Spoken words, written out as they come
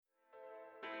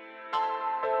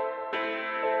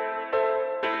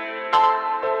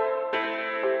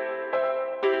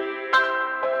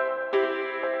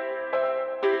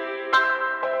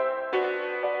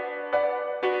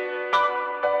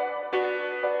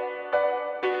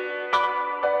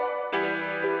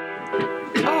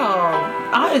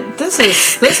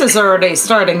This is already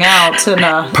starting out in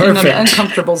an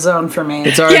uncomfortable zone for me.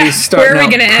 It's already starting. Where are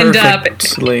we going to end up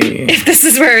perfectly. if this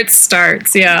is where it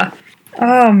starts? Yeah.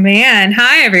 Oh man!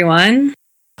 Hi everyone.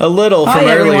 A little Hi, from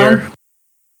earlier. everyone.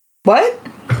 What?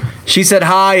 She said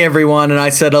hi everyone, and I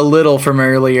said a little from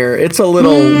earlier. It's a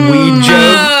little weed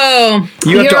joke. Oh,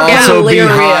 You have to also be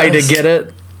hilarious. high to get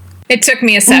it. it took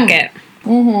me a second.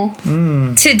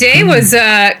 Today was.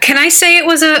 Can I say it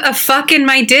was a fuck in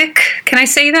my dick? Can I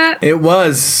say that? It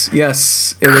was,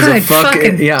 yes. It was a Good fuck.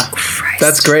 fucking Yeah, Christ.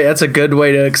 that's great. That's a good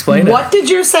way to explain it. What did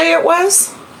you say it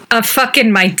was? A fuck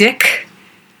in my dick.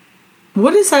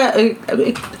 What is that?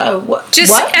 What?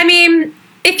 Just, what? I mean,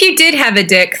 if you did have a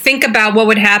dick, think about what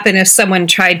would happen if someone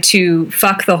tried to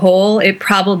fuck the hole. It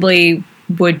probably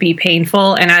would be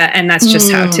painful, and that's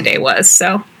just how today was.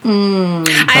 So,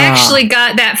 I actually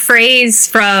got that phrase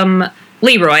from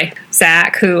Leroy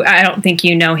Zach, who I don't think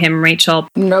you know him, Rachel.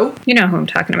 Nope. You know who I'm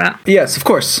talking about. Yes, of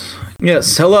course.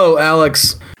 Yes. Hello,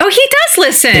 Alex. Oh, he does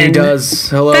listen. He does.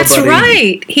 Hello, That's buddy.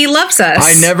 right. He loves us.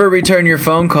 I never return your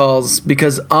phone calls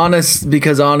because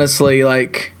honestly,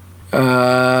 like,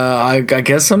 I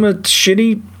guess I'm a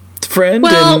shitty friend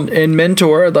and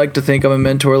mentor. I'd like to think I'm a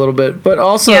mentor a little bit, but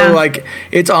also like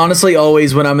it's honestly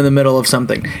always when I'm in the middle of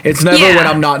something. It's never when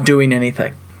I'm not doing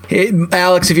anything.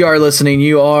 Alex, if you are listening,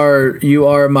 you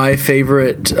are my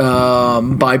favorite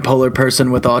bipolar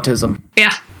person with autism.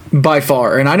 Yeah. By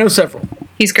far, and I know several.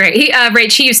 He's great.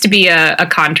 Rach, he used to be a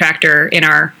contractor in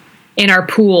our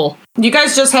pool. You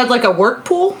guys just had like a work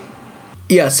pool?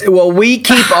 Yes. Well, we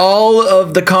keep all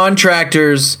of the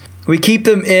contractors. We keep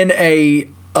them in a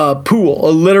pool,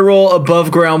 a literal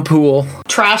above ground pool.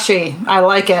 Trashy. I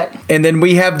like it. And then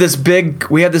we have this big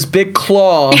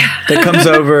claw that comes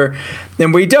over,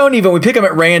 and we pick them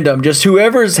at random. Just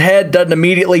whoever's head doesn't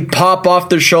immediately pop off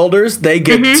their shoulders, they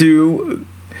get to.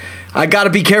 I got to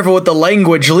be careful with the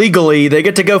language legally. They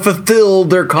get to go fulfill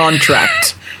their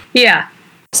contract. Yeah.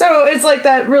 So it's like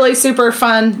that really super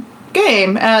fun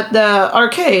game at the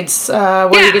arcades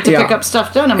where you get to pick up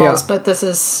stuffed animals, but this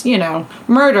is,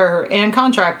 murder and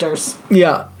contractors.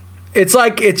 Yeah. It's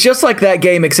just like that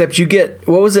game, except you get,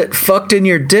 what was it, fucked in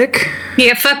your dick? You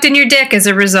get fucked in your dick as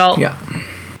a result. Yeah.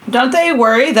 Don't they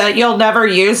worry that you'll never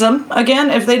use them again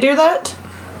if they do that?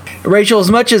 Rachel, as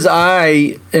much as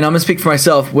I, and I'm going to speak for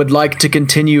myself, would like to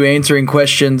continue answering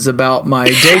questions about my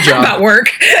day job. About work.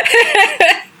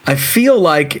 I feel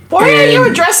like... Why are you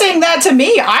addressing that to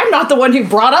me? I'm not the one who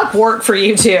brought up work for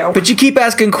you two. But you keep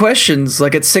asking questions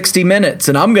like it's 60 minutes,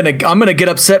 and I'm gonna get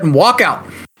upset and walk out.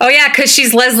 Oh yeah, because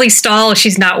she's Leslie Stahl.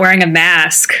 She's not wearing a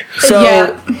mask. So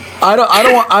I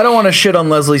don't want to shit on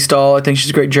Leslie Stahl. I think she's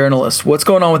a great journalist. What's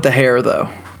going on with the hair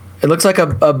though? It looks like a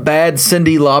bad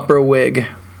Cyndi Lauper wig.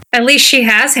 At least she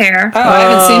has hair. Oh, I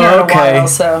haven't seen her in a while,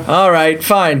 so... All right,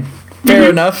 fine. Fair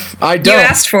enough. I don't. You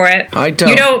asked for it. I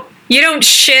don't. You don't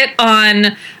shit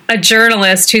on a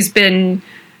journalist who's been...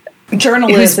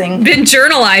 Journalizing. Been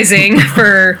journalizing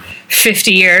for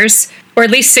 50 years. Or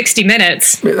at least 60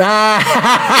 minutes. Well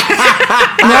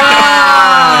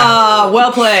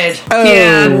played.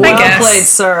 Yeah, I Well guess. played,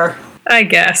 sir. I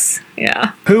guess,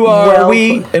 yeah. Who are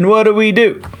we and what do we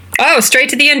do? Oh, straight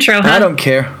to the intro, huh? I don't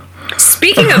care.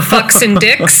 Speaking of fucks and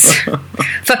dicks,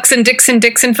 fucks and dicks and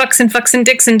dicks and fucks and fucks and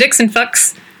dicks and dicks and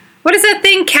fucks. What is that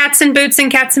thing? Cats and boots and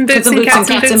cats and boots and cats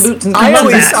and boots.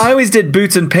 I always did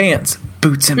boots and pants.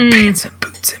 Boots and pants and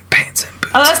boots and pants and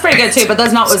boots. Oh, that's pretty good too, but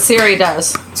that's not what Siri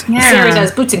does. Yeah. Siri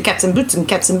does boots and cats and boots and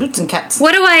cats and boots and cats.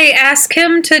 What do I ask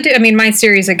him to do? I mean, my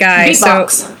Siri's a guy,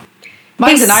 Beatbox. so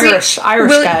Mine's an Irish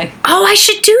guy. Oh, I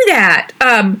should do that.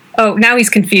 Oh, now he's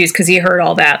confused because he heard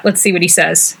all that. Let's see what he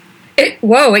says.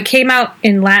 It came out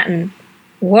in Latin.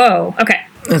 Whoa. Okay.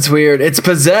 That's weird. It's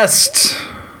possessed.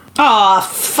 Aw,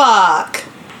 fuck.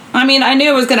 I mean, I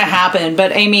knew it was going to happen,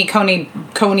 but Amy Coney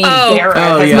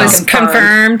Barrett was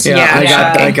confirmed.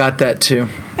 Yeah, I got that too.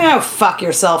 Oh, fuck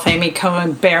yourself, Amy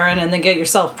Coney Barrett, and then get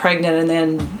yourself pregnant and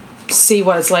then see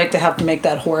what it's like to have to make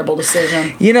that horrible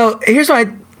decision. Here's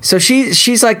why. So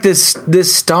she's like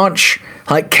this staunch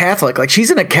like Catholic. Like she's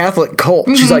in a Catholic cult.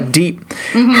 Mm-hmm. She's like deep.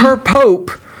 Mm-hmm. Her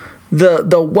Pope,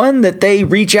 the one that they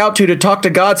reach out to talk to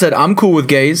God, said, "I'm cool with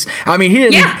gays." I mean, he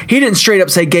didn't straight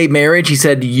up say gay marriage. He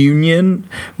said union,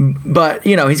 but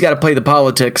he's got to play the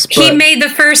politics. But he made the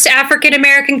first African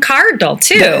American cardinal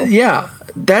too.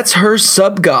 That's her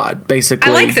sub-god,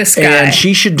 basically. I like this guy. And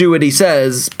she should do what he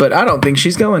says, but I don't think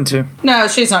she's going to. No,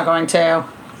 she's not going to.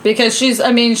 Because she's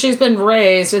been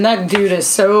raised, and that dude is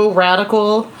so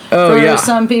radical for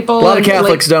some people. A lot of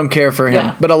Catholics don't care for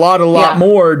him, but a lot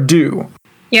more do.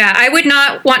 Yeah, I would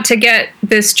not want to get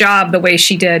this job the way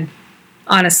she did,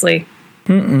 honestly.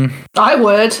 I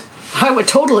would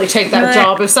totally take that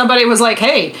job. If somebody was like,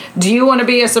 hey, do you want to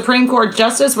be a Supreme Court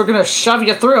justice? We're going to shove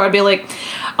you through. I'd be like,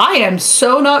 I am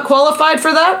so not qualified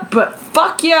for that, but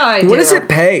fuck yeah, I do. What does it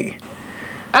pay?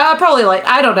 Probably like,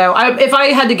 I don't know. If I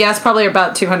had to guess, probably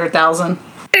about $200,000.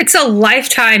 It's a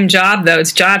lifetime job, though.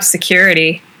 It's job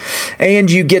security. And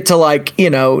you get to, like,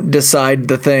 decide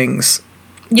the things.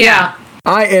 Yeah.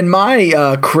 In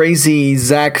my crazy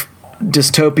Zach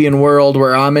dystopian world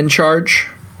where I'm in charge,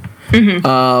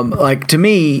 like, to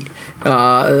me,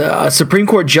 Supreme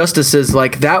Court justices,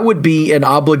 like, that would be an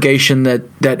obligation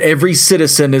that every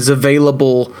citizen is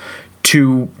available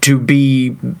to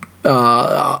be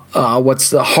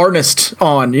harnessed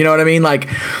on, you know what I mean? Like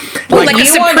you want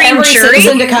every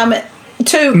citizen to come in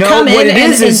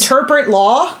and interpret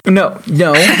law? No.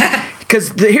 Because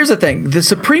here's the thing. The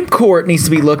Supreme Court needs to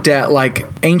be looked at like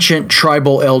ancient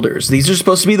tribal elders. These are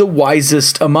supposed to be the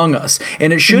wisest among us.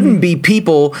 And it shouldn't be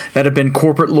people that have been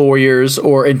corporate lawyers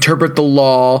or interpret the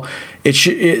law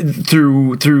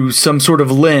through some sort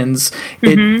of lens.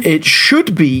 It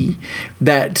should be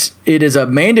that it is a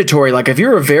mandatory, like if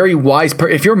you're a very wise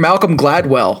if you're Malcolm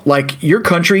Gladwell, like your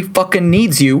country fucking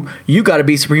needs you got to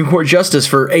be Supreme Court justice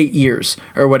for 8 years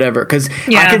or whatever, because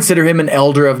I consider him an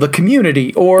elder of the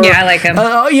community. Or I like him.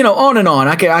 On and on.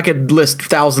 I could list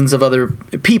thousands of other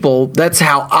people. That's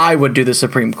how I would do the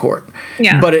Supreme Court.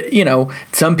 But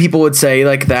some people would say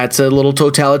like that's a little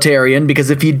totalitarian,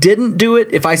 because if you didn't do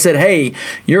it, if I said, hey,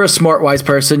 you're a smart, wise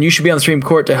person, you should be on the Supreme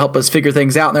Court to help us figure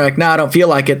things out, and they're like, nah, I don't feel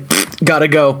like it, gotta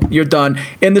go, you're done,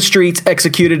 in the streets,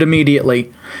 executed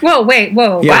immediately. Whoa,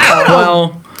 wow.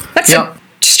 Well, that's a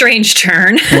strange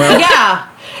turn. Well, yeah,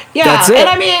 that's it. And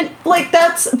I mean, like,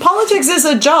 politics is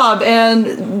a job,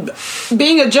 and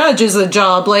being a judge is a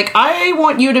job. Like, I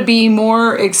want you to be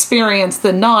more experienced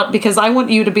than not, because I want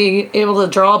you to be able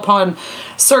to draw upon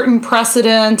certain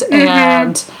precedent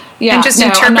and just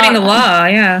interpreting the law.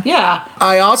 Yeah.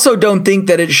 I also don't think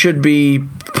that it should be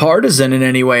partisan in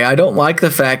any way. I don't like the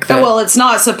fact that it's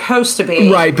not supposed to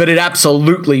be, right, but it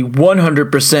absolutely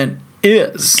 100%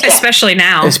 is. Especially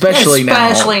now. Especially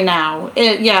now.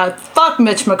 Fuck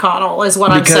Mitch McConnell is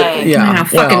what I'm saying. Yeah.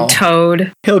 Fucking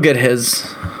toad. He'll get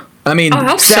his. I mean, I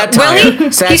hope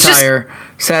satire. So.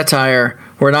 Satire.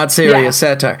 We're not serious.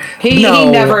 Satire. He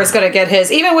never is going to get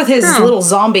his, even with his little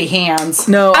zombie hands.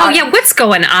 No. What's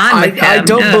going on with him? I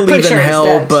don't believe in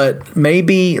hell, but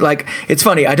maybe, like, it's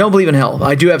funny. I don't believe in hell.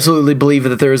 I do absolutely believe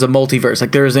that there is a multiverse.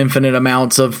 Like, there is infinite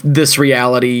amounts of this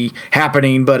reality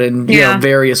happening, but in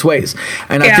various ways.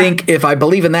 And I think if I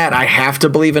believe in that, I have to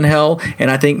believe in hell. And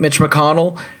I think Mitch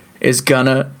McConnell is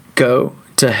gonna go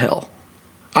to hell.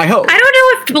 I hope. I don't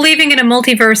know if believing in a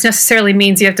multiverse necessarily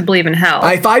means you have to believe in hell.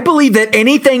 If I believe that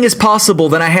anything is possible,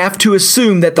 then I have to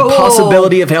assume that the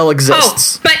possibility of hell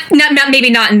exists. But maybe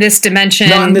not in this dimension.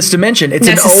 Not in this dimension. It's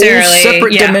an old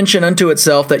separate dimension unto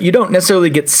itself that you don't necessarily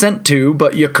get sent to,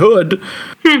 but you could.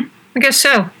 I guess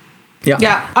so.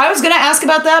 Yeah, I was going to ask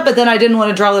about that, but then I didn't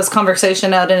want to draw this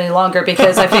conversation out any longer,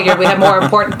 because I figured we had more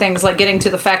important things, like getting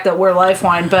to the fact that we're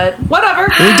Lifeline, but whatever.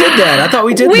 We did that. I thought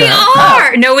we did that. We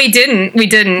are! No, we didn't.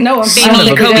 No,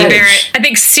 Amy Comey Barrett. I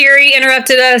think Siri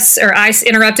interrupted us, or I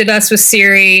interrupted us with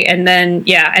Siri, and then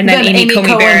Amy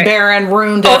Comey Barrett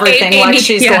ruined everything like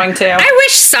she's going to. I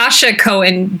wish Sacha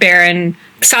Cohen Baron...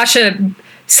 we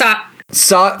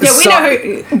know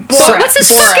who. What's his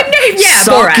fucking name? Yeah,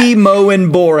 Saki, Mo, and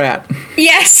Borat.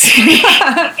 Yes.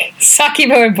 Saki,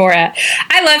 Mo, and Borat.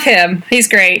 I love him. He's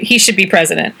great. He should be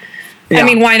president. I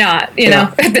mean, why not? You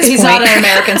know, at this He's point. not an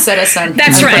American citizen.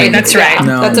 That's right. That's right.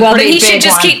 No. That's he should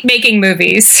just keep making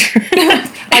movies.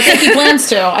 I think he plans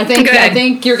to. I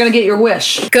think you're going to get your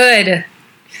wish. Good.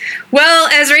 Well,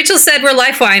 as Rachel said, we're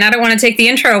Lifeline. I don't want to take the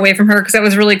intro away from her, because that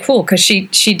was really cool, because she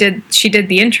did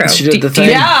the intro. She did the thing.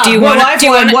 Do you want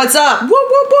Lifeline? What's up? Woo, woo,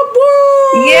 woo,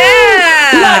 woo.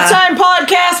 Yeah. Lifetime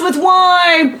podcast with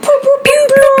wine. Poo, poo, poo,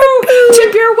 poo.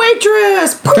 Tip your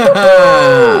waitress. Poo, poo,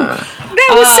 poo.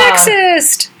 That was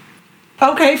sexist.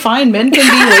 Okay, fine. Men can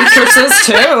be waitresses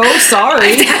too.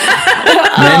 Sorry.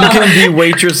 Men can be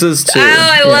waitresses too. Oh,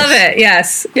 I love it.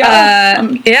 Yes.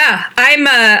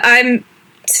 I'm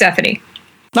Stephanie.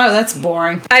 Oh, that's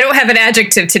boring. I don't have an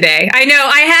adjective today. I know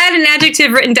I had an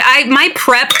adjective written. My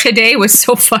prep today was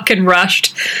so fucking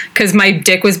rushed because my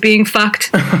dick was being fucked.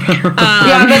 Yeah,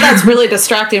 but that's really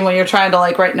distracting when you're trying to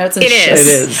like write notes and shit. It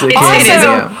is.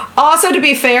 Also, to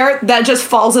be fair, that just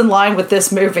falls in line with this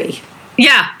movie.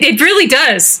 Yeah, it really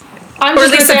does. Or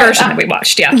at least the version that we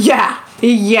watched. Yeah.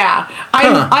 Yeah.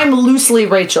 I'm loosely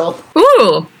Rachel.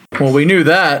 Ooh. Well, we knew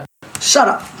that. Shut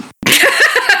up.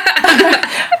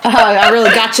 I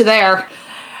really got you there.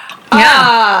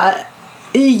 Yeah.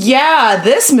 Yeah,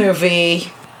 this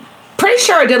movie. Pretty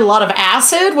sure I did a lot of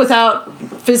acid without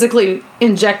physically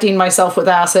injecting myself with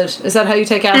acid. Is that how you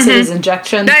take acid? Is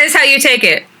injection? That is how you take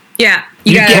it. Yeah.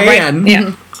 You can.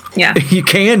 Yeah. Yeah. You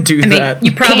can do that.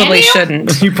 You probably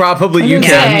shouldn't. You probably can.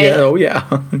 Yeah. Oh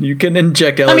yeah. You can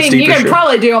inject LSD. I mean, you for can sure.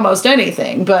 probably do almost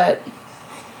anything, but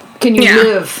can you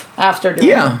live after doing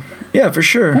it? Yeah, for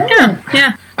sure.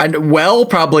 Yeah. And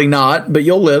probably not, but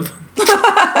you'll live.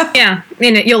 Yeah.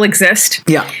 You'll exist.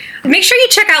 Yeah. Make sure you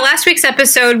check out last week's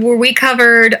episode where we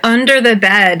covered Under the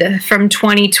Bed from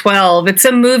 2012. It's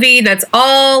a movie that's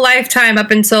all Lifetime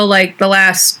up until like the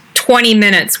last 20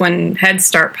 minutes when heads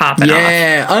start popping off.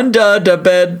 Yeah, under the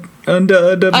bed.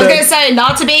 Under the bed. I was going to say,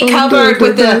 not to be covered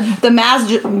with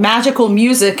the magical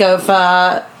music of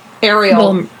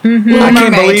Ariel. I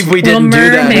can't believe we didn't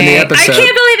do that in the episode. I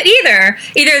can't believe it either.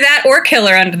 Either that or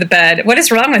Killer Under the Bed. What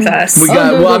is wrong with us?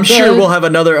 I'm sure we'll have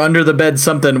another Under the Bed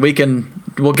something.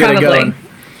 We'll get it going.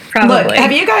 Probably. Look,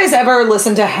 have you guys ever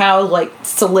listened to how like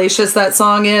salacious that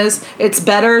song is? It's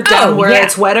better down where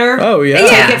it's wetter. Oh yeah.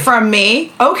 Take it from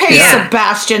me. Okay,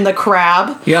 Sebastian the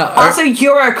Crab. Yeah. Also,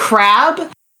 you're a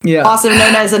crab. Yeah. Also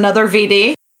known as another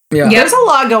VD. Yeah. There's a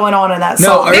lot going on in that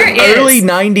song. Early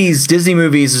 90s Disney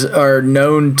movies are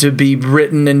known to be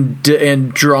written and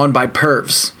drawn by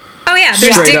pervs. Oh, yeah.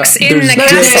 There's dicks in the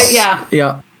castle.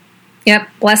 Yeah. Yep.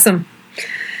 Bless them.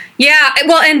 Yeah.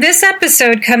 Well, and this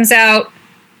episode comes out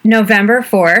November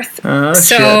 4th.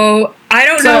 So I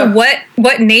don't know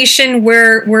what nation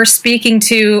we're speaking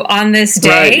to on this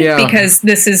day, because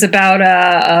this is about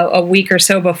a week or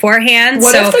so beforehand.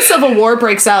 What if the Civil War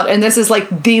breaks out and this is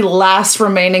like the last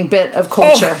remaining bit of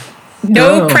culture?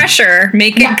 No pressure.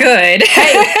 Make it good.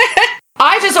 Hey,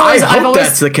 I hope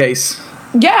that's the case.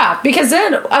 Yeah, because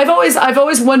then I've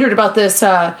always wondered about this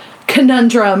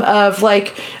conundrum of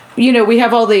like, we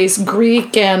have all these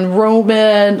Greek and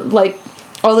Roman like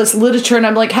all this literature, and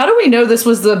I'm like, how do we know this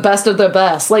was the best of the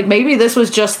best? Like, maybe this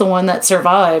was just the one that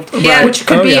survived, which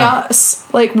could be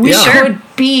us. Like, we could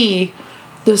be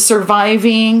the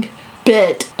surviving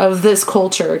bit of this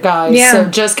culture, guys. Yeah. So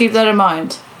just keep that in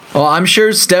mind. Well, I'm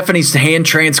sure Stephanie's hand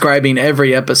transcribing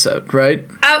every episode, right?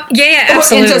 Oh, yeah,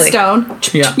 absolutely. Into stone.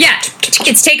 Yeah.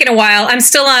 It's taken a while. I'm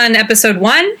still on episode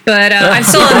 1, but I'm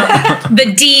still on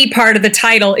the D part of the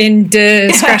title, in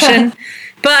discretion.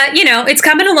 But, it's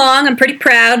coming along. I'm pretty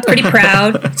proud.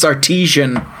 It's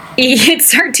artesian.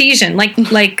 It's artesian, like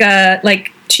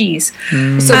cheese. So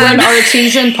we're an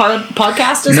artesian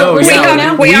podcast is what we're saying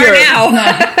now? We are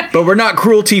now. But we're not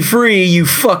cruelty-free, you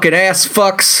fucking ass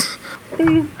fucks.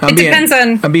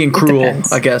 I'm being cruel,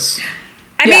 I guess.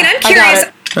 I mean, I'm curious.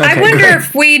 I wonder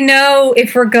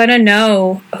if we're going to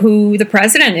know who the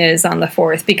president is on the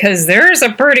 4th, because there's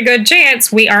a pretty good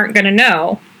chance we aren't going to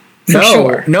know.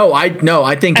 Sure.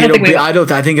 I think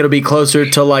it'll be closer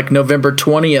to like November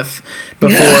 20th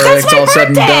before it's all said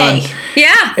and done.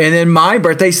 Yeah. And then my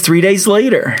birthday's 3 days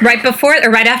later. Right before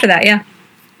or right after that, yeah.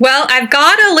 Well, I've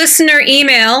got a listener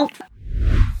email.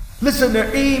 Listener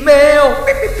email.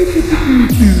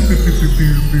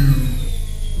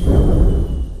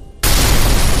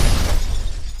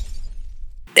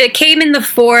 It came in the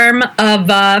form of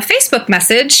a Facebook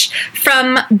message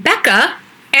from Becca.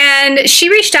 And she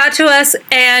reached out to us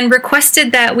and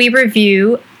requested that we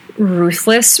review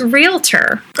Ruthless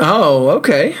Realtor. Oh,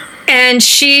 okay. And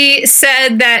she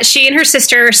said that she and her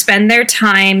sister spend their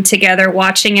time together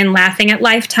watching and laughing at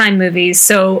Lifetime movies,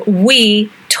 so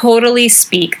we totally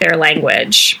speak their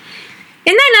language.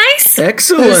 Isn't that nice?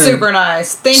 Excellent. Super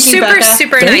nice. Thank you, Becca.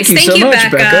 Super nice. Thank you, so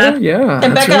much, Becca. Yeah.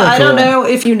 And Becca, really I don't know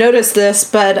if you noticed this,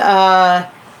 but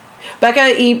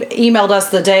Becca emailed us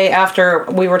the day after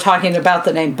we were talking about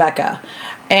the name Becca.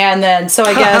 And then, so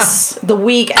I guess the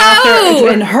week after,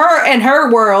 in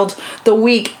her world, the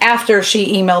week after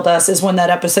she emailed us is when that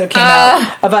episode came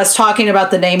out of us talking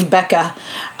about the name Becca.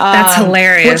 That's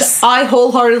hilarious. Which I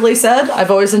wholeheartedly said.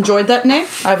 I've always enjoyed that name.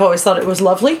 I've always thought it was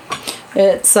lovely.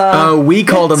 It's we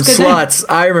called them sluts.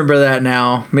 Name. I remember that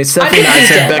now. I mean, Stephanie and I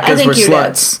said Becca's were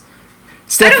sluts.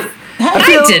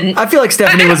 I feel like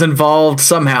Stephanie was involved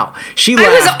somehow. She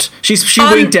laughed. She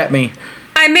winked at me.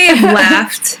 I may have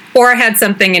laughed or had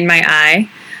something in my eye.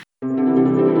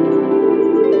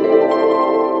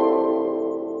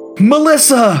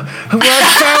 Melissa, I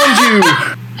found you.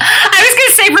 I was going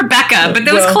to say Rebecca, but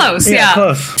that was close. Yeah.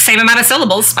 Close. Same amount of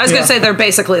syllables. I was going to say they're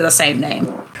basically the same name.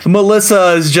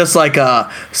 Melissa is just like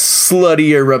a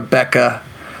sluttier Rebecca.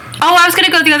 Oh, I was going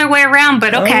to go the other way around,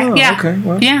 but okay. Oh, yeah. okay,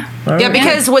 well, yeah. Yeah,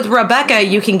 because with Rebecca,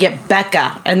 you can get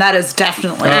Becca, and that is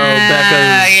definitely.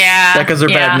 Becca's are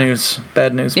bad news.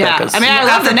 Bad news, Yeah, Becca's. I mean, I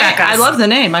love the name. Becca's. I love the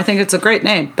name. I think it's a great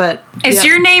name. But Is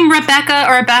your name Rebecca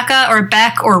or Becca or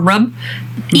Beck or Rub?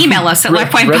 Email us at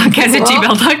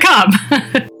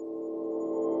lifewinepodcast@gmail.com.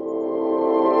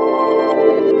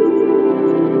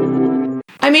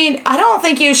 I mean, I don't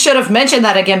think you should have mentioned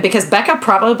that again because Becca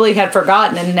probably had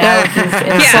forgotten, and now you've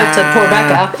insulted poor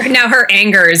Becca. Now her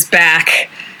anger is back.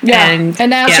 Yeah, and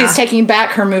now she's taking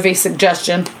back her movie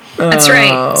suggestion. That's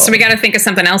right. So we got to think of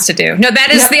something else to do. No, that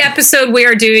is the episode we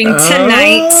are doing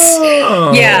tonight.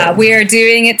 Yeah, we are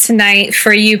doing it tonight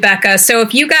for you, Becca. So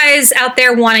if you guys out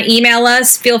there want to email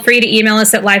us, feel free to email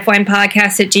us at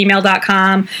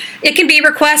lifewinepodcast@gmail.com. It can be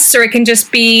requests or it can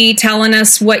just be telling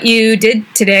us what you did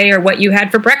today or what you had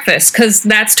for breakfast, because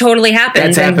that's totally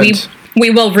happened. That's happened. We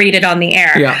will read it on the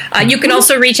air. Yeah. You can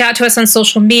also reach out to us on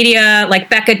social media like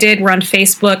Becca did. We're on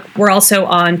Facebook. We're also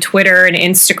on Twitter and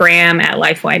Instagram at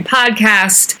Lifewine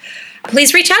Podcast.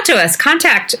 Please reach out to us.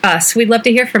 Contact us. We'd love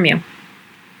to hear from you.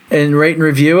 And rate and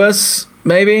review us,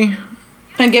 maybe.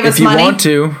 And give us money. If you want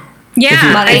to.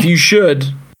 Yeah. If you should.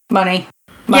 Money.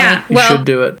 Yeah. You should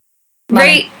do it.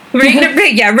 Rate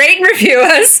and review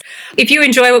us. If you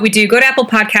enjoy what we do, go to Apple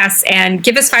Podcasts and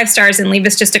give us 5 stars and leave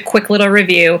us just a quick little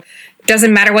review.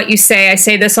 Doesn't matter what you say. I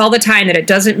say this all the time, that it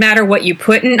doesn't matter what you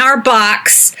put in our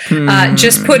box.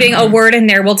 Just putting a word in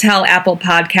there will tell Apple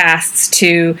Podcasts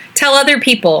to tell other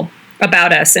people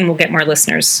about us, and we'll get more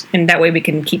listeners. And that way we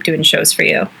can keep doing shows for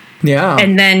you. Yeah.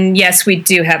 And then, yes, we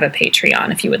do have a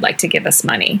Patreon if you would like to give us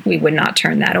money. We would not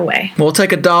turn that away. We'll take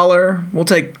 $1. We'll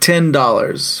take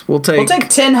 $10. We'll take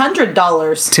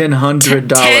 $1,000.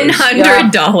 $1,000.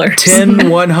 $1,000. 10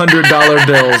 $100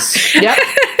 bills. Yep.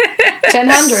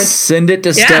 1,000. Send it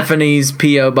to Stephanie's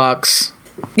P.O. Box.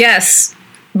 Yes.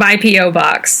 My P.O.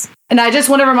 Box. And I just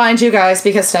want to remind you guys,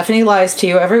 because Stephanie lies to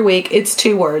you every week, it's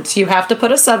 2 words. You have to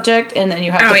put a subject, and then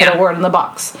you have to put a word in the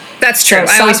box. That's true.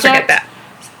 So I always forget that.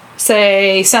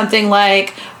 Say something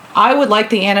like, I would like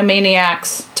the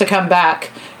Animaniacs to come back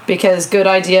because good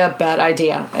idea, bad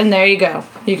idea. And there you go.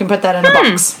 You can put that in a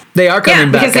box. They are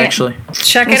coming back, actually.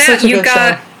 Check it out.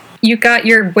 You got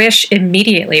your wish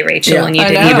immediately, Rachel, and you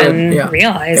didn't even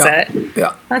realize it.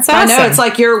 Yeah. That's awesome. I know, it's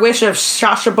like your wish of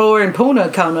Sasha Baron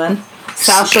Cohen.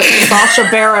 Sasha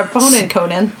Baron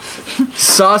Conan.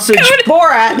 Sausage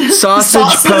Borat.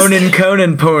 Sausage Conan.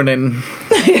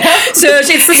 So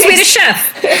it's the Swedish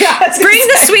Chef. Bring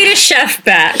the Swedish Chef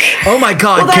back. Oh my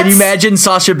God! Can you imagine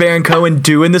Sacha Baron Cohen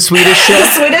doing the Swedish Chef?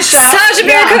 The Swedish Chef. Sacha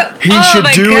Baron Cohen. He should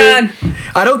do it.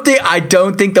 I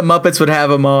don't think the Muppets would have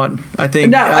him on. I don't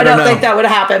think that would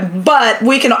happen. But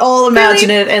we can all imagine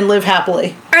it and live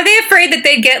happily. Are they afraid that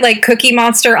they'd get like Cookie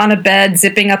Monster on a bed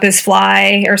zipping up his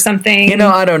fly or something?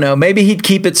 I don't know. Maybe he'd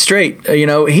keep it straight.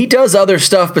 He does other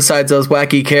stuff besides those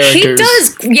wacky characters. He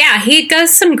does. Yeah, he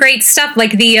does some great stuff,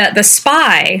 like the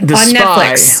Spy on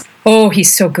Netflix. Oh,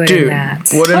 he's so good in that.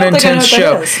 What an intense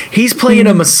show. He's playing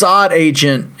a Mossad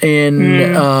agent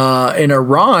in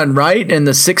Iran, right? In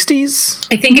the 60s?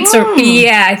 I think it's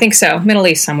I think so. Middle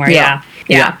East somewhere. Yeah.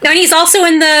 No, and he's also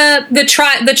in the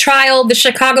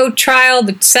Chicago trial,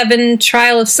 the 7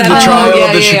 trial of 7. The trial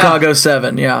of the Chicago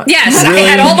 7, yeah. Yes, really? I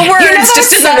had all the words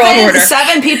just in the wrong order.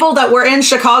 7 people that were in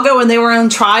Chicago and they were on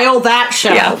trial, that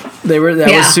show. Yeah. That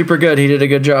was super good. He did a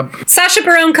good job. Sacha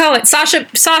Baron Cohen. Sasha.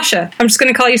 I'm just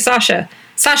going to call you Sasha.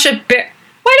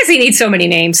 Why does he need so many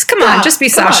names? Come on, just be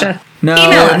Sasha. No,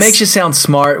 it makes you sound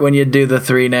smart when you do the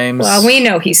 3 names. Well, we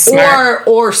know he's smart.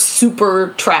 Or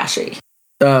super trashy.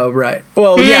 Oh, right.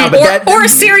 Well, yeah, but or a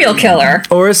serial killer.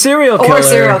 Or a serial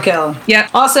killer. Yep.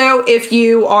 Also, if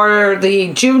you are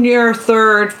the junior,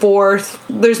 3rd, 4th,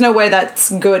 there's no way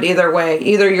that's good either way.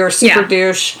 Either you're super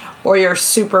douche or you're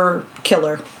super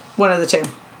killer. One of the two.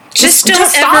 Just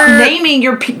stop naming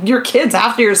your kids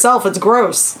after yourself. It's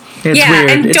gross. It's weird.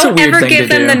 And don't ever give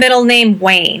them the middle name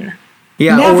Wayne.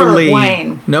 Yeah, Never or Lee.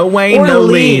 Wayne. No Wayne, no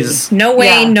Lees. No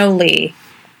Wayne, no Lee.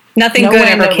 Nothing good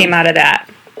ever came out of that.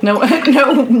 No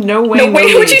Wayne, no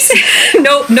what'd you say?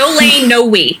 No Lane, no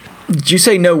we. Did you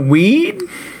say no weed?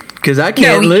 Because I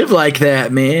can't live like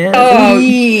that, man. Oh,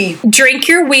 drink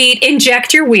your weed,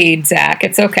 inject your weed, Zach.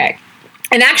 It's okay.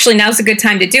 And actually, now's a good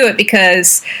time to do it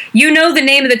because you know the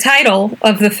name of the title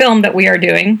of the film that we are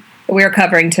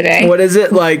covering today. What is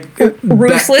it? Like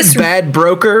Ruthless Bad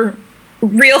Broker?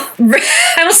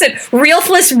 I almost said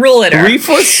Ruthless Realtor.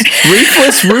 Ruthless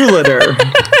Realtor.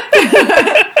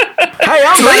 Hey,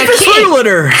 I'm Ruthless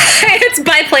Realtor. It's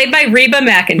played by Reba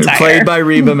McEntire. Played by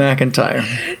Reba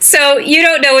McEntire. So you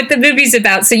don't know what the movie's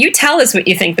about. So you tell us what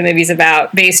you think the movie's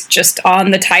about based just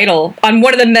on the title, on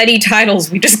one of the many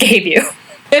titles we just gave you.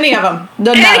 Any of them.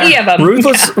 Doesn't Any matter. of them.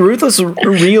 Ruthless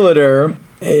Realtor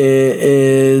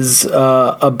is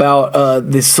about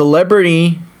the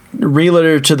celebrity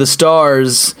realtor to the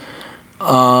stars,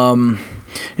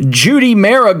 Judy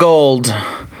Marigold.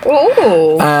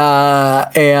 Oh.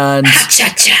 And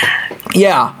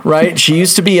yeah, right. She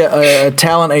used to be a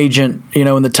talent agent,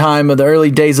 in the time of the early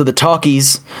days of the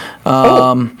talkies.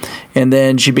 And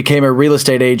then she became a real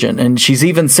estate agent, and she's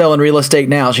even selling real estate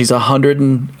now. She's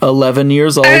 111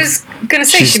 years old. I was going to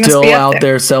say, she's she must still be out up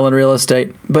there selling real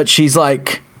estate, but she's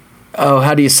like,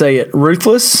 how do you say it?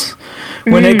 Ruthless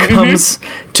when it comes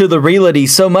to the realty,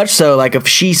 so much so, like if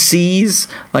she sees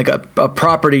like a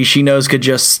property she knows could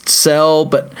just sell,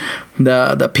 but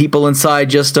the people inside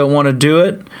just don't want to do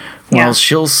it. Well, Yeah.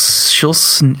 she'll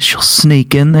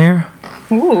sneak in there.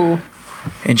 Ooh.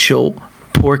 And she'll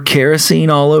pour kerosene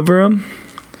all over them.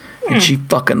 And she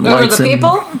fucking Over lights the them.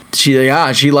 people?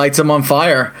 She lights them on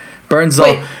fire. Burns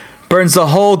the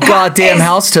whole goddamn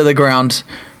house to the ground.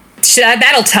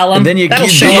 That'll tell them. And then That'll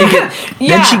show them.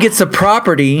 then she gets the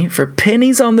property for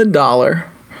pennies on the dollar.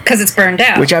 Because it's burned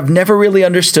out. Which I've never really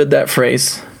understood that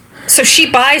phrase. So she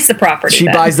buys the property. She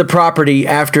buys the property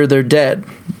after they're dead.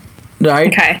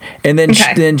 Right? Okay. And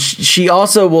then she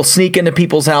also will sneak into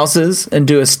people's houses and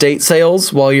do estate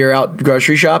sales while you're out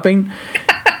grocery shopping.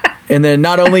 And then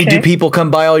not only do people come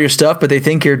buy all your stuff, but they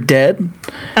think you're dead.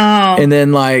 Oh. And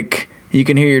then like you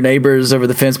can hear your neighbors over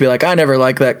the fence be like, I never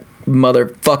liked that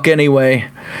motherfuck anyway.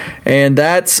 And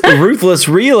that's Ruthless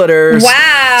Realtor.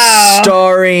 Wow.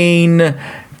 Starring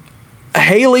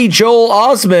Haley Joel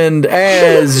Osment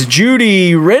as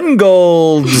Judy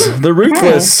Ringgold, the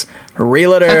Ruthless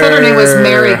Realtor. I thought her name was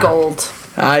Marigold.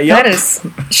 Yep. That is,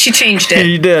 she changed it.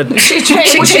 You did. She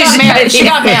got married. She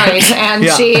got married, and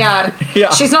she's not a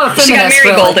feminist. She got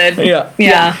marigolded. Really. Yeah.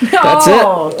 Yeah. That's it.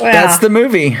 Wow. That's the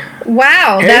movie.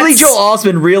 Wow. Haley Joel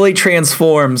Osment really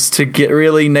transforms to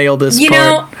really nail this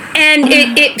part. And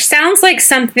it sounds like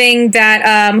something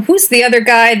that, who's the other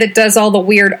guy that does all the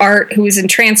weird art who was in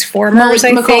Transformers,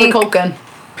 I Macaulay think? Culkin.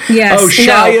 Yes. Oh,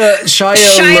 Shia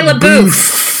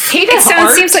LaBeouf. He does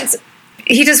art? Seems like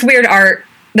he does weird art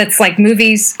that's like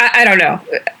movies. I don't know.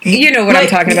 You know what I'm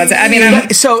talking about. I mean,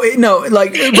 Rachel,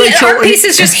 art piece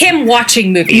is just him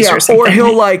watching movies or something. Or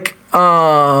he'll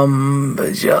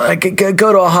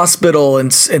go to a hospital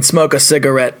and smoke a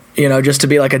cigarette, just to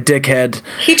be like a dickhead.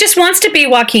 He just wants to be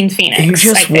Joaquin Phoenix. He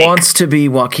just wants to be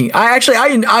Joaquin. I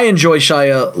enjoy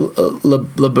Shia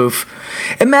LaBeouf.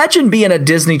 Imagine being a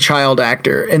Disney child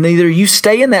actor, and either you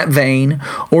stay in that vein,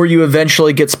 or you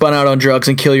eventually get spun out on drugs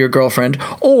and kill your girlfriend,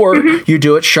 or you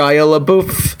do what Shia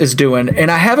LaBeouf is doing. And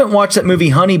I haven't watched that movie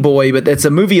Honey Boy, but it's a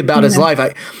movie about his life.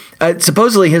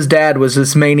 Supposedly his dad was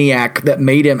this maniac that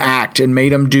made him act and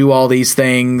made him do all these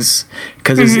things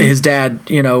because his dad,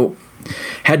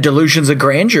 had delusions of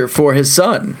grandeur for his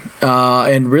son,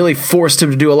 and really forced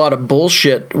him to do a lot of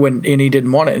bullshit and he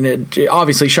didn't want it. And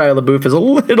obviously Shia LaBeouf is a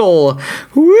little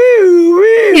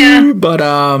but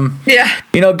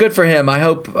good for him. I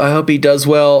hope he does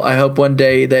well. I hope one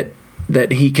day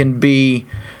that he can be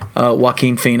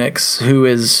Joaquin Phoenix, who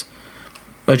is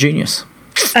a genius.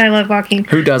 I love Joaquin.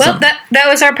 Who doesn't? Well, that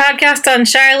was our podcast on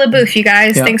Shia LaBeouf, you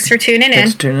guys. Yeah. Thanks for tuning in.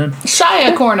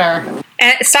 Shia Corner.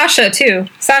 And Sasha, too.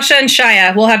 Sasha and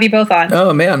Shia. We'll have you both on.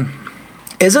 Oh, man.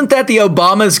 Isn't that the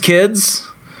Obama's kids?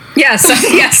 Yes.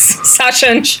 Sasha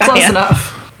and Shia. Close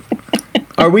enough.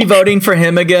 Are we voting for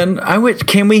him again?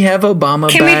 Can we have Obama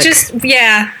back? Can we just,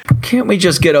 Can't we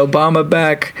just get Obama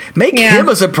back? Make him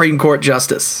a Supreme Court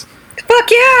justice.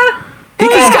 Fuck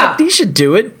yeah. He should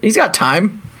do it. He's got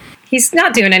time. He's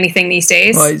not doing anything these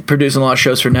days. Well, he's producing a lot of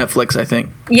shows for Netflix, I think.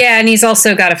 Yeah, and he's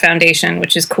also got a foundation,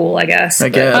 which is cool, I guess. I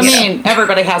guess.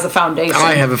 Everybody has a foundation.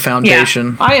 I have a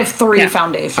foundation. I have 3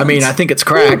 foundations. I think it's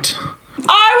cracked.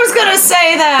 I was going to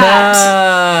say that.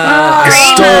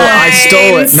 I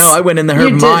stole it. No, I went in her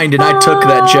mind and I took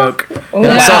that joke. And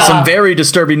I saw some very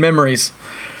disturbing memories.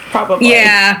 Probably.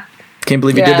 Yeah. Can't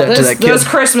believe you did that to that kid. Those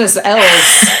Christmas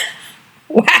elves.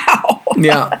 Wow.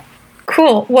 Yeah.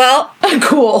 Cool. Well.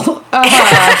 Cool.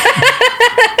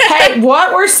 Hey,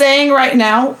 what we're saying right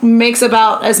now makes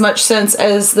about as much sense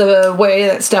as the way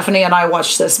that Stephanie and I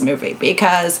watched this movie,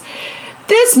 because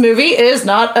this movie is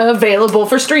not available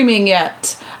for streaming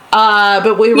yet.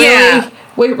 But we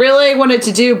really wanted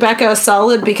to do Becca a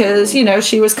solid because,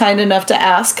 she was kind enough to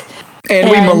ask. And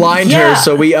we maligned her,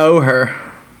 so we owe her.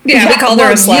 Yeah, we called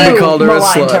her a slut. We called her a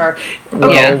slut.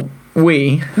 Okay.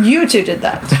 You two did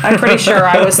that. I'm pretty sure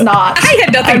I was not. I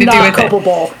had nothing to do with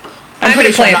culpable. I'm going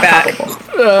to play it back.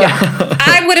 Yeah.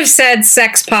 I would have said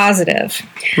sex positive.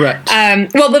 Right.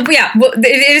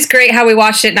 It is great how we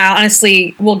watched it now.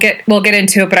 Honestly, we'll get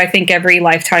into it, but I think every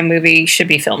Lifetime movie should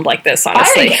be filmed like this,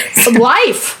 honestly.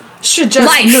 Life should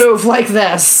just move like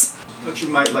this. But you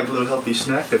might like a little healthy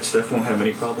snack that Steph won't have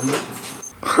any problem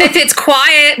with. If it's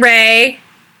quiet, Ray,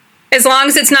 as long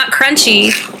as it's not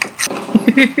crunchy.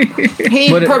 He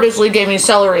purposely gave me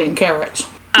celery and carrots.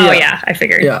 Oh, yeah, I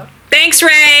figured. Yeah. Thanks,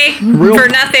 Ray, for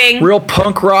nothing. Real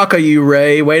punk rock of you,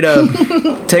 Ray. Way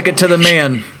to take it to the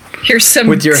man. Here's some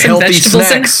with your some healthy vegetables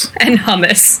snacks. And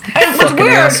hummus. And what's Fucking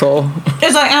weird asshole.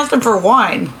 is I asked him for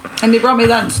wine, and he brought me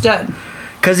that instead.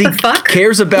 Because he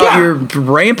cares about your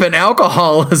rampant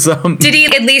alcoholism. Did he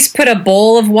at least put a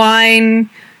bowl of wine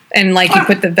and you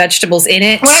put the vegetables in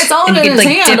it? When I saw it in his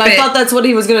hand, I thought that's what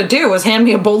he was going to do, was hand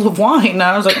me a bowl of wine. And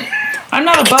I was like, I'm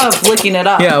not above licking it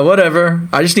up. Yeah, whatever.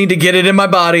 I just need to get it in my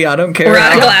body. I don't care. We're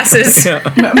out of glasses.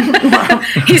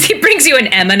 He brings you an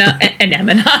enema. An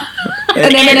enema.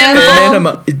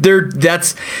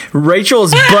 That's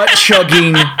Rachel's butt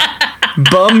chugging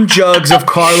bum jugs of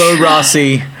Carlo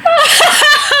Rossi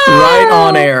right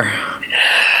on air.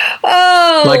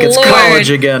 Oh, like it's Lord. college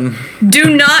again.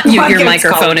 Do not mute your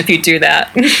microphone if you do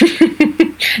that.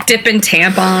 Dipping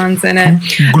tampons in it.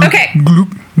 Okay.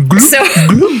 So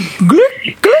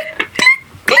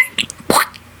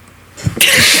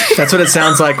that's what it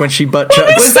sounds like when she butt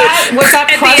chugs. Was that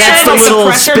that's the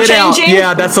little spit out. Changing?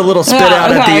 Yeah, that's the little spit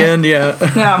out at the end.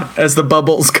 Yeah. As the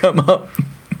bubbles come up.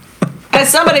 As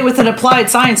somebody with an applied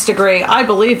science degree, I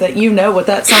believe that you know what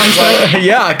that sounds like.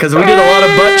 Yeah, because we did a lot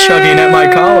of butt chugging at my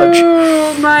college.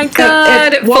 Oh my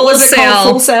God. What was it called?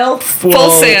 Full Sail?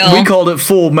 Full Sail. We called it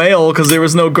Full Male because there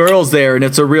was no girls there, and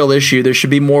it's a real issue. There should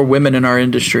be more women in our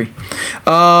industry.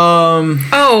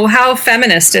 Oh, how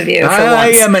feminist of you. I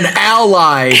am an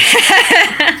ally.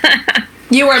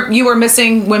 You were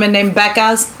missing women named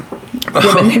Beccas?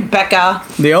 Women named Becca.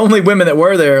 The only women that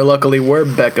were there, luckily, were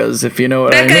Beccas, if you know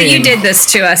what I mean. Becca, you did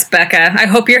this to us, Becca. I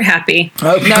hope you're happy.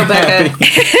 No, Becca.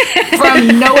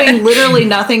 From knowing literally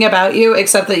nothing about you,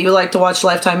 except that you like to watch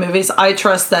Lifetime movies, I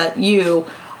trust that you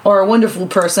are a wonderful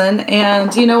person.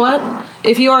 And you know what?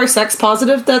 If you are sex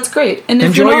positive, that's great. And if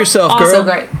enjoy you're not, yourself, also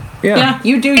girl. Great. Yeah,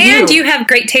 you do. And you have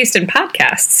great taste in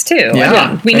podcasts too. Yeah,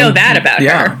 I mean, we know that about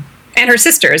her. And her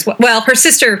sister as well. Well, her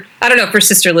sister, I don't know if her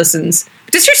sister listens.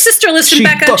 Does your sister listen,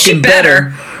 Becca? She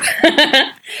better.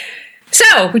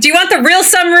 So, do you want the real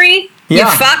summary? Yeah.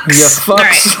 You fucks? You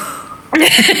fucks. All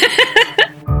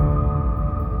right.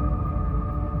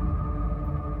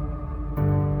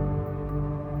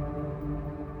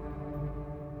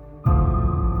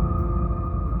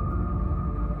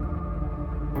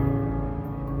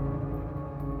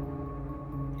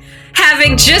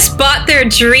 Having just bought their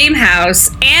dream house,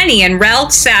 Annie and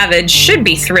Ralph Savage should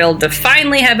be thrilled to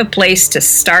finally have a place to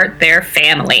start their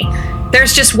family.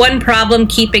 There's just one problem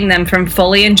keeping them from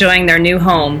fully enjoying their new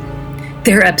home.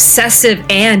 Their obsessive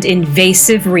and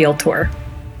invasive realtor.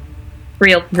 I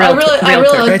really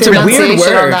like it's the a weird pronunciation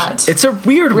word. on that. It's a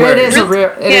weird word. It is a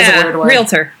weird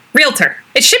word. Realtor.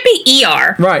 It should be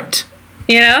ER. Right.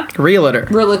 You know? Realtor.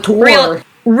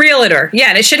 Realtor. Yeah,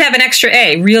 and it should have an extra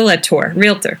A.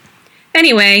 Realtor.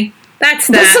 Anyway, that's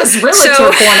that. This is Realtor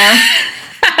Corner.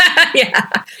 Yeah.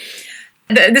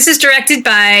 This is directed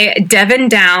by Devin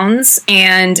Downs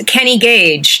and Kenny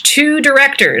Gage, 2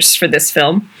 directors for this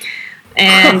film.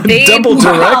 And they double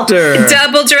director. And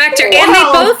they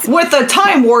both, with the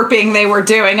time warping they were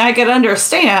doing, I could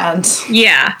understand.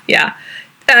 Yeah. They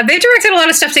directed a lot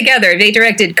of stuff together. They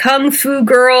directed Kung Fu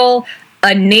Girl,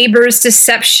 A Neighbor's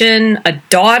Deception, A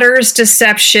Daughter's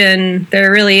Deception. They're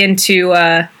really into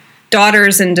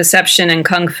daughters and deception and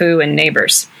kung fu and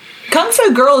neighbors. Kung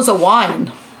Fu Girl is a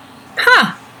wine.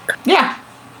 Huh. Yeah,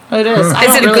 it is.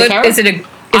 Is it a good? Is it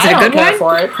a good wine? one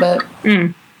For it, but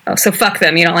oh, so fuck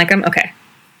them. You don't like them? Okay.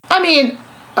 I mean,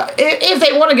 if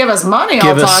they want to give us money,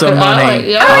 I'll talk some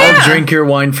money. I'll drink your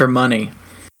wine for money.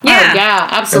 Yeah, yeah,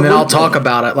 absolutely. And then I'll talk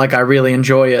about it like I really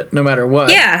enjoy it, no matter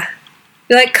what. Yeah.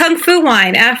 Like Kung Fu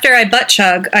wine. After I butt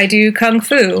chug, I do Kung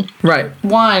Fu. Right.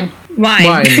 Wine.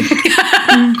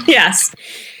 Yes.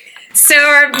 So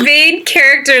our main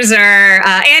characters are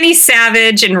Annie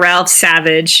Savage and Ralph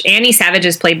Savage. Annie Savage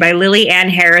is played by Lily Ann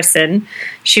Harrison.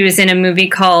 She was in a movie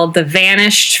called The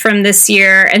Vanished from this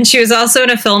year, and she was also in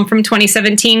a film from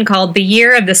 2017 called The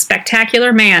Year of the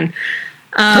Spectacular Man.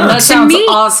 That sounds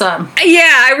awesome. Yeah,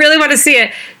 I really want to see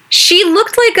it. She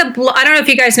looked like I don't know if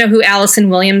you guys know who Allison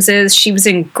Williams is. She was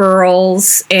in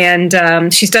Girls,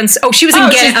 and she's done. Oh, she was in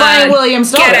she's Brian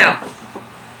Williams' daughter. Get Out.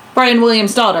 Brian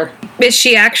Williams' daughter. Is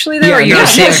she actually though? Yeah, or you no,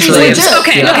 just she actually is.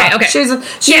 Okay, Yeah. okay. She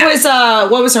was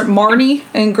what was her, Marnie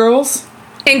in Girls?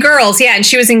 In Girls, yeah, and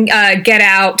she was in Get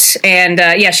Out, and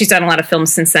she's done a lot of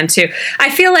films since then too. I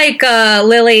feel like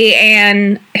Lily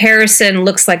Ann Harrison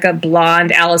looks like a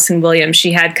blonde Allison Williams.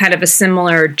 She had kind of a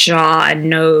similar jaw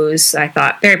and nose. I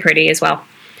thought very pretty as well.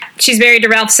 She's married to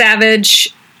Ralph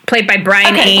Savage, played by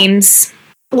Brian Ames.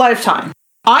 Lifetime.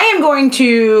 I am going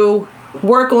to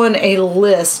work on a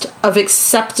list of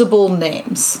acceptable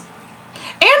names.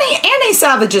 Annie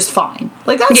Savage is fine.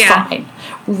 Like, that's fine.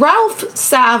 Ralph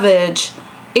Savage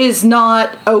is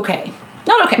not okay.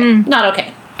 Not okay. Not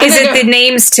okay. Is it the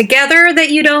names together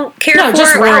that you don't care for? No,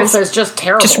 just Ralph is just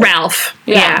terrible. Just Ralph.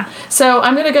 Yeah. So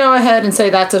I'm going to go ahead and say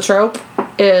that's a trope.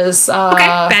 Is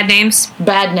bad names.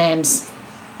 Bad names.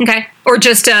 Okay. Or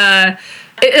just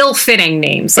ill-fitting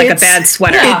names, like a bad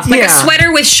sweater. A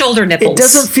sweater with shoulder nipples. It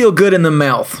doesn't feel good in the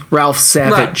mouth. Ralph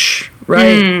Savage.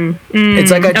 Right?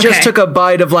 It's like I just took a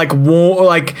bite of like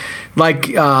room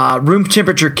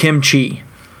temperature kimchi.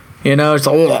 You know, it's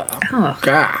like,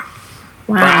 Wow.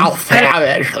 Ralph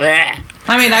Savage.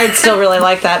 I mean, I'd still really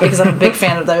like that because I'm a big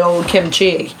fan of the old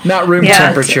kimchi. Not room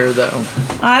temperature, though.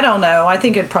 I don't know. I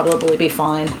think it'd probably be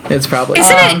fine. It's probably Is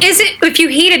it if you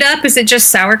heat it up, is it just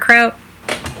sauerkraut?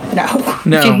 No.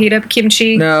 If you heat up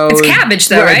kimchi? No. It's cabbage,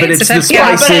 though, right? But it's the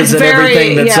Yeah, spices and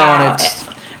everything that's on it.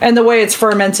 And the way it's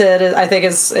fermented, I think,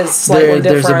 is slightly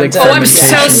There's a different. big I'm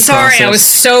so sorry. I was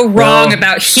so wrong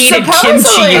about heated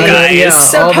kimchi, you guys.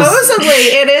 Supposedly,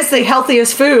 it is the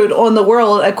healthiest food on the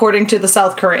world, according to the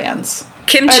South Koreans.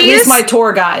 Kimchi At least my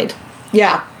tour guide.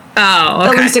 Yeah. Oh,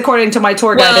 okay. At least according to my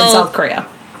tour guide in South Korea.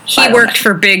 He worked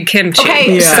for Big Kimchi. Okay,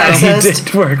 he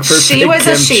did work for she Big was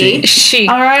Kimchi. a she.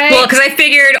 All right. Well, because I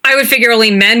would figure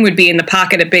only men would be in the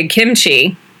pocket of Big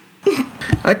Kimchi.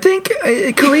 I think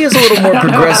Korea's a little more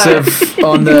progressive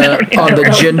on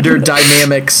the gender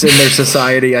dynamics in their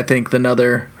society, I think, than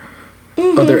other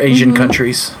Asian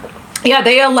countries. Yeah,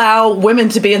 they allow women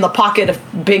to be in the pocket of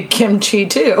Big Kimchi,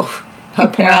 too,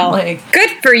 apparently. Well,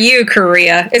 good for you,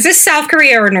 Korea. Is this South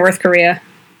Korea or North Korea?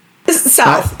 This is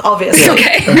South, obviously.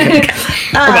 Okay.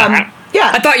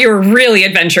 Yeah. I thought you were really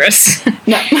adventurous.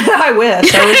 No, I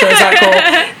wish. I wish it was that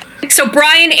cool. So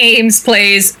Brian Ames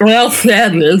plays Ralph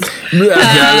Savage. He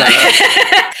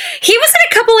was in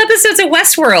a couple episodes of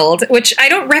Westworld, which I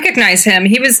don't recognize him.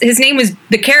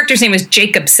 The character's name was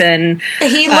Jacobson.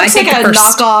 He looks like a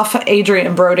knockoff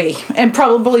Adrian Brody, and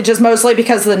probably just mostly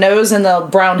because of the nose and the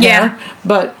brown hair.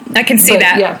 But I can see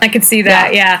that. Yeah. I can see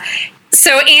that. Yeah.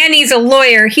 So Annie's a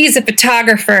lawyer. He's a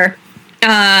photographer.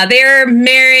 They're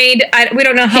married. We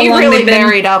don't know how long they've been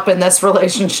married up in this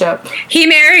relationship. He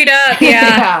married up.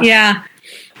 Yeah.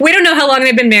 We don't know how long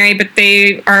they've been married, but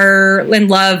they are in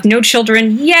love. No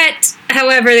children yet.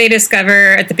 However, they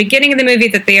discover at the beginning of the movie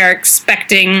that they are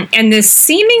expecting, and this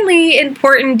seemingly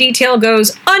important detail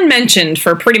goes unmentioned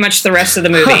for pretty much the rest of the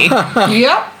movie.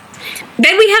 Yep.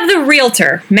 Then we have the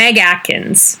realtor, Meg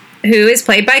Atkins, who is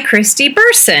played by Christy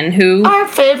Burson, who... Our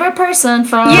favorite person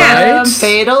from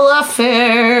Fatal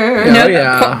Affair.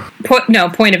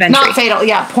 Point of Entry. Not Fatal,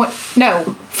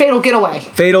 Fatal Getaway.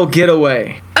 Fatal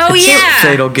Getaway. Oh, yeah.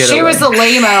 Fatal Getaway. She was the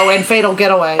lame-o in Fatal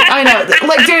Getaway. I know.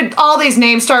 Like, dude, all these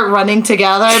names start running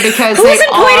together because Who's in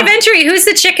Point of Entry? Who's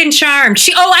the chicken charm?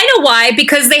 I know why.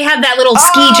 Because they have that little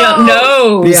ski jump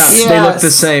nose. Yeah, they look the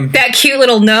same. That cute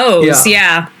little nose.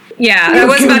 Yeah. I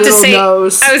was about to say.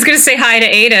 Nose. I was going to say hi to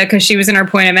Ada because she was in our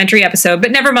Point of Entry episode, but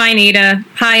never mind, Ada.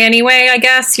 Hi anyway. I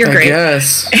guess you're great. I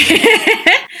guess.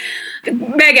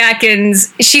 Meg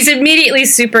Atkins. She's immediately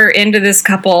super into this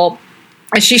couple.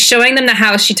 As she's showing them the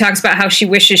house, she talks about how she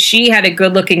wishes she had a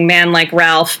good-looking man like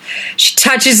Ralph. She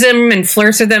touches him and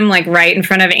flirts with him like right in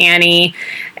front of Annie.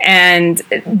 And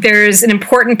there's an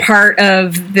important part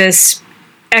of this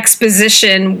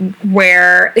exposition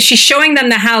where she's showing them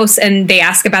the house and they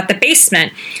ask about the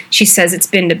basement. She says it's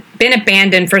been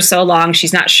abandoned for so long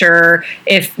she's not sure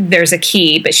if there's a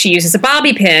key, but she uses a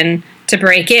bobby pin to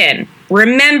break in.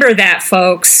 Remember that,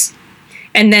 folks.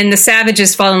 And then the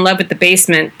Savages fall in love with the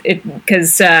basement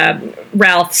because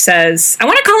Ralph says, I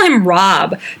want to call him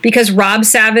Rob because Rob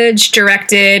Savage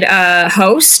directed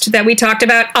Host that we talked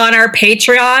about on our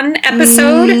Patreon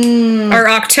episode, our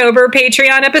October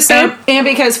Patreon episode. And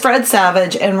because Fred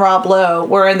Savage and Rob Lowe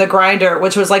were in The Grinder,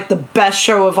 which was like the best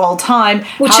show of all time.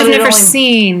 Which I've never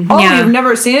seen. Oh, you've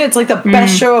never seen it? It's like the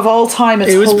best show of all time.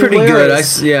 It was pretty good.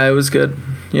 It was good.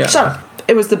 Yeah. Shut up.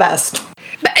 It was the best.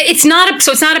 But it's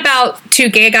not about two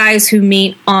gay guys who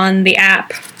meet on the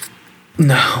app.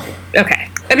 No. Okay.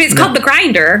 I mean, it's called The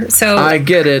Grinder, so... I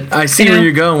get it. I see where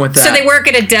you're going with that. So they work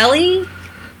at a deli?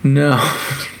 No.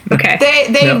 Okay.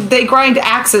 They grind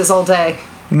axes all day.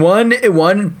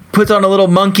 One puts on a little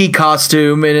monkey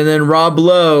costume, and then Rob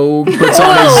Lowe puts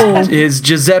on his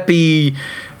Giuseppe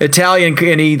Italian,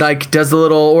 and he like does the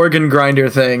little organ grinder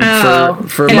thing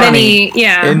for and money.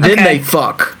 Then and then they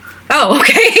fuck. Oh,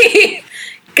 okay.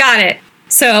 Got it.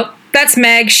 So that's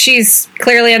Meg. She's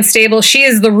clearly unstable. She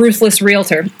is the Ruthless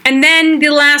Realtor. And then the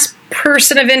last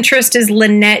person of interest is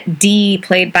Lynette D.,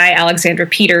 played by Alexandra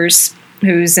Peters,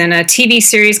 who's in a TV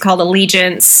series called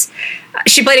Allegiance.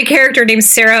 She played a character named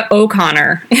Sarah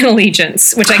O'Connor in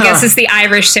Allegiance, which I guess is the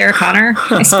Irish Sarah Connor,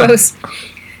 I suppose.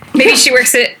 Maybe she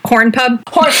works at Horn Pub.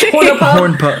 Horno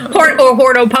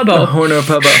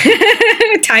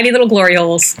Pubbo. Tiny little glory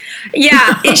holes.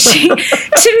 Yeah,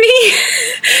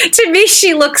 to me,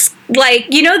 she looks like,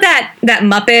 you know that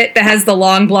Muppet that has the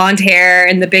long blonde hair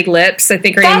and the big lips? I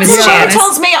think her name is Janice. Janice. That's what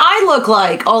tells me I look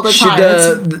like all the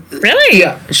time. Really?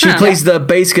 Yeah, she plays the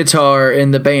bass guitar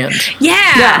in the band.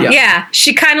 Yeah.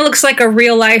 She kind of looks like a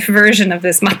real life version of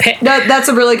this Muppet. That's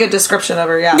a really good description of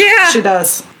her. Yeah, she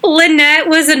does. Lynette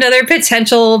was another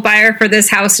potential buyer for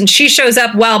this house, and she shows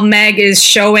up while Meg is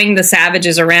showing the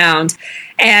savages around.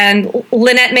 And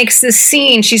Lynette makes this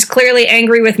scene. She's clearly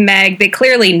angry with Meg. They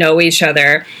clearly know each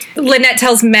other. Lynette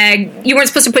tells Meg, you weren't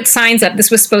supposed to put signs up.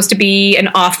 This was supposed to be an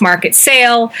off-market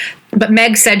sale. But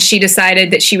Meg said she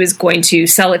decided that she was going to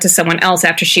sell it to someone else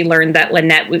after she learned that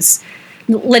Lynette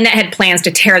had plans to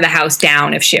tear the house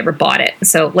down if she ever bought it.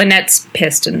 So Lynette's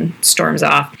pissed and storms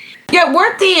off. Yeah,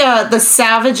 weren't the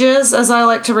savages, as I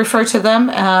like to refer to them,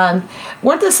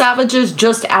 weren't the savages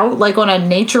just out like on a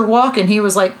nature walk, and he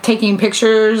was like taking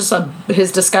pictures of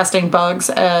his disgusting bugs,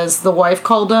 as the wife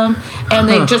called them, and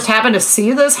they just happened to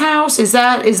see this house? Is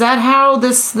that how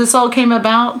this all came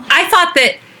about? I thought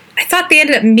they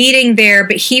ended up meeting there,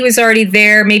 but he was already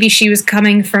there. Maybe she was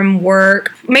coming from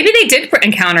work. Maybe they did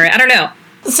encounter it. I don't know.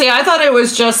 See, I thought it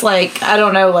was just like, I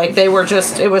don't know, like they were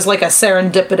just, it was like a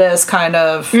serendipitous kind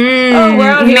of, we're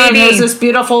out here and there's this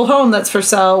beautiful home that's for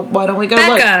sale. Why don't we go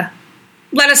look? Becca,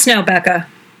 let us know, Becca.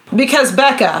 Because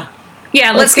Becca.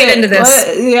 Yeah, let's get into this.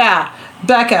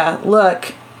 Becca,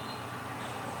 look.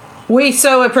 We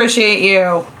so appreciate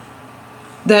you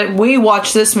that we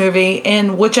watched this movie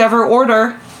in whichever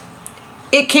order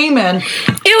it came in.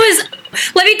 It was,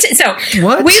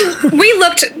 What? We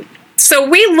looked... So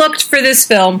we looked for this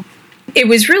film. It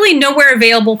was really nowhere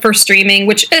available for streaming,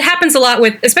 which it happens a lot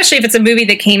with, especially if it's a movie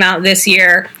that came out this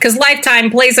year, because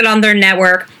Lifetime plays it on their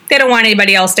network. They don't want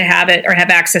anybody else to have it or have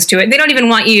access to it. They don't even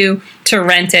want you to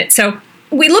rent it. So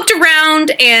we looked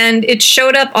around, and it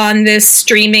showed up on this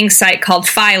streaming site called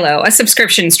Philo, a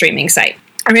subscription streaming site.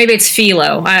 Or maybe it's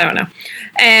Philo, I don't know.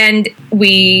 And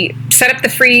we set up the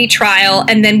free trial,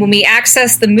 and then when we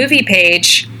access the movie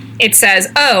page, it says,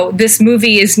 oh, this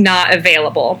movie is not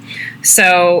available.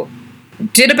 So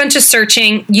did a bunch of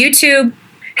searching. YouTube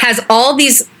has all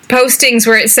these postings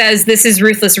where it says this is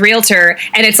Ruthless Realtor,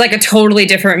 and it's like a totally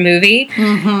different movie.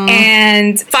 Mm-hmm.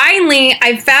 And finally,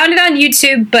 I found it on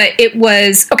YouTube, but it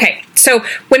was... Okay, so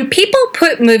when people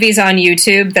put movies on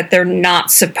YouTube that they're not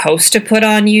supposed to put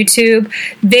on YouTube,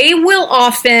 they will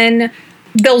often...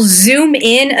 They'll zoom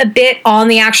in a bit on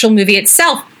the actual movie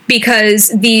itself, because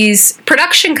these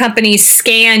production companies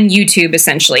scan YouTube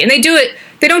essentially, and they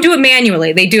don't do it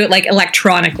manually. They do it like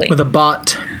electronically with a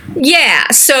bot. Yeah.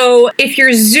 So if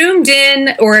you're zoomed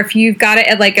in, or if you've got it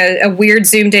at like a weird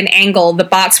zoomed in angle, the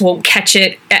bots won't catch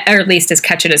it, or at least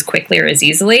catch it as quickly or as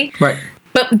easily. Right.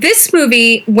 But this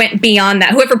movie went beyond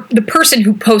that. The person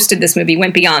who posted this movie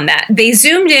went beyond that. They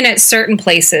zoomed in at certain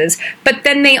places, but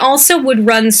then they also would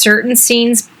run certain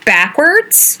scenes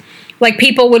backwards. Like,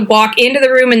 people would walk into the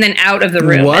room and then out of the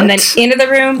room. What? And then into the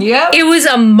room. Yep. It was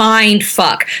a mind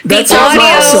fuck. That sounds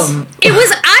awesome.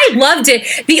 I loved it.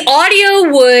 The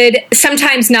audio would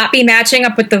sometimes not be matching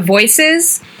up with the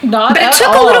voices. Not but it at took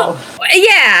all. a little.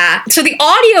 Yeah. So the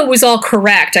audio was all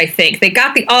correct, I think. They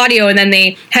got the audio, and then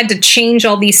they had to change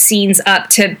all these scenes up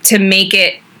to make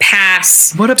it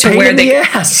pass. What a pain in the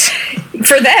ass.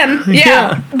 For them,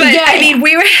 yeah. But yeah, I mean,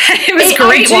 it was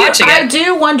great watching it. I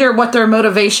do wonder what their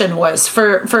motivation was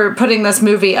for putting this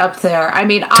movie up there. I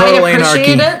mean, Total I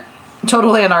appreciate anarchy. it.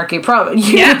 Total anarchy, probably.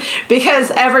 Yeah. Because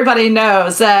everybody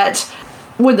knows that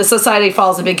when the society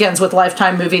falls, it begins with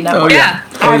Lifetime Movie Network. Oh, yeah.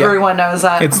 Everyone knows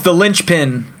that. It's the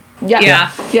linchpin.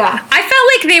 Yeah. I felt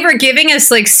like they were giving us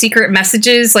like secret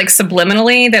messages, like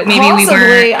subliminally, that maybe Possibly. we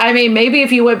weren't. I mean, maybe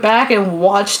if you went back and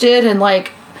watched it and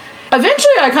like...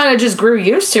 Eventually, I kind of just grew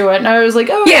used to it, and I was like,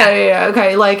 oh, yeah,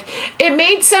 okay. Like, it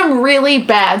made some really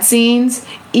bad scenes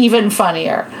even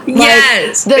funnier. Like,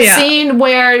 Yes. the scene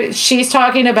where she's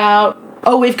talking about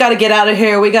oh, we've got to get out of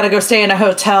here, we got to go stay in a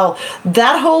hotel.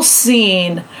 That whole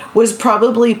scene was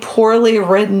probably poorly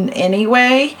written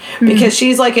anyway, because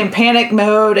she's like in panic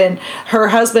mode, and her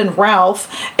husband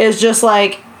Ralph is just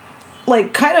like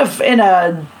kind of in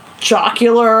a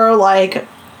jocular, like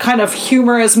kind of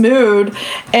humorous mood,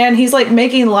 and he's like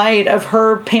making light of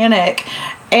her panic,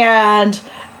 and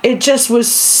it just was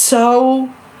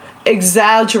so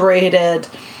exaggerated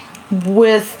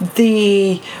with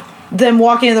them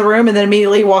walking in the room and then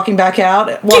immediately walking back out,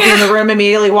 in the room,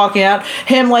 immediately walking out,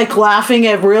 him like laughing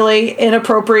at really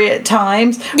inappropriate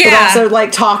times, but also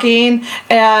like talking.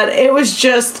 And it was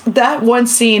just that one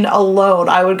scene alone,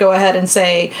 I would go ahead and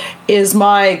say, is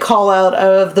my call out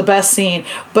of the best scene,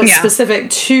 but specific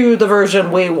to the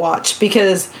version we watched,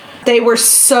 because they were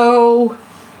so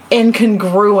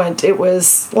incongruent. It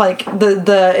was like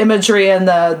the imagery and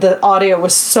the audio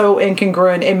was so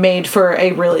incongruent, it made for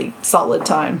a really solid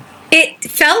time. It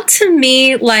felt to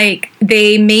me like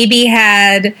they maybe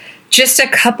had just a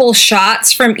couple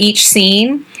shots from each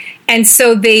scene, and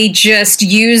so they just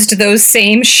used those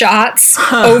same shots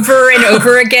over and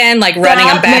over again, like running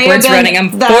them backwards, running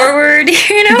them forward,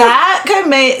 you know? That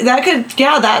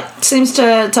seems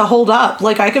to hold up.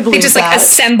 Like, I could believe they just that. like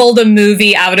assembled a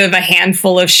movie out of a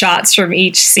handful of shots from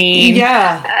each scene.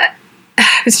 Yeah.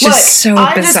 It's just so bizarre.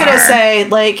 I'm just going to say,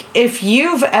 like, if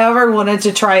you've ever wanted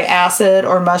to try acid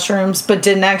or mushrooms but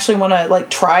didn't actually want to,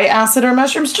 like, try acid or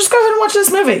mushrooms, just go ahead and watch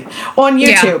this movie on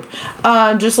YouTube.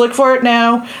 Yeah. Just look for it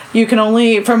now. You can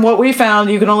only, from what we found,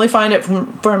 you can only find it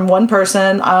from one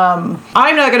person. I'm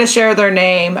not going to share their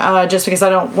name just because I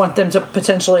don't want them to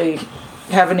potentially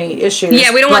have any issues.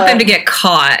 Yeah, we don't want them to get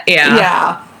caught. Yeah.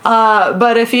 Yeah.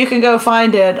 But if you can go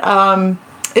find it,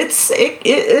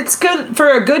 it's good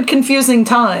for a good confusing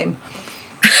time.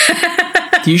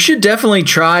 You should definitely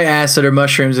try acid or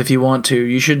mushrooms if you want to.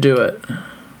 You should do it.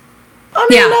 I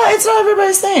mean, it's not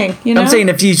everybody's thing, you know? I'm saying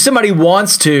if somebody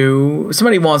wants to,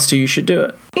 you should do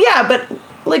it. Yeah, but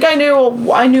like I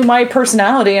knew my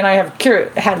personality, and I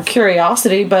had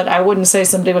curiosity, but I wouldn't say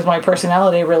somebody with my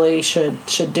personality really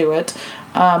should do it.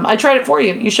 I tried it for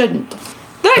you. You shouldn't.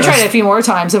 Then I tried it a few more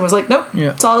times and was like, nope,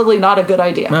 solidly not a good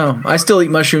idea. No, I still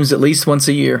eat mushrooms at least once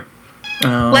a year.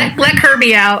 Let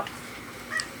Kirby out.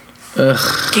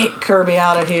 Ugh. Get Kirby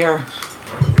out of here.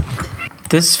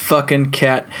 This fucking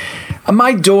cat.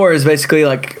 My door is basically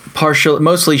like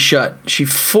mostly shut. She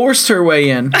forced her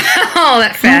way in. Oh,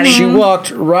 that fatty. She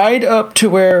walked right up to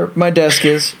where my desk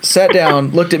is, sat down,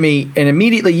 looked at me, and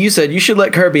immediately you said, you should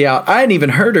let Kirby out. I hadn't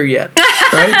even heard her yet.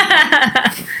 Right?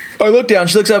 I look down,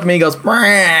 she looks up at me and goes,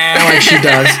 like she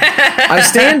does. I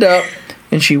stand up,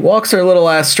 and she walks her little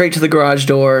ass straight to the garage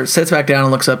door, sits back down,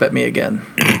 and looks up at me again.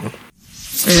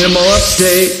 Animal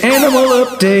update,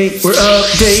 we're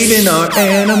updating our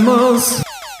animals.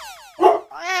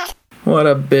 What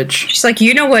a bitch. She's like,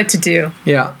 you know what to do.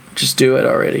 Yeah, just do it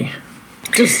already.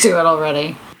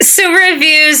 So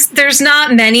reviews, there's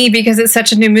not many because it's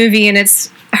such a new movie and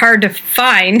it's hard to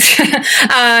find.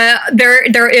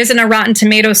 There isn't a Rotten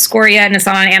Tomatoes score yet, and it's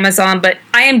not on Amazon, but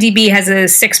IMDb has a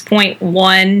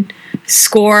 6.1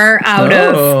 score out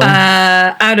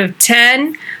of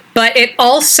 10, but it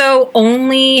also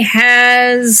only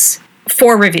has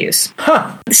 4 reviews.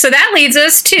 Huh. So that leads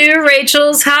us to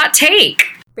Rachel's hot take.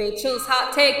 Rachel's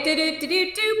hot take. Do do do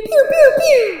do do. Pew pew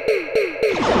pew.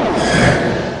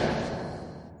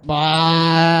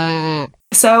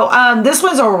 So this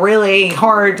was a really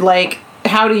hard, like,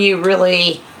 how do you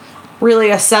really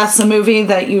assess a movie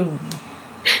that you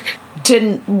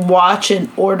didn't watch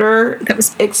in order, that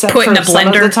was except put for in a some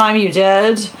of blender. the time you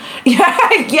did?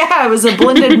 Yeah, it was a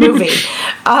blended movie.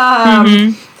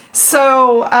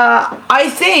 So I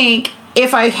think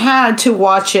if I had to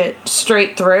watch it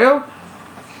straight through,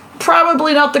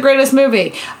 probably not the greatest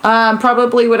movie.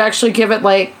 Probably would actually give it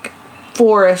like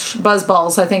 4-ish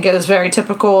buzzballs. I think it is very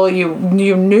typical. You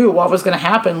knew what was going to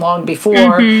happen long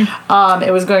before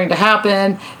it was going to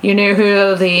happen. You knew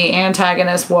who the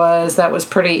antagonist was. That was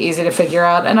pretty easy to figure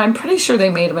out. And I'm pretty sure they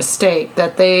made a mistake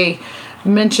that they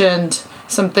mentioned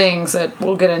some things that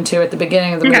we'll get into at the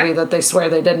beginning of the movie that they swear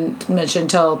they didn't mention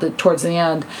until towards the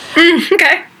end.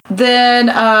 Okay. Then,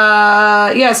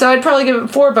 so I'd probably give it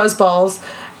 4 buzzballs.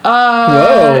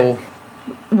 Whoa.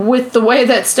 With the way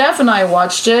that Steph and I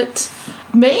watched it,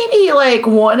 maybe like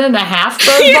 1.5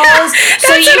 buzzballs. That's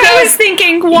what I was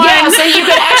thinking. 1. Yeah, so you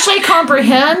could actually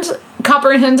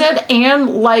comprehend it and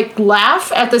like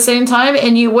laugh at the same time,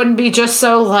 and you wouldn't be just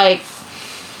so like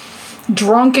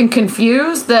drunk and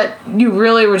confused that you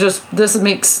really were just, this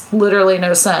makes literally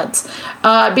no sense.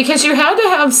 Because you had to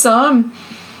have some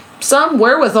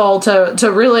wherewithal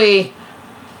to really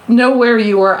know where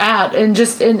you were at, and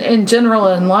just in general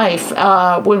in life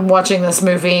when watching this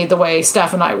movie the way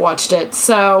Steph and I watched it.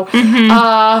 So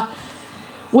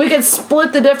we could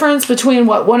split the difference between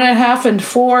 1.5 and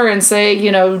 4 and say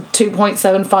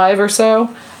 2.75 or so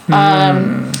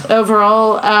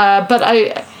overall.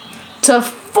 But to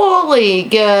fully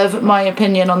give my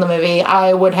opinion on the movie,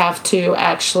 I would have to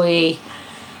actually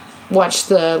watch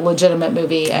the legitimate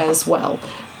movie as well.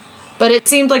 But it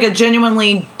seemed like a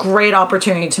genuinely great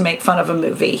opportunity to make fun of a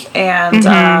movie. And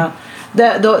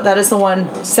that is the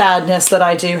one sadness that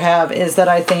I do have, is that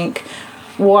I think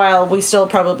while we still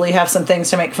probably have some things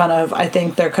to make fun of, I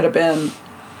think it could have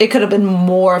been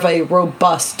more of a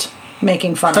robust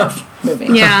making fun of movie.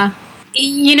 Yeah.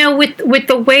 With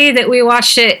the way that we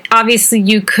watched it, obviously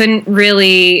you couldn't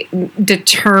really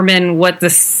determine what the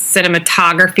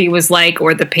cinematography was like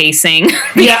or the pacing.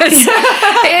 Because,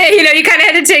 you kind of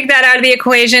had to take that out of the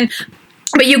equation.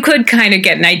 But you could kind of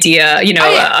get an idea,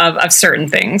 of certain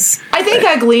things. I think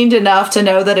I gleaned enough to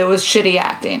know that it was shitty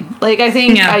acting. Like, I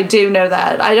think I do know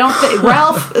that. I don't think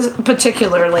Ralph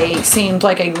particularly seemed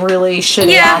like a really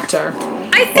shitty actor.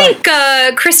 I think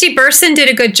Christy Burson did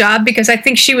a good job, because I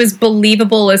think she was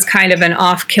believable as kind of an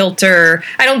off-kilter.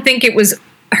 I don't think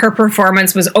her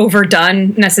performance was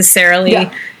overdone necessarily.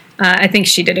 Yeah. I think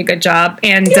she did a good job.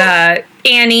 And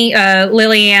Annie,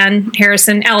 Lillian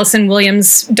Harrison, Allison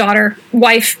Williams' daughter,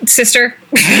 wife, sister.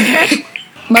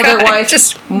 Mother, wife.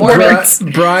 Just more words.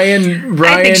 Brian.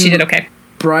 I think she did okay.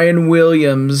 Brian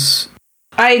Williams.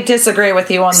 I disagree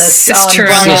with you on this.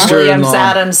 Sister-in-law. Brian Williams,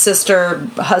 Adam's sister,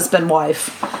 husband,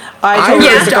 wife. I totally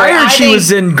disagree. I heard she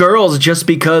was in Girls just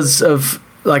because of,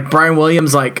 Brian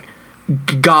Williams,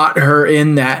 got her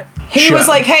in that He was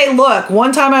like, hey, look,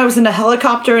 one time I was in a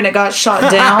helicopter and it got shot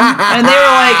down. And they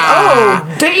were like,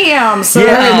 oh, damn. So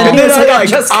yeah. And then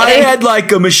I had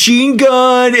a machine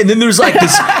gun, and then there's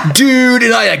this dude,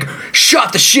 and I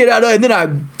shot the shit out of it, and then I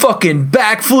fucking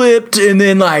backflipped, and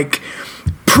then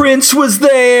Prince was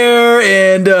there,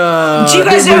 and do you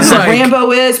guys know who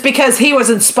Rambo is? Because he was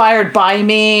inspired by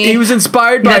me. He was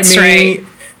inspired by That's me. Right.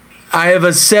 I have a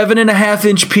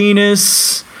 7.5-inch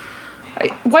penis.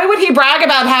 Why would he brag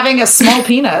about having a small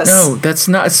penis? No, that's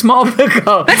not a small. That's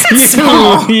not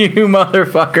small. You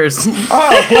motherfuckers.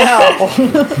 Oh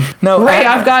well. No, Ray,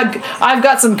 I've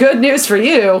got some good news for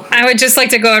you. I would just like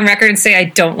to go on record and say I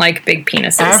don't like big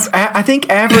penises. I think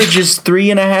average is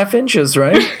 3.5 inches,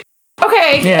 right?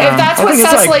 Okay, Yeah, if that's what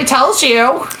Cecily tells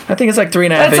you. I think it's 3.5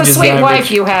 inches. That's a sweet wife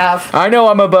you have. I know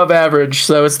I'm above average,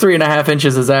 so it's 3.5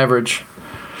 inches is average.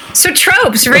 So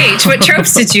tropes, Rach, what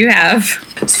tropes did you have?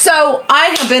 So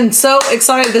I have been so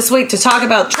excited this week to talk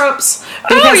about tropes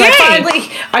because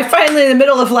I finally in the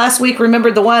middle of last week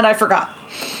remembered the one I forgot,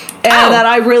 and that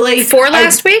I really for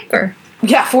last week or.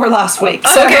 Yeah, for last week.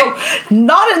 Oh, so, okay.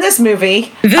 Not in this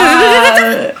movie.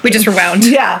 We just rewound.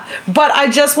 Yeah, but I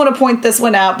just want to point this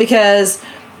one out because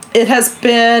it has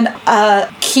been a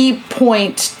key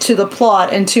point to the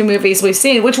plot in 2 movies we've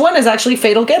seen, which one is actually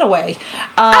Fatal Getaway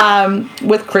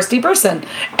with Christy Burson.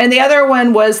 And the other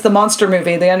one was the monster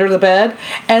movie, The Under the Bed.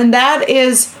 And that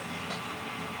is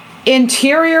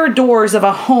interior doors of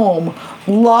a home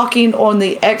locking on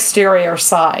the exterior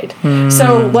side.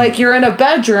 So you're in a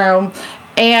bedroom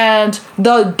and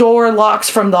the door locks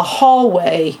from the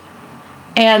hallway,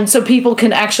 and so people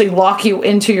can actually lock you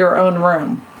into your own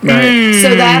room. Right.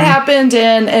 So that happened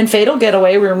in Fatal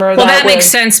Getaway. Remember that makes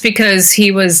sense because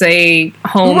he was a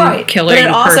home killing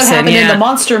person. But it also happened in the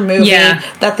monster movie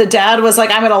that the dad was like,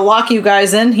 I'm going to lock you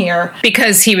guys in here.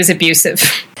 Because he was abusive.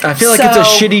 I feel like it's a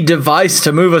shitty device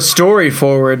to move a story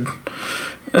forward.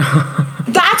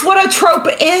 That's what a trope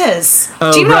is.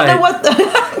 Oh, do you not know what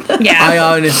the... Yeah. I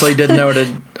honestly didn't know what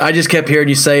it... I just kept hearing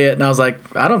you say it, and I was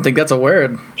like, I don't think that's a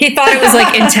word. He thought it was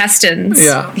Yeah. intestines.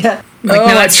 Yeah. No,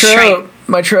 my it's trope.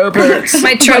 My trope hurts.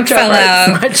 My trope fell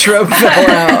out. My trope fell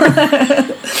out.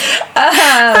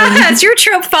 Has your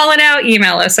trope fallen out?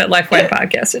 Email us at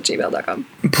lifewinepodcast@gmail.com.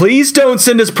 Please don't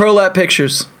send us prolap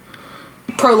pictures.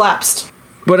 Prolapsed.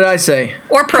 What did I say?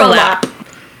 Or prolap.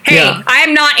 Hey, Yeah. I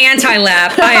am not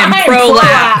anti-lap. I am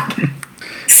prolap.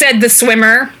 Said the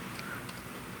swimmer.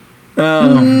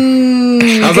 Oh.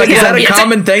 I was like, is that a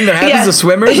common thing that happens to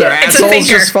swimmers? Their assholes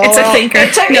just fall out? It's a thinker.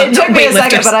 It took me a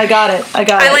second, but I got it.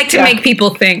 I like to make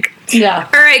people think. Yeah.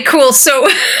 All right, cool. So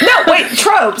no, wait,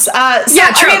 tropes. Tropes.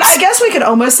 I guess we could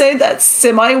almost say that's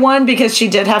semi one because she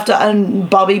did have to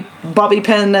bobby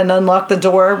pin and unlock the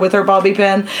door with her bobby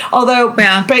pin. Although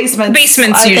basements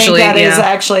I usually think that is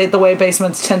actually the way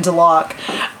basements tend to lock.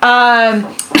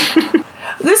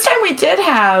 This time we did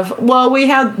have. Well, we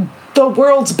had the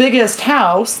world's biggest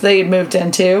house they moved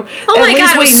into. Oh my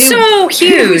God, it was so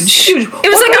huge. It was huge. It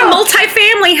was like a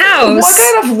multi-family house. What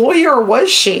kind of lawyer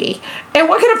was she? And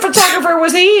what kind of photographer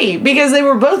was he? Because they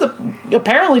were both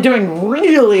apparently doing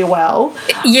really well.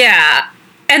 Yeah.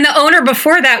 And the owner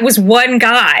before that was one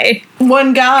guy.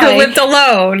 One guy. Who lived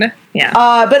alone. Yeah.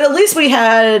 But at least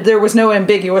there was no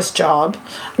ambiguous job.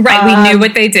 Right, we knew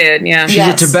what they did, yeah. She's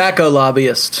a tobacco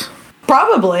lobbyist.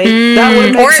 Probably. That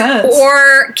would make sense.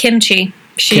 Or kimchi.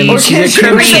 She's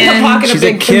Korean. She's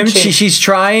a kimchi. She's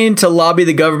trying to lobby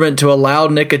the government to allow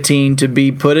nicotine to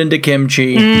be put into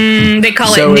kimchi. They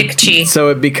call it nikchi. So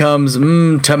it becomes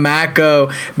tobacco.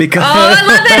 Because I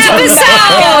love that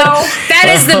episode. That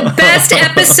is the best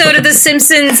episode of The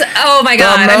Simpsons. Oh my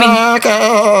God! I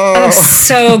mean,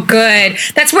 so good.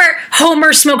 That's where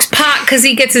Homer smokes pot because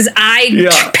he gets his eye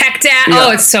pecked at. Yeah.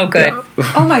 Oh, it's so good.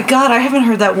 Yeah. Oh my God! I haven't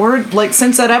heard that word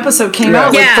since that episode came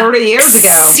out 30 years ago.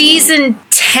 Season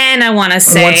 10, I want to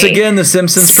say. Once again, The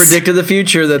Simpsons predicted the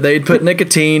future that they'd put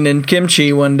nicotine in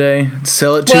kimchi one day,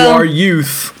 sell it to our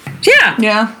youth. Yeah.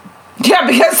 Yeah. Yeah,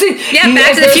 because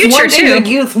Back to the Future too. The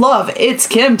youth love it's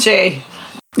kimchi.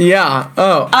 Yeah.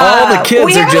 Oh, all the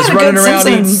kids are just running around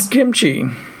eating kimchi.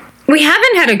 We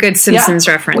haven't had a good Simpsons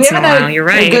reference in a while. You're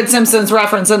right. A good Simpsons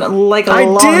reference in like a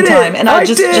long time, and I'll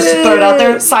just throw it out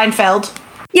there. Seinfeld.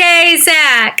 Yay,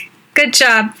 Zach. Good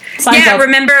job. Seinfeld. Yeah,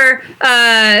 remember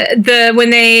when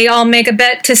they all make a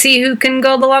bet to see who can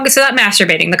go the longest without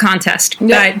masturbating, the contest.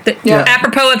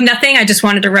 Apropos of nothing, I just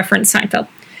wanted to reference Seinfeld.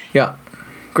 Yeah.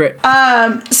 Great.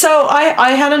 So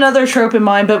I had another trope in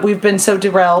mind, but we've been so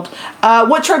derailed.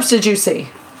 What tropes did you see?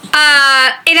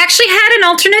 It actually had an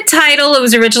alternate title. It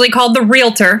was originally called The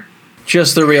Realtor.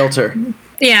 Just The Realtor.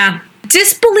 Yeah.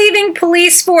 Disbelieving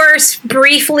police force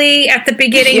briefly at the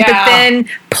beginning, but then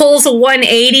pulls a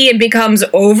 180 and becomes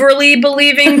overly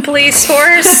believing police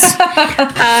force.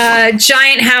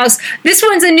 Giant house. This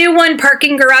one's a new one.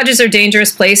 Parking garages are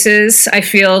dangerous places. I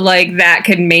feel like that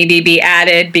could maybe be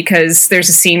added because there's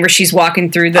a scene where she's walking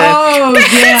through the... Oh,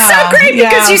 It's so great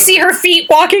because you see her feet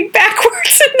walking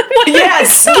backwards in the one.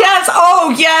 Yes.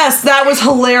 Oh, yes. That was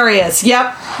hilarious.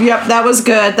 Yep. That was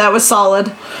good. That was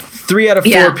solid. 3 out of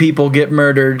 4 people get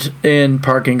murdered in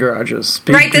parking garages.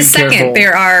 Be second careful.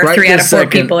 There are 3 out of 4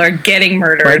 people are getting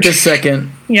murdered. Right this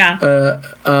second. Yeah.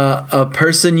 A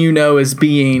person you know is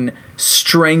being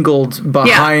strangled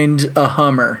behind a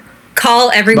Hummer.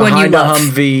 Call everyone you love.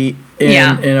 Behind a Humvee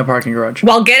in a parking garage.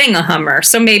 While getting a Hummer.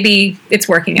 So maybe it's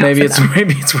working out Maybe for them.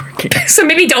 it's working. So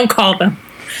maybe don't call them.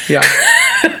 Yeah.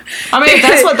 I mean, if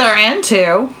that's what they're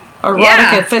into.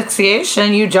 Erotic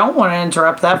asphyxiation, you don't want to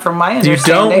interrupt that from my understanding.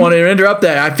 You don't want to interrupt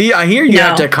that. I hear you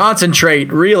have to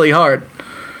concentrate really hard.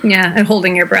 Yeah, and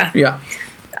holding your breath. Yeah.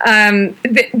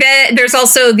 There's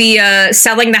also the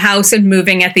selling the house and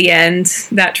moving at the end,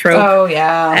 that trope. Oh,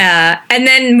 yeah. And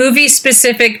then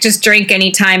movie-specific, just drink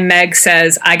anytime Meg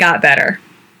says, I got better.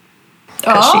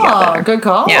 Oh, good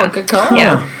call. Yeah. Good call.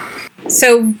 Yeah.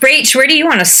 So, Rach, where do you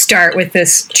want to start with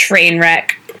this train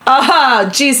wreck?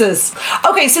 Jesus.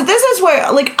 Okay, so this is where,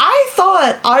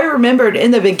 I remembered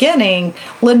in the beginning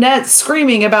Lynette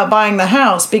screaming about buying the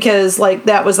house because,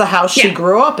 that was the house she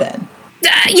grew up in.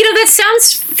 That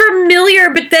sounds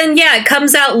familiar, but then, it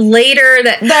comes out later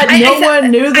that no one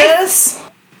knew this?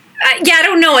 I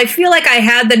don't know. I feel like I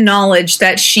had the knowledge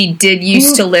that she did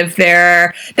used to live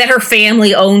there, that her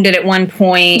family owned it at one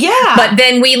point. Yeah. But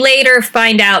then we later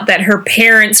find out that her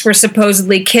parents were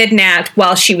supposedly kidnapped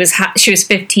while she was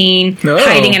 15,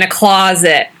 hiding in a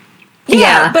closet.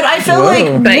 Yeah, but I feel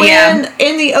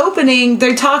in the opening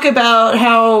they talk about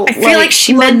how I feel like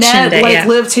she Lynette mentioned it,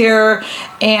 lived here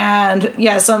and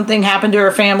something happened to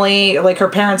her family, her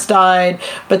parents died,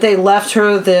 but they left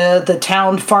her the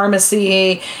town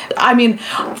pharmacy. I mean,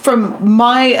 from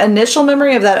my initial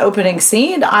memory of that opening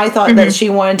scene, I thought that she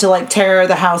wanted to tear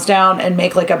the house down and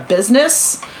make a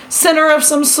business center of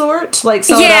some sort, sell it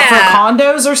out for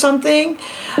condos or something.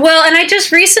 Well, and I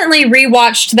just recently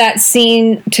rewatched that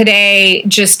scene today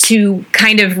just to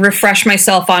kind of refresh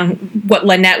myself on what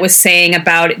Lynette was saying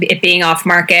about it being off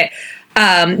market.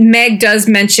 Meg does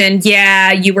mention,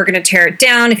 you were going to tear it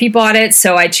down if you bought it,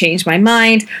 so I changed my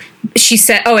mind. She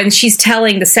said, and she's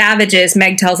telling the Savages,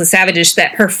 Meg tells the Savages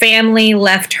that her family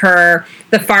left her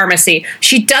the pharmacy.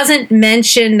 She doesn't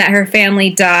mention that her family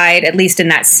died, at least in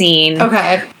that scene.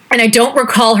 Okay. And I don't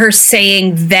recall her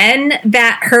saying then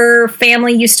that her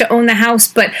family used to own the house,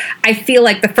 but I feel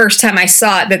like the first time I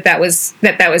saw it that was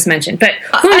mentioned. But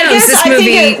who knows? This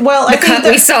movie, the cut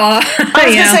we saw. I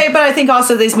was going to say, but I think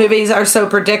also these movies are so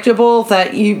predictable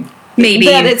that you maybe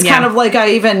that it's kind of like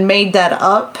I even made that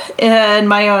up in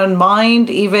my own mind,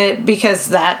 even because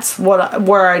that's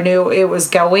where I knew it was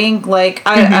going. Like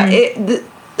there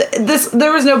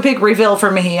was no big reveal for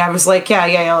me. I was like,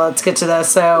 yeah, let's get to this.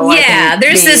 So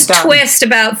there's this twist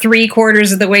about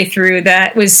 3/4 of the way through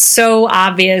that was so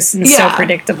obvious and so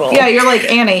predictable. Yeah, you're like,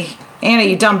 Annie,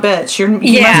 you dumb bitch. You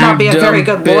must not be a very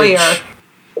good lawyer.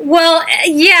 Well,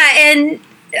 yeah, and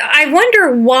I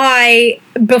wonder why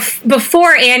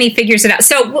before Annie figures it out.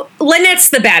 So Lynette's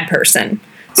the bad person.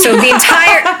 So the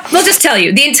entire, we'll just tell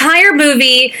you, the entire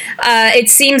movie, it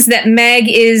seems that Meg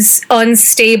is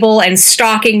unstable and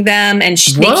stalking them, and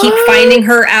they keep finding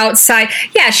her outside.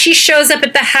 Yeah, she shows up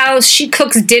at the house. She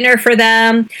cooks dinner for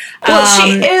them. Well,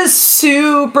 she is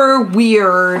super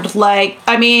weird. Like,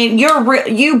 I mean,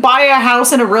 you buy a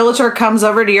house and a realtor comes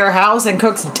over to your house and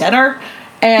cooks dinner,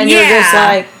 and you're just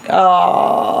like,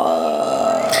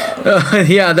 oh.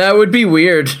 Yeah, that would be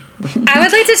weird. I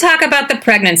would like to talk about the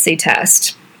pregnancy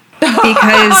test.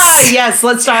 Because yes,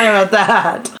 let's talk about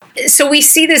that. So we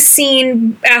see this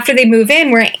scene after they move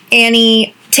in where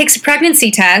Annie takes a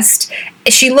pregnancy test.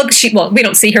 Well, we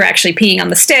don't see her actually peeing on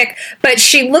the stick, but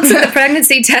she looks at the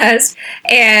pregnancy test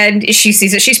and she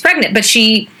sees that she's pregnant, but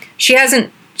she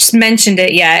hasn't mentioned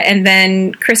it yet. And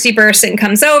then Christy Burson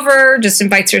comes over, just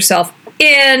invites herself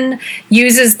in,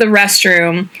 uses the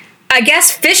restroom, I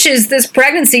guess fishes this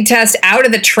pregnancy test out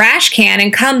of the trash can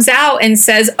and comes out and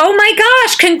says, "Oh my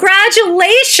gosh,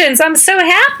 congratulations. I'm so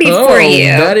happy for you."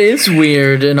 That is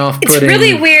weird and off-putting. It's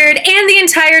really weird. And the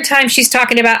entire time she's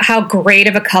talking about how great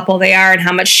of a couple they are and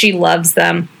how much she loves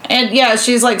them. And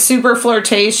she's like super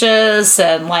flirtatious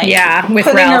and like with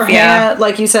putting Ralph, her hand,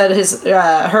 like you said,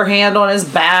 her hand on his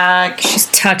back. She's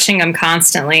touching him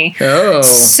constantly. Oh.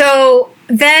 So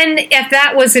then if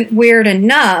that wasn't weird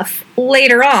enough,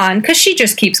 later on, because she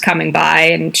just keeps coming by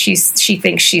and she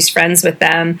thinks she's friends with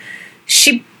them,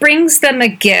 she brings them a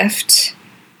gift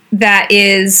that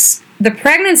is the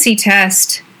pregnancy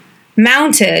test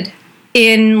mounted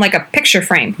in like a picture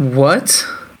frame. What?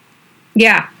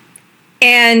 Yeah.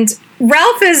 And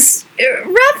Ralph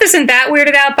isn't that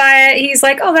weirded out by it. He's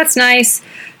like, "Oh, that's nice."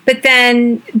 But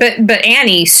then, but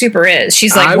Annie super is.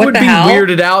 She's like, "What the hell?" I would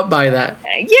be weirded out by that.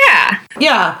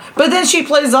 Yeah. But then she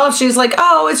plays off. She's like,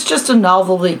 "Oh, it's just a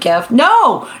novelty gift."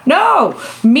 No.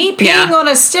 Me peeing on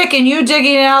a stick and you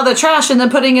digging it out of the trash and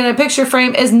then putting it in a picture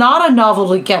frame is not a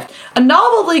novelty gift. A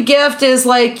novelty gift is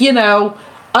like,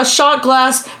 a shot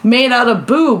glass made out of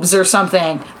boobs or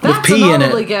something. That's with pee a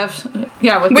novelty in it. gift.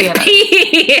 Yeah, with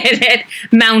pee in it.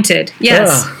 Mounted.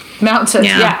 Yes. Mounted.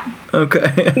 Yeah.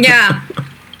 Okay. Yeah.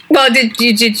 Well,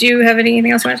 did you have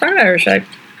anything else you want to talk about, or should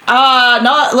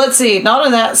I? Let's see. Not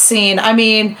in that scene. I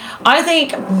mean, I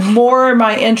think more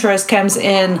my interest comes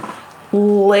in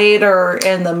later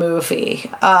in the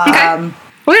movie. Okay.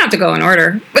 We don't have to go in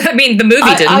order. I mean, the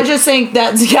movie didn't. I just think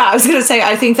that's, I was going to say,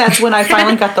 I think that's when I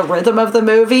finally got the rhythm of the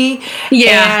movie.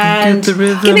 Yeah. And give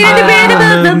me the rhythm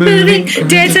of the movie.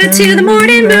 Dance until the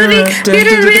morning movie. Get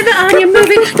a rhythm on your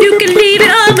movie. You can leave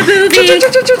it on the movie.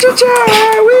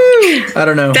 I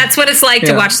don't know. That's what it's like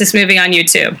to watch this movie on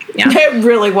YouTube. Yeah. It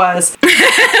really was.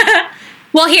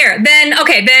 Well, then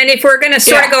if we're going to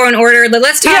sort of go in order,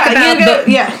 let's talk about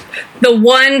the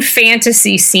one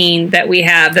fantasy scene that we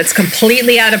have that's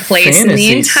completely out of place in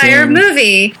the entire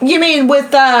movie. You mean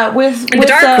with the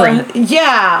dark room?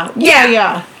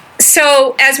 Yeah.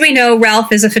 So, as we know,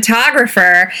 Ralph is a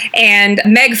photographer, and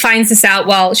Meg finds this out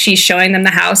while she's showing them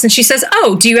the house, and she says,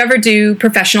 "Oh, do you ever do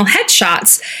professional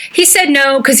headshots?" He said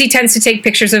no, because he tends to take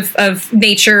pictures of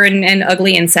nature and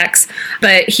ugly insects.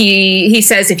 But he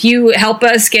says, "If you help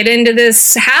us get into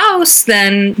this house,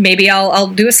 then maybe I'll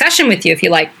do a session with you if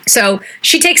you like." So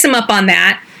she takes him up on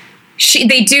that.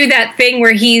 They do that thing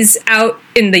where he's out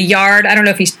in the yard. I don't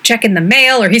know if he's checking the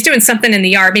mail or he's doing something in the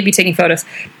yard, maybe taking photos.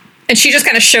 And she just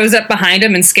kind of shows up behind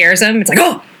him and scares him. It's like,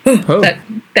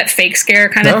 that fake scare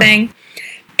kind of thing.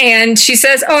 And she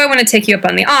says, "Oh, I want to take you up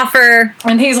on the offer."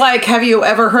 And he's like, "Have you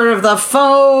ever heard of the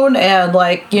phone?" And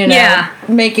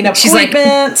making appointments. She's like,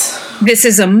 "This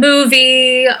is a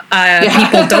movie.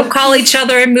 People don't call each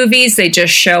other in movies. They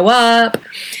just show up."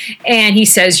 And he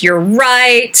says, "You're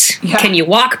right. Yeah. Can you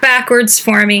walk backwards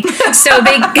for me?" So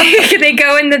they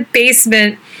go in the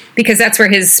basement, because that's where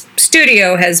his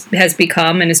studio has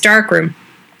become, in his darkroom.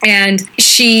 And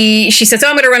she says, "Oh,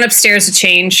 I'm going to run upstairs to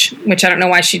change," which I don't know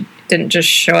why she didn't just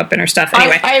show up in her stuff.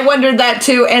 Anyway. I wondered that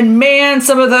too. And man,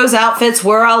 some of those outfits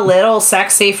were a little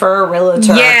sexy for a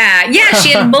realtor. Yeah.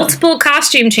 She had multiple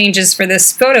costume changes for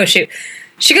this photo shoot.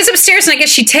 She goes upstairs, and I guess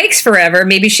she takes forever.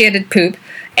 Maybe she had to poop.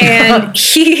 And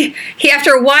he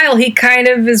after a while, he kind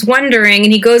of is wondering,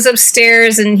 and he goes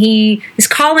upstairs, and he is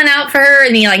calling out for her,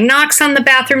 and he like knocks on the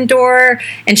bathroom door,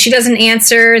 and she doesn't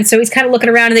answer, and so he's kind of looking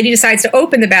around, and then he decides to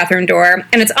open the bathroom door,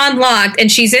 and it's unlocked, and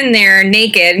she's in there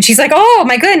naked, and she's like, "Oh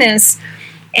my goodness!"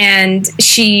 And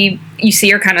you see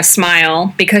her kind of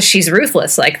smile because she's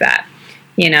ruthless like that.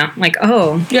 You know, like,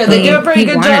 oh. Yeah, they do a pretty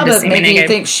good job of making you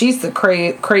think she's the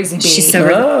crazy bee. She's so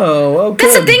oh,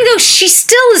 That's the thing, though. She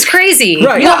still is crazy.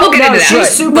 Right. We'll get into that. She's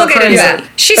super crazy.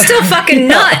 She's still fucking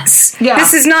nuts. Yeah.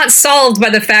 This is not solved by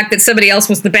the fact that somebody else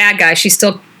was the bad guy. She's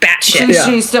still batshit.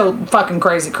 She's still fucking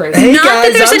crazy. Hey Not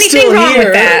guys, that there's I'm anything still wrong here.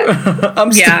 with that.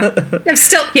 I'm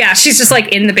still. She's just like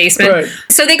in the basement. Right.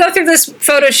 So they go through this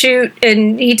photo shoot,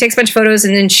 and he takes a bunch of photos,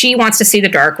 and then she wants to see the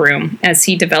dark room as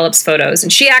he develops photos,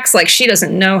 and she acts like she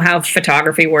doesn't know how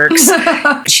photography works.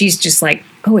 She's just like,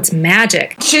 oh, it's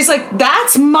magic. She's like,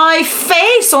 that's my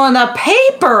face on a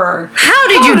paper. How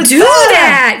did you do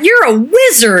that? You're a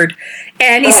wizard.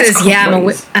 And he says, yeah,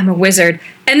 I'm a wizard.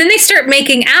 And then they start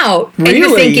making out. And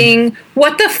you're thinking,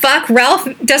 what the fuck? Ralph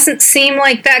doesn't seem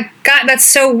like that guy. That's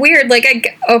so weird. Like,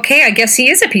 I guess he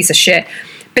is a piece of shit.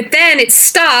 But then it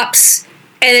stops,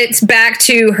 and it's back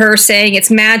to her saying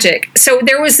it's magic. So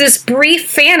there was this brief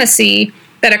fantasy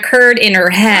that occurred in her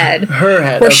head.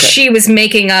 Where she was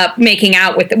making out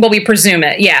with, well, we presume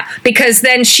it, yeah. Because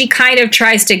then she kind of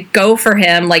tries to go for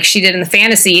him like she did in the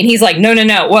fantasy, and he's like, no,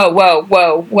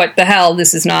 whoa, what the hell,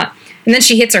 this is not. And then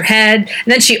she hits her head,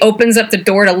 and then she opens up the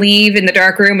door to leave in the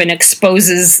dark room and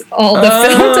exposes all the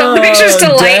film, the pictures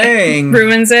to light,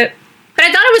 ruins it. But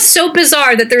I thought it was so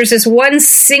bizarre that there's this one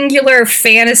singular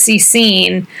fantasy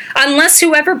scene, unless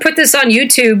whoever put this on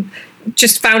YouTube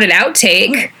just found an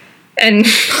outtake and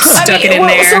stuck it in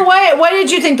there. So why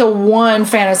did you think the one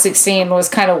fantasy scene was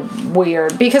kind of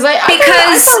weird? Because I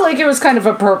felt like it was kind of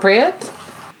appropriate.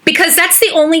 Because that's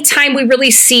the only time we really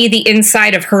see the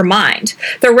inside of her mind.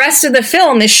 The rest of the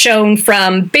film is shown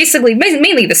from basically,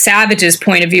 mainly the Savage's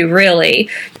point of view, really.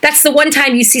 That's the one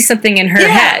time you see something in her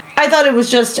head. I thought it was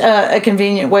just a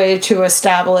convenient way to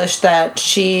establish that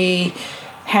she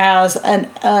has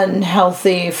an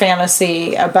unhealthy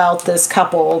fantasy about this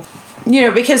couple. You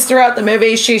know, because throughout the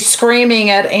movie, she's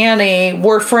screaming at Annie,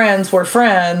 we're friends.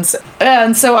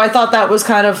 And so I thought that was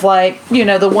kind of like, you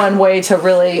know, the one way to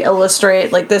really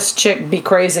illustrate, like, this chick be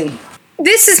crazy.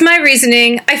 This is my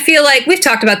reasoning. I feel like we've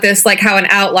talked about this, like how an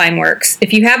outline works.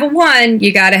 If you have a 1,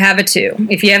 you got to have a 2.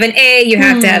 If you have an A, you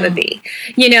have to have a B.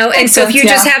 You know, and so if you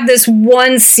just have this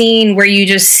one scene where you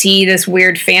just see this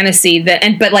weird fantasy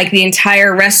but like the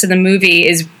entire rest of the movie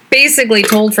is basically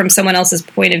told from someone else's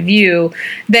point of view,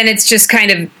 then it's just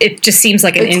it just seems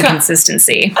like an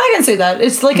inconsistency. I can see that.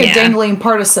 It's like a dangling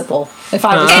participle. If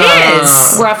I was it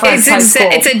is. Reference high school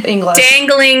it's a English.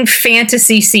 Dangling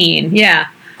fantasy scene. Yeah,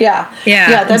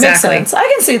 that exactly. makes sense. I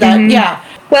can see that. Yeah.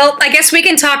 Well, I guess we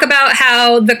can talk about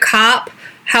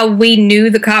how we knew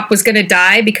the cop was going to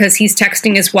die, because he's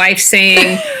texting his wife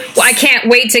saying, well, I can't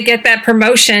wait to get that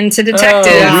promotion to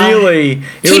detective. Oh, really?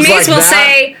 He may as well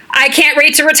say, I can't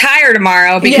wait to retire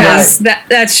tomorrow, because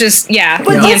that's just,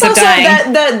 But he ends up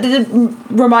dying. That did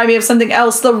remind me of something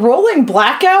else. The rolling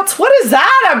blackouts? What is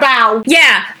that about?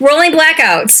 Yeah, rolling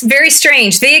blackouts. Very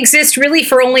strange. They exist really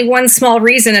for only one small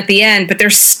reason at the end, but they're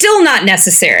still not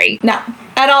necessary. No.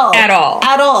 At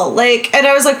all. Like, and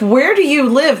I was like, where do you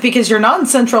live? Because you're not in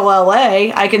central LA.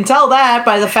 I can tell that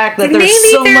by the fact that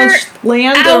there's so much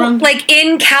land out, like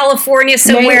in California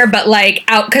somewhere, but like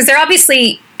out, because they're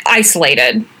obviously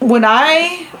isolated. When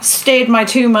I stayed my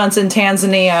 2 months in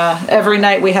Tanzania, every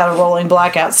night we had a rolling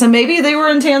blackout. So maybe they were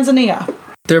in Tanzania.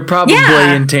 They're probably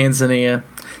in Tanzania.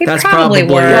 That's probably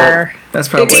were. That's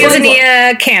probably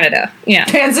Tanzania, Canada. Yeah.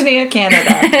 Tanzania,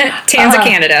 Canada.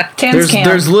 Canada.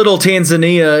 There's little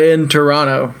Tanzania in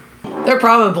Toronto. There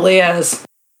probably is.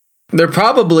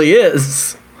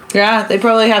 Yeah, they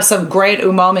probably have some great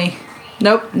umami.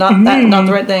 Nope, not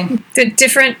the right thing.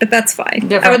 Different, but that's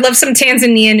fine. I would love some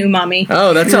Tanzanian umami.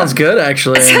 Oh, that sounds good,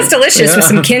 actually. That sounds delicious with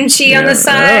some kimchi on the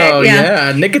side. Oh,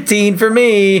 yeah. Nicotine for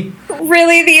me.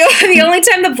 Really, the only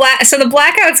time the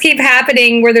blackouts keep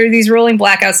happening, where there are these rolling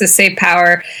blackouts to save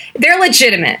power, they're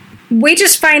legitimate. We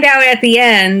just find out at the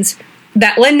end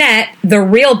that Lynette, the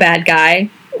real bad guy,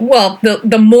 well,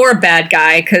 the more bad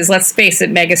guy, because let's face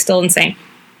it, Meg is still insane.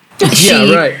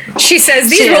 She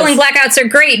says these rolling blackouts are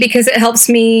great because it helps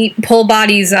me pull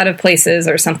bodies out of places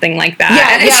or something like that.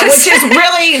 Yeah, which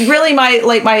is really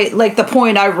my the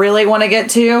point I really want to get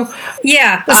to.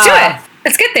 Yeah, let's do it.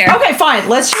 Let's get there. Okay, fine.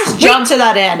 Let's just jump to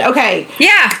that end. Okay.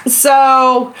 Yeah.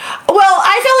 So,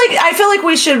 I feel like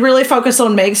we should really focus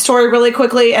on Meg's story really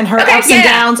quickly and her ups and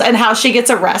downs and how she gets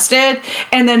arrested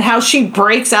and then how she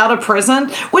breaks out of prison,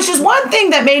 which is one thing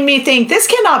that made me think this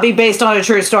cannot be based on a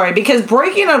true story, because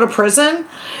breaking out of prison,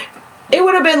 it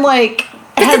would have been like.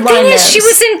 But the thing is, she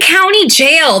was in county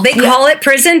jail. They call it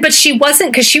prison, but she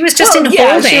wasn't, because she was just in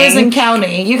holding. She was in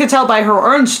county. You could tell by her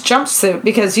orange jumpsuit,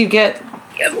 because you get.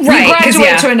 Right, you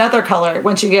graduate to another color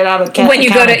once you get out of when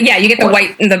you go to you get the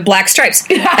white and the black stripes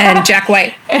and Jack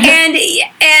White and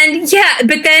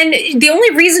but then the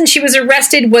only reason she was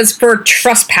arrested was for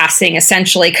trespassing,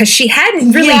 essentially, because she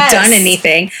hadn't really done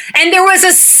anything, and there was a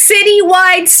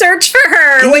citywide search for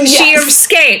her when she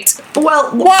escaped. Well,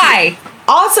 why?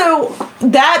 Also,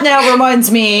 that now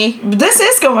reminds me, this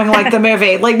is going like the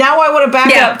movie. Like, now I want to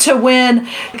back up to when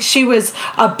she was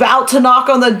about to knock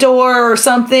on the door or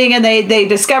something, and they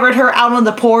discovered her out on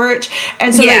the porch.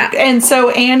 And so, so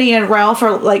Annie and Ralph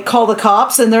are like, call the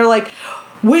cops, and they're like,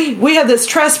 we have this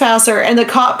trespasser, and the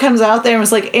cop comes out there and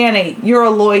was like, Annie, you're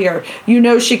a lawyer. You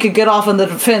know she could get off on the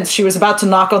defense. She was about to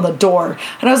knock on the door.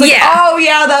 And I was like, oh,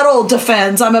 yeah, that old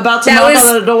defense. I'm about to knock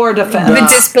on the door defense. The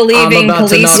disbelieving I'm about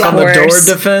police to knock on the door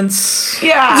defense.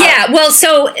 Yeah. Yeah, well,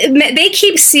 so they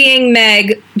keep seeing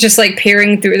Meg just like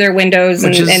peering through their windows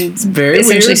and very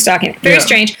essentially weird. stalking. Very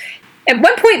strange. At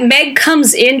one point, Meg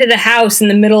comes into the house in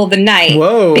the middle of the night.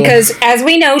 Whoa. Because, as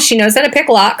we know, she knows how to pick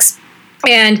locks.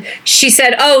 And she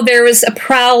said, oh, there was a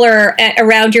prowler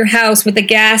around your house with a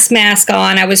gas mask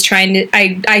on. I was trying to,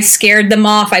 I scared them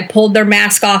off. I pulled their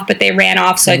mask off, but they ran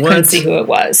off, so I couldn't see who it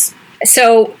was.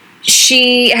 So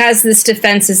she has this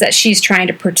defense is that she's trying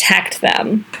to protect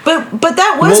them. But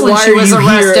that was when she was arrested.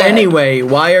 Why are you here anyway?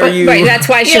 Why are you... Right, that's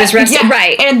why she was arrested.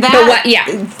 Right. And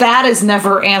that is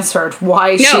never answered,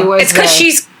 why she was it's because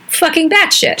she's fucking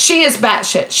batshit. She is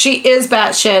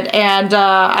batshit, and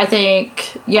I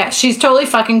think, she's totally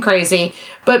fucking crazy.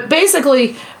 But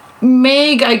basically,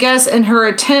 Meg, I guess, in her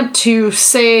attempt to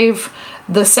save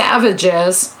the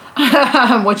savages,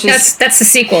 which is... That's the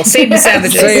sequel, Save the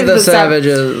Savages. Save the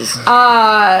Savages.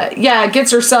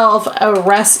 Gets herself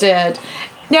arrested.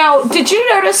 Now, did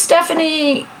you notice,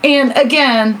 Stephanie, and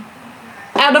again...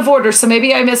 out of order, so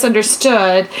maybe I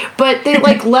misunderstood, but they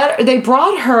they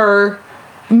brought her...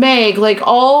 Meg, like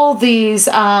all these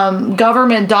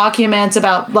government documents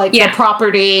about the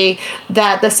property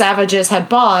that the savages had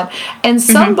bought, and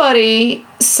somebody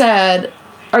said,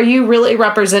 "Are you really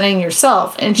representing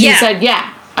yourself?" And she said,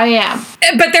 "Yeah, I am."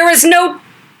 But there was no.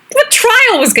 What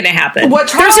trial was going to happen? What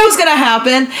trial was going to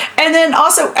happen? And then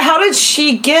also, how did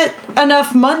she get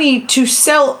enough money to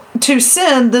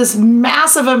send this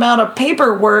massive amount of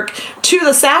paperwork to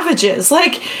the savages?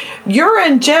 Like, you're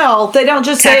in jail. They don't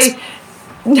just say.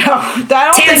 No, I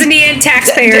don't Tanzanian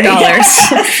taxpayer dollars.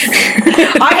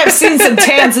 I have seen some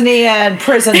Tanzanian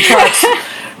prison trucks.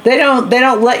 They don't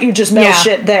let you just mail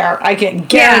shit there. I can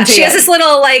guarantee. She has this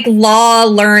little law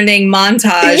learning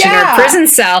montage in her prison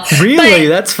cell. Really,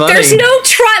 that's funny. There's no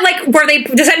trial.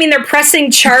 Does that mean they're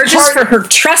pressing charges for her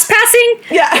trespassing?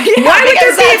 Yeah. Why would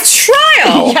there be a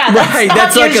trial?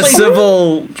 That's like a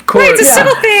civil court. Right, it's a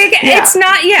civil thing. Yeah. It's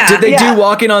not. Yeah. Did they do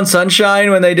Walking on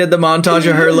Sunshine when they did the montage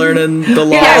of her learning the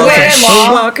law?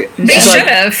 Yeah, they should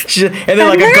have. And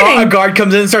then a guard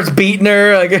comes in and starts beating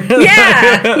her.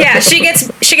 Yeah. She gets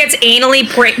anally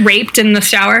raped in the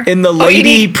shower. In the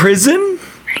lady prison?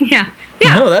 Yeah.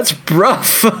 No, that's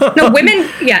rough. No, women.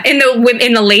 Yeah, in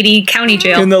the lady county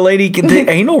jail. The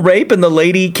anal rape in the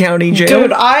lady county jail.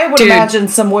 Dude, I would imagine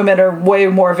some women are way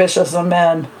more vicious than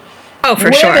men. Oh,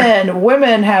 for sure.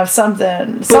 Women have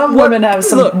something. Some women have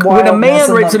some. Look, when a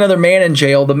man rapes another man in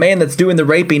jail, the man that's doing the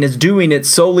raping is doing it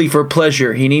solely for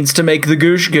pleasure. He needs to make the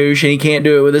goosh goosh, and he can't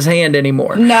do it with his hand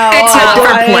anymore. No, it's not for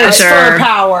pleasure. It's for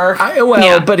power.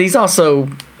 But he's also,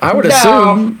 I would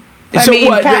assume. Rape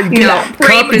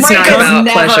is not about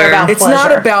pleasure. It's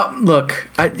not about. Look,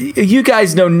 you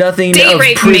guys know nothing Date of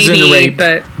rape, prison maybe, rape,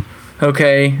 but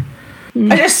okay.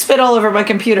 I just spit all over my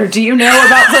computer. Do you know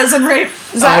about prison rape,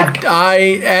 Zach?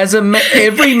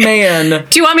 Every man.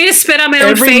 Do you want me to spit on my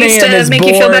own face to make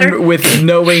you feel better? With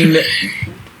knowing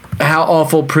how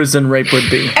awful prison rape would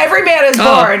be. Every man is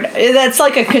born. That's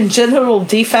like a congenital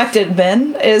defect in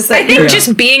men. I think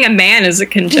just being a man is a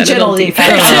congenital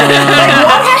defect. What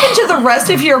happened to the rest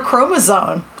of your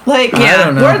chromosome? I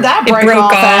don't know. Where'd that break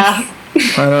off at?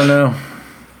 I don't know.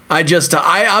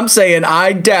 I'm saying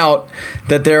I doubt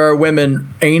that there are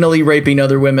women anally raping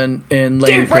other women in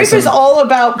lady prison. Rape is all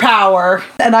about power,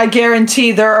 and I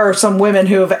guarantee there are some women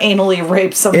who have anally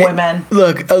raped some women.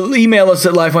 Look, email us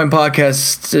at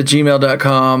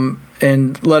lifelinepodcast@gmail.com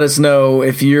and let us know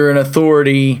if you're an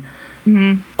authority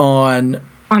on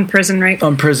prison rape.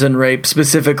 On prison rape,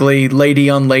 specifically lady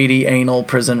on lady anal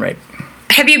prison rape.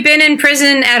 Have you been in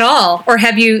prison at all, or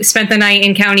have you spent the night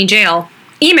in county jail?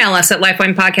 Email us at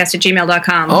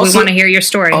lifewinepodcast@gmail.com. We want to hear your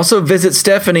story. Also, visit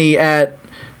Stephanie at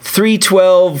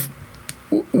 312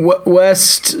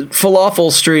 West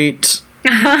Falafel Street,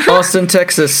 Austin,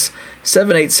 Texas,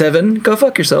 787. Go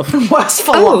fuck yourself. West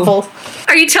Falafel.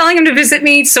 Are you telling him to visit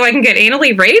me so I can get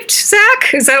anally raped,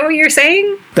 Zach? Is that what you're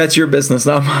saying? That's your business,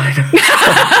 not mine.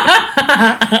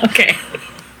 Okay.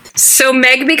 So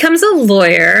Meg becomes a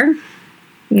lawyer.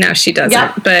 No, she doesn't.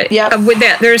 Yep. But Yep. With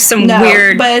that, there's some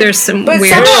weird but shit.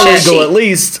 Paralegal, at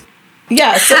least.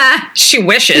 Yeah, so She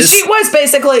wishes.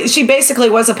 she basically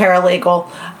was a paralegal,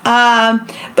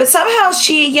 but somehow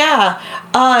she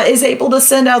is able to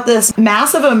send out this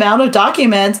massive amount of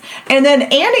documents, and then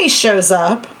Annie shows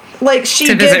up, like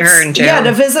to visit her in jail. Yeah,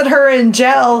 to visit her in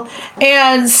jail,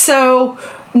 and so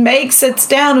Meg sits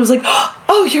down and was like,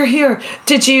 "Oh, you're here.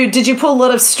 Did you pull a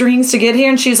lot of strings to get here?"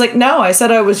 And she's like, "No, I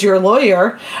said I was your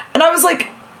lawyer," and I was like,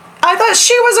 I thought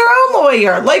she was her own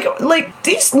lawyer. Like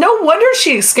these. No wonder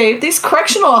she escaped. These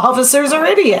correctional officers are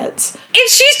idiots.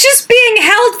 If she's just being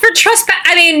held for trespass,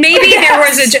 I mean, maybe there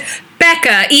was a.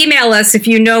 Becca, email us if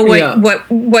you know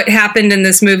what happened in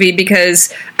this movie,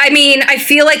 because I mean, I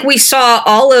feel like we saw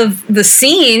all of the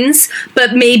scenes,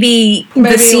 but maybe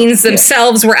the scenes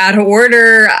themselves were out of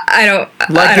order. I don't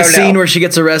the scene where she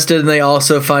gets arrested and they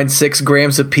also find 6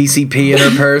 grams of PCP in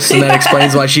her purse, and that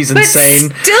explains why she's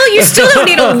insane. You still don't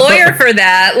need a lawyer for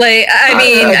that. Like,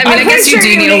 I guess you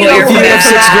do need a lawyer for that. If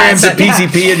you have 6 grams of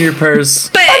PCP in your purse,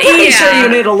 but I'm pretty sure you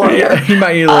need a lawyer. You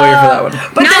might need a lawyer for that one.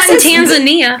 But not in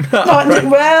Tanzania.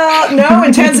 Well, no,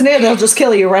 in Tanzania they'll just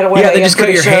kill you right away. Yeah, they just cut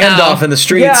your hand off in the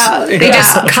streets. Yeah. They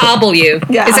just cobble you.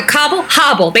 Yeah. Is it cobble?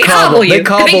 Hobble. They hobble you. They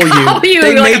cobble you.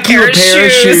 They like make you a pair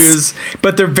of shoes,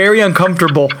 but they're very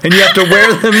uncomfortable, and you have to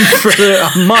wear them for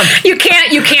a month. You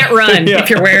can't run if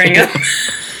you're wearing them.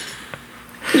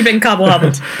 You've been cobble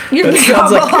hobbled. You've been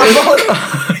cobble hobbled.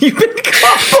 You've been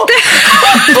cobble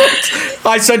hobbled.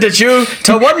 I sentenced you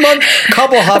to 1 month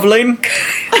cobble hobbling.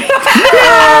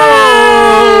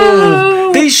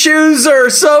 No! These shoes are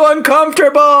so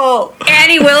uncomfortable.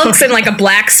 Annie Wilkes and like a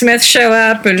blacksmith show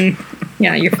up, and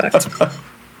yeah, you're fucked.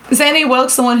 Is Annie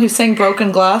Wilkes the one who sang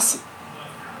Broken Glass?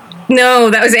 No,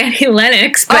 that was Annie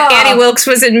Lennox, but Annie Wilkes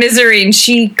was in Misery, and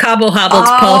she cobble hobbled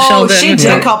Paul Sheldon. She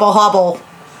did cobble hobble.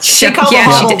 She cobble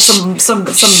hobbled some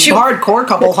hardcore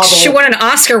cobble hobble. She won an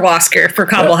Oscar for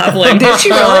cobble hobbling. Did she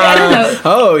really? I don't know.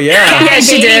 Oh yeah. Yeah,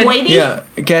 she did. Yeah,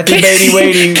 Kathy Beatty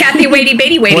Wadey. Kathy Wadey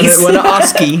Beatty Wadey. Won an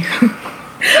Oscar.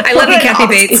 I love you, Kathy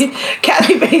Bates.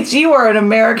 Kathy Bates, you are an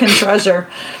American treasure.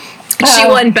 She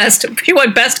won best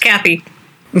Kathy.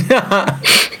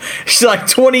 She's like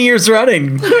 20 years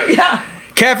running. Yeah.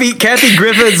 Kathy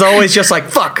Griffin's always just like,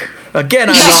 fuck. Again,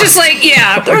 I She's lost. just like,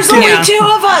 yeah. There's only 2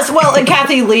 of us. Well, and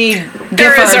Kathy Lee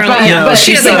There is different, only- but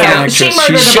she she's doesn't count. She She's murdered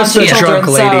a bunch just of a drunk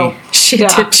children, lady. She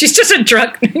did. She's just a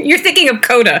drunk. You're thinking of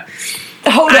Coda.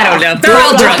 Hoda. I don't know. They're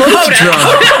all drunk.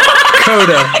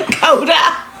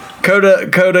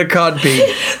 Coda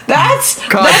Codpea. That's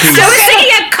Codpiece. I was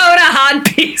thinking of Coda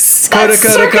Hodpiece. Coda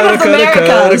Circuit of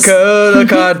Americas.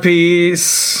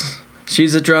 Codpiece.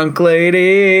 She's a drunk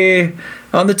lady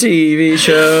on the TV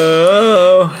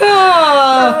show.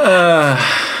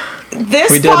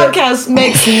 This We did podcast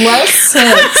makes less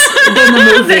sense than the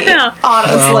movie,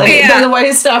 honestly, than the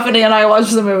way Stephanie and I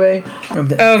watched the movie.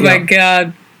 Oh my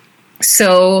god.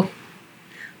 So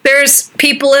there's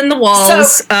people in the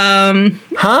walls. Huh? No,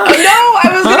 I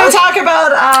was going to talk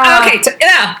about... Okay,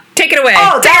 take it away.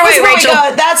 Oh, Take it away, Rachel.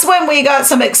 That's when we got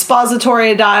some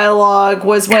expository dialogue,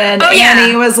 was when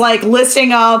Annie was like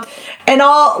listing up and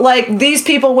all, like, these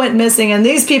people went missing and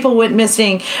these people went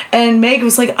missing, and Meg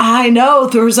was like, I know,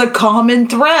 there's a common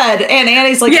thread, and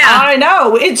Annie's like, I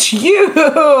know, it's you.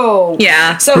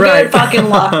 Yeah. So good fucking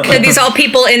luck. These all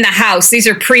people in the house. These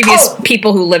are previous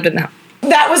people who lived in the house.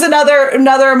 That was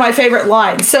another of my favorite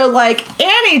lines. So, like,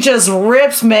 Annie just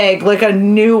rips Meg like a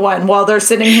new one while they're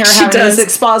sitting here having this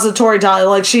expository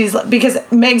dialogue. Because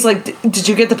Meg's like, did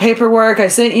you get the paperwork I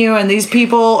sent you? And these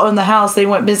people own the house, they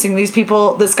went missing. These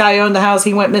people, this guy owned the house,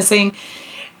 he went missing.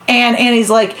 And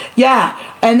Annie's like, yeah.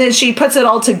 And then she puts it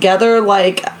all together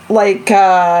like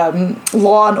Law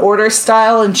and Order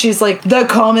style. And she's like, the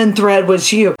common thread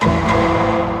was you.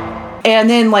 And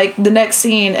then, like, the next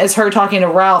scene is her talking to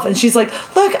Ralph, and she's like,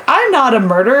 look, I'm not a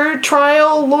murder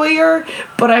trial lawyer,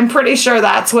 but I'm pretty sure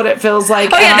that's what it feels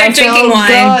like. Oh, yeah, they're drinking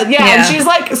wine. Yeah, and she's,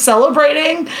 like,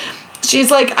 celebrating. she's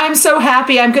like, I'm so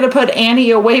happy I'm going to put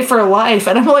Annie away for life.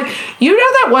 And I'm like, you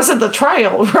know that wasn't the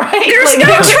trial, right? There's like,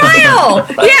 no trial.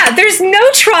 Yeah, there's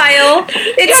no trial.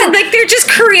 It's like they're just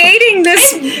creating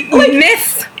this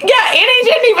myth. Yeah, Annie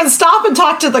didn't even stop and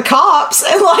talk to the cops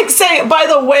and like say, by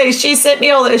the way, she sent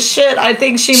me all this shit. I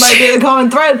think she might be the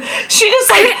common thread. She just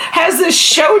like has this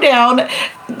showdown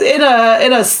in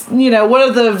a one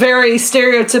of the very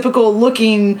stereotypical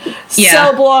looking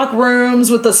cell block rooms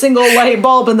with a single light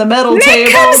bulb and the metal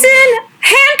table. Comes in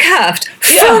handcuffed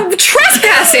for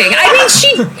trespassing. I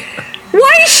mean,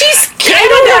 why is she? I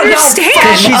don't understand.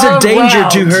 Because she's a danger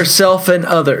to herself and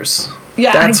others.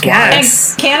 Yeah, that's why. And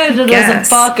Canada doesn't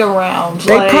fuck around.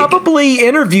 They probably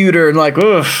interviewed her and like,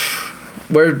 ugh.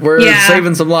 We're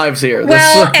saving some lives here.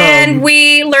 Well, and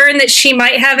we learned that she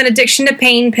might have an addiction to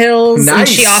pain pills. Nice. And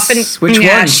she often, which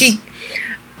ones?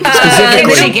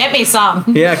 Can she get me some?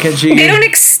 Yeah, can she? They don't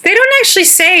actually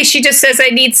say. She just says, "I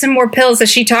need some more pills." That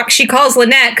she calls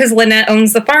Lynette because Lynette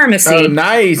owns the pharmacy. Oh,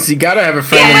 nice! You gotta have a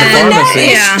friend in the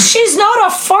pharmacy. She's not a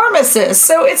pharmacist,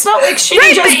 so it's not like she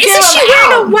right. just But isn't she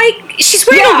wearing a white? She's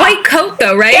wearing a white coat,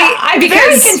 though, right? Yeah, I'm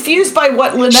very confused by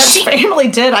what Lynette's family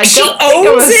did. I don't think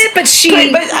owns it,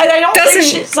 but I don't think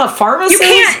she's a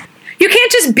pharmacist. You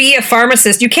can't just be a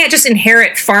pharmacist. You can't just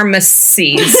inherit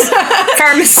pharmacies.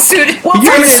 Pharmaceutical.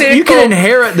 You can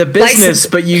inherit the business,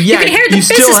 but you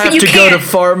still have to go to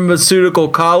pharmaceutical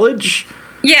college.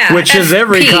 Yeah, which is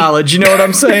every college. You know what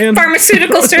I'm saying?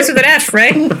 Pharmaceutical starts with an F,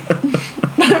 right?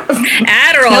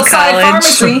 Adderall College.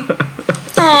 Pharmacy.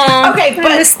 Aww, okay,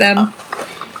 but I miss them.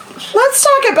 Let's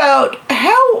talk about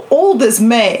how old is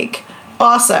Meg.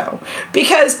 Also,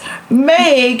 because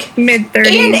Meg,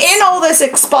 mid-30s, in all this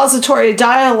expository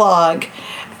dialogue,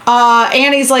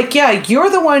 Annie's like, yeah, you're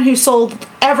the one who sold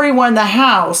everyone the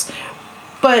house.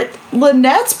 But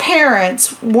Lynette's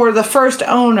parents were the first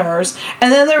owners,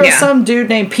 and then there was some dude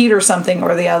named Peter something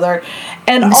or the other,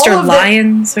 and Mr. all of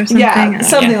Lyons or something,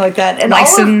 something like that, and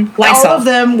Lysol. all of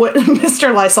them,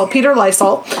 Mr. Lysol, Peter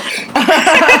Lysol.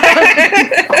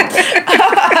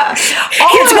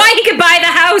 It's why he could buy the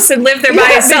house and live there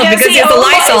by himself because he has the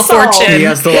Lysol fortune. He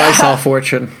has the Lysol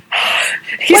fortune.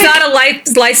 He's not a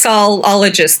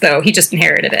Lysolologist though; he just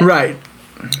inherited it. Right.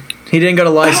 He didn't go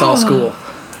to Lysol school.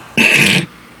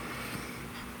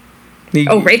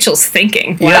 Rachel's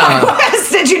thinking. Wow. Yeah.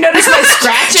 Did you notice my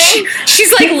scratching? She's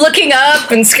like looking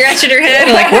up and scratching her head,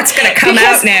 like, what's going to come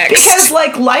out next? Because,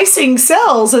 like, lysing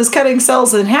cells is cutting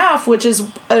cells in half, which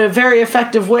is a very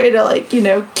effective way to, like,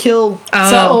 kill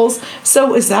cells.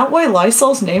 So is that why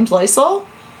Lysol's named Lysol?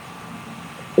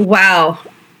 Wow.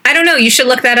 I don't know. You should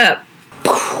look that up.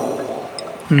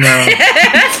 No.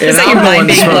 Is that your mind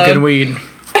being blown? Smoking weed.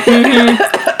 Mm-hmm.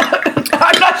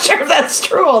 I'm not sure if that's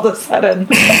true all of a sudden.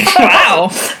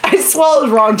 Wow. I swallowed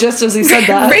wrong just as he said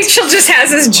that. Rachel just has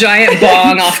this giant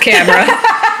bong off camera.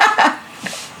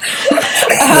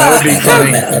 That would be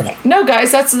funny. No,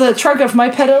 guys, that's the trunk of my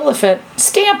pet elephant.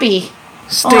 Stampy.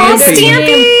 Stampy.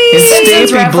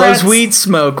 Simpsons Stampy blows reference. weed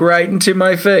smoke right into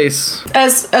my face.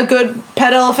 As a good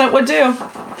pet elephant would do.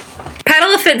 Pet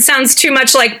elephant sounds too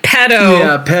much like pedo.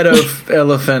 Yeah, pedo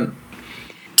elephant.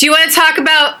 Do you want to talk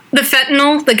about the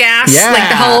fentanyl, the gas? Yeah.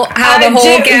 Like how the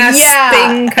whole gas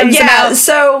thing comes about?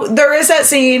 So there is that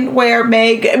scene where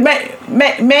Meg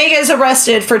is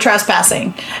arrested for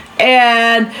trespassing.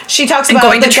 And she talks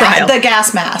about the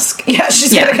gas mask. Yeah,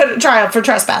 she's going to go to trial for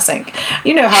trespassing.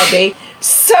 You know how it be.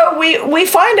 So we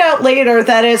find out later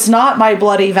that it's not My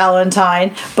Bloody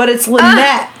Valentine, but it's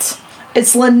Lynette.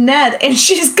 It's Lynette, and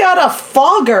she's got a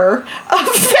fogger of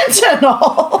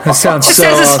fentanyl. That sounds so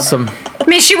awesome. I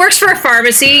mean, she works for a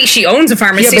pharmacy. She owns a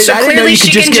pharmacy, yeah, but so I didn't know clearly you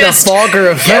could she can get a fogger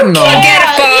of fentanyl.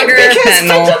 Because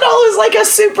fentanyl is like a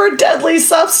super deadly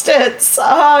substance.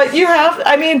 I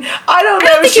don't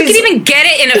think you can even get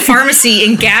it in a pharmacy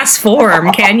in gas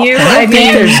form, can you? I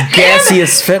think there's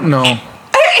gaseous fentanyl.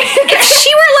 If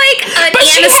she were like an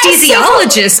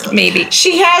anesthesiologist, maybe.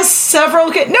 She has several.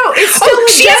 No, it's still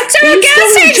she has several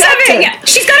gas tanks. Yeah.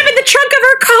 She's got them in the trunk of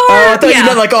her car. Oh, I thought you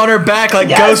meant like on her back, like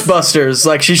Ghostbusters.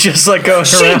 Like she's just like going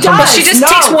around. Does. She just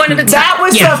takes one at a time. That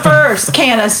was the first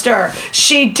canister.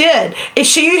 She did.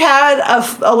 She had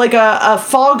a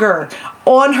fogger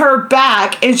on her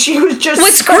back, and she was just.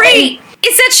 What's great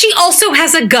is that she also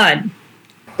has a gun.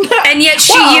 And yet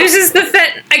she uses the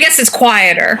I guess it's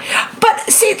quieter. But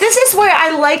see, this is why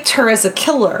I liked her as a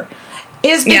killer.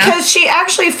 Is because she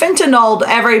actually fentanyled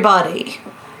everybody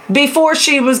before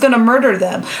she was going to murder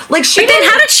them. Like she. But then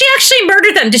how did she actually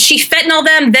murder them? Did she fentanyl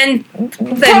them, then put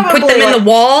them in the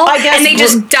wall, I guess, and they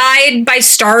just died by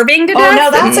starving to death? Oh no,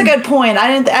 that's a good point.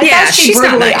 I thought she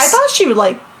brutally. Nice. I thought she would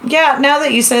Yeah, now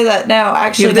that you say that, no,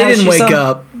 actually, Yeah, they no, didn't she's wake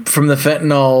up from the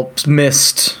fentanyl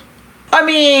mist. I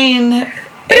mean,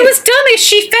 But it was dumb. If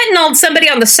she fentanyled somebody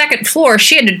on the second floor,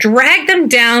 she had to drag them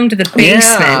down to the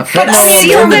basement,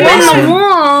 seal them in the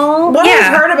wall. what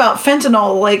I've heard about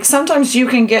fentanyl, like sometimes you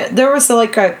can get. There was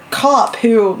like a cop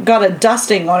who got a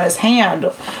dusting on his hand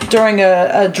during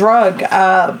a drug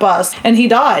bust, and he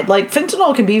died. Like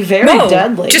fentanyl can be very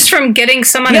deadly, just from getting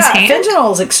some on his hand.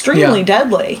 Fentanyl is extremely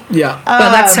deadly. Yeah,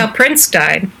 well, that's how Prince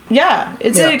died. Yeah,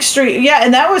 it's an extreme. Yeah,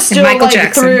 and that was still Michael like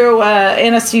Jackson. through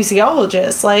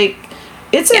anesthesiologist. Like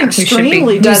it's an He should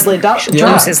extremely deadly drug.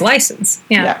 Lose his license.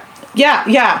 Yeah.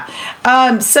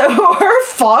 So we're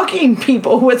fogging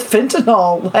people with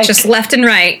fentanyl, like Just left and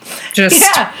right. Just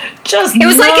it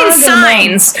was like in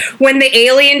Signs when the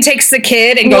alien takes the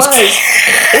kid and goes.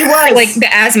 It was like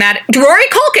the asthmatic. Rory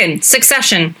Culkin,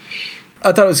 Succession.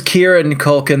 I thought it was Kieran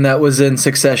Culkin that was in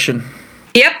Succession.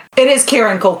 Yep. It is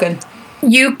Kieran Culkin.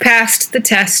 You passed the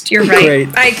test. You're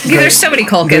right. Great. There's so many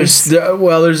Culkins.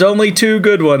 There's only two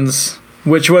good ones.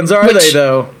 Which ones are they,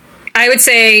 though? I would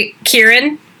say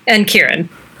Kieran and Kieran.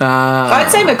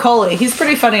 I'd say Macaulay. He's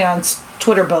pretty funny on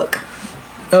Twitter book.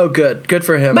 Oh, good. Good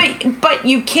for him. But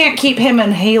you can't keep him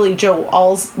and Haley Joel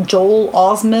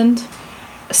Osmond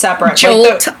separate.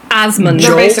 Jolt Osmond.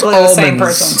 They're basically the same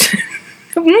person.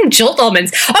 Jolt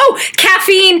almonds. Oh,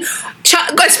 caffeine,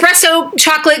 espresso,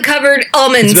 chocolate covered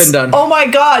almonds. It's been done. Oh my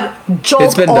God,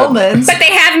 Jolt almonds. But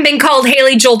they haven't been called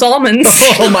Haley Jolt almonds.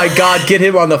 Oh my God, get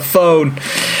him on the phone.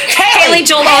 Haley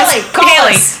Jolt almonds.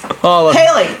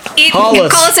 Haley. Call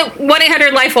us at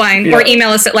 1-800-LIFELINE or email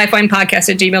us at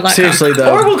lifelinepodcast@gmail.com. Seriously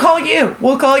though. Or we'll call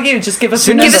you. Just give us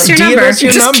your number. Give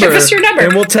us your number.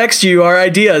 And we'll text you our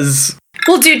ideas.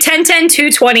 We'll do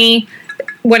 1010-220.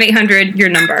 1-800 your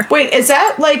number. Wait, is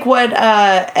that like what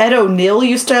Ed O'Neill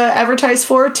used to advertise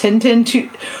for? 1010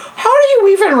 How do you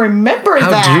even remember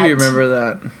that? How do you remember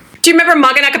that? Do you remember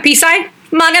Maganaka Pisai?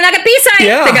 Maganaka Pisai!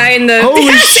 Yeah. The guy in the...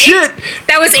 Holy shit!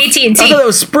 That was AT&T. I thought that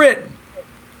was Sprint.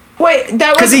 Wait,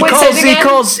 that was... Because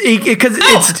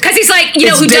he's like,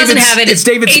 who doesn't have it? It's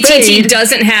David Spade. AT&T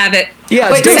doesn't have it. Yeah,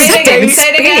 Wait, David say it again.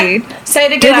 Say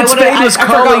it again. David Spade was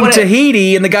calling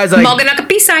Tahiti, and the guy's like... Maganaka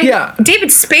Pisai? Yeah.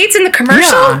 David Spade's in the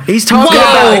commercial? Yeah, he's talking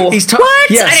about... What?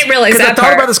 Yes, I didn't realize that I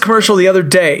thought about this commercial the other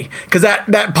day, because that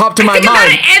popped in my mind. I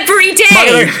think about it every day.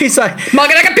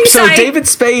 Maganaka Pisai. So David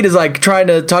Spade is like trying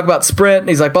to talk about Sprint, and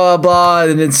he's like, blah, blah,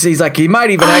 and he's like, he might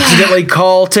even accidentally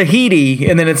call Tahiti,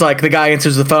 and then it's like, the guy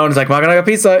answers the phone, he's like, Maganaka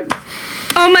Pisai.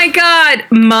 Oh my God,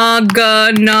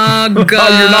 Maganaka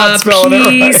You're not spelling it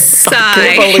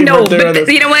right. No, but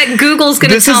you know what? Google's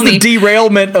going to tell me. This is the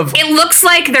derailment of... It looks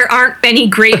like there aren't any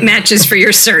great matches for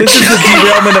your search. This is the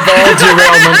derailment of all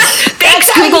derailments.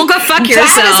 Thanks, Google. Go fuck yourself.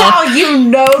 That is how you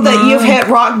know that you've hit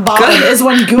rock bottom, is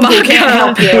when Google can't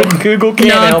help you. Google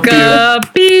can't help you. Maganaka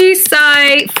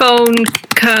Pisai phone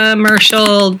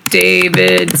commercial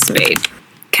David Spade.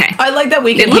 Okay. I like that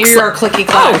we can hear your clicky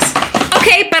clacks.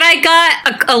 Okay, but I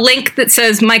got a link that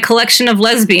says My Collection of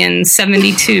Lesbians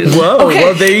 72. Whoa, Okay.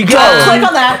 well, there you go.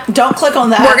 Don't click on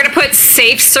that. We're going to put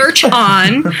safe search on.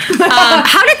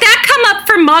 How did that come up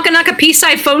for Maganaka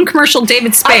Pisai phone commercial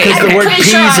David Spade? Because the word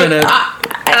peas in it.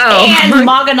 And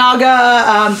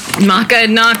Maganaga.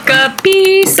 Maganaka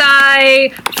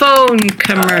Pisai phone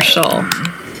commercial.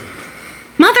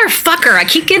 Motherfucker, I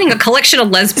keep getting a collection of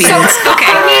lesbians.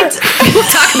 Okay, we'll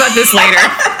talk about this later.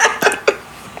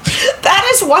 That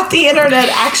is what the internet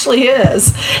actually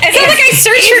is. It's not like I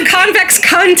search for convex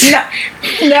cunt.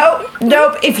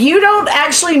 Nope. If you don't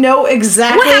actually know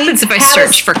exactly... What happens if I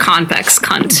search for convex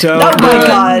cunt? Don't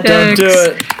do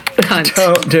it. Cunt.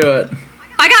 Don't do it.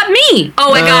 I got me.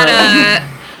 Oh,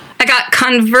 I got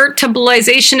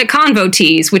convertibilization to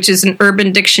convotees, which is an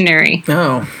Urban Dictionary.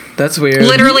 Oh, that's weird.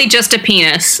 Literally just a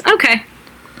penis. Okay.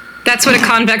 That's what a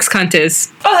convex cunt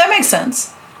is. Oh, that makes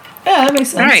sense. Yeah, that makes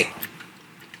sense. All right.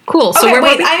 Cool. So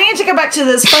okay, I need to go back to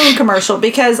this phone commercial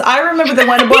because I remember the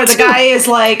one where the guy is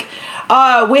like,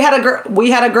 we had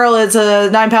a girl, it's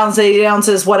 9 pounds, 8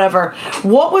 ounces, whatever.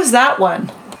 What was that one?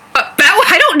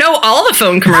 I don't know all the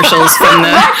phone commercials from the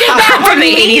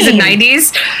 80s and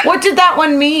 90s. What did that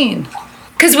one mean?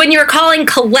 Because when you were calling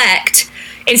collect,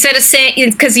 instead of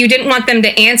saying, because you didn't want them to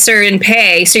answer and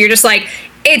pay, so you're just like,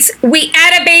 we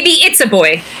had a baby, it's a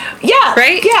boy. Yeah.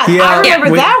 Right? Yeah, I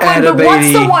remember that one, but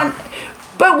what's the one...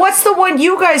 But what's the one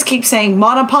you guys keep saying?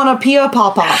 Manapana Pia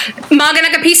Papa.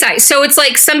 Maganaka Pisai. So it's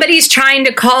like somebody's trying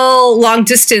to call long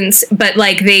distance, but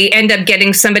like they end up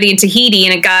getting somebody in Tahiti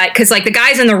and a guy, because like the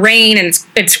guy's in the rain and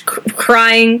it's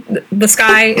crying. The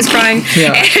sky is crying.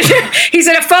 Yeah. And he's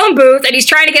in a phone booth and he's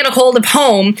trying to get a hold of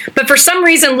home, but for some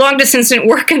reason long distance didn't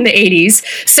work in the 80s.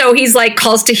 So he's like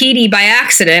calls Tahiti by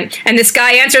accident, and this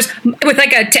guy answers with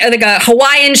like a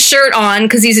Hawaiian shirt on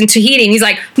because he's in Tahiti, and he's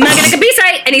like Maganaka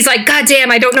Pisai, and he's like, God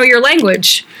damn, I don't know your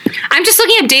language. I'm just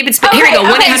looking up David's. Here we go.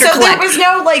 1-800 so collect. there was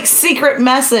no like secret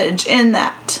message in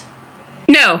that.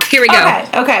 No, here we go.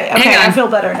 Okay. I feel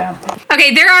better now.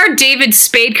 Okay, there are David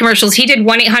Spade commercials. He did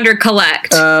 1-800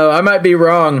 collect. I might be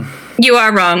wrong. You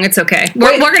are wrong. It's okay.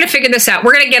 We're going to figure this out.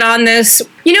 We're going to get on this.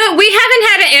 You know what? We haven't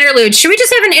had an interlude. Should we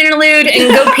just have an interlude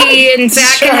and go pee and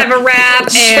Zach can have a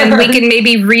rap and we can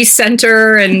maybe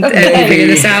recenter and figure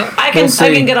this out? I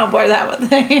can get on board that one.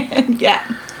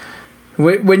 Yeah.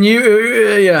 When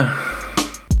you, yeah.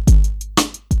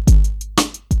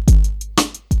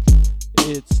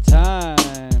 It's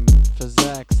time for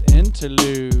Zach's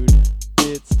interlude.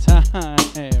 It's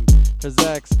time for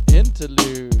Zach's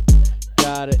interlude.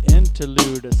 Gotta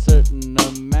interlude a certain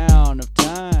amount of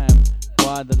time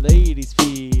while the ladies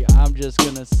pee. I'm just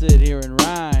gonna sit here and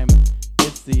rhyme.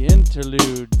 It's the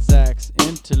interlude, Zach's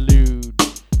interlude.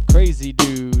 Crazy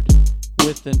dude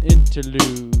with an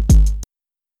interlude.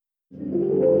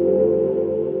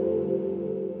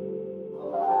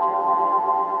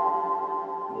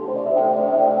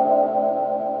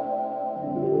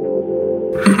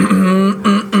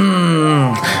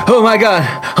 Oh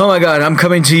my god, I'm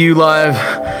coming to you live.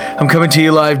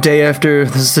 Day after.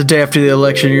 This is the day after the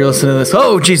election. You're listening to this.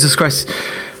 Oh, Jesus Christ.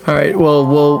 All right, well,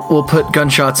 we'll put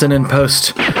gunshots in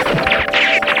post. All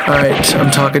right,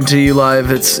 I'm talking to you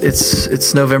live.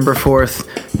 It's November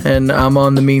 4th, and I'm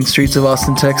on the mean streets of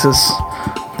Austin, Texas.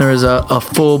 There is a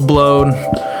full-blown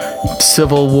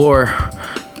civil war.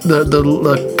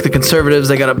 The conservatives,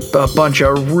 they got a bunch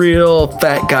of real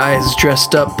fat guys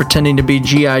dressed up pretending to be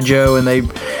G.I. Joe, and they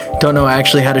don't know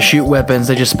actually how to shoot weapons.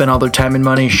 They just spend all their time and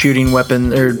money shooting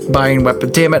weapons or buying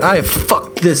weapons. Damn it, I have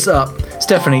fucked this up.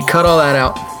 Stephanie, cut all that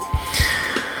out.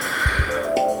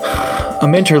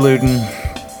 I'm interluding.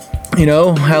 You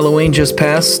know, Halloween just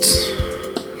passed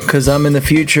because I'm in the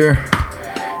future,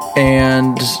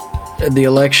 and the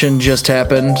election just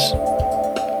happened.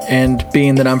 And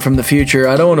being that I'm from the future,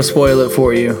 I don't want to spoil it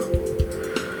for you.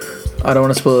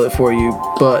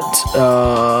 But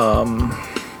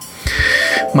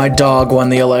my dog won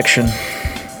the election.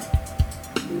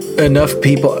 Enough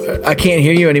people. I can't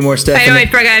hear you anymore, Stephanie. I know, I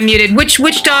forgot I muted.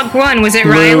 Which dog won? Was it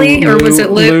Riley or was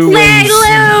it Lou? Lou!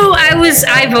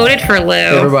 I voted for Lou.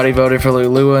 Everybody voted for Lou.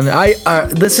 Lou and I.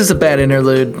 This is a bad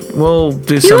interlude. We'll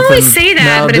do something. You always say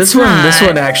that, but it's not. This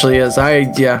one actually is.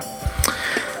 Yeah.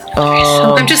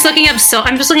 I'm just looking up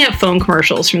phone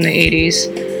commercials from the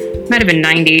 80s. Might have been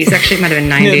 90s. Actually, it might have been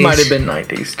 90s. It might have been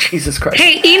 90s. Jesus Christ.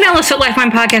 Hey, email us at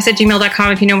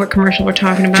lifelinepodcast@gmail.com if you know what commercial we're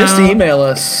talking about. Just email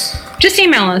us.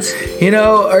 You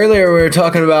know, earlier we were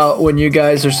talking about when you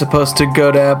guys are supposed to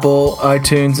go to Apple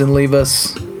iTunes and leave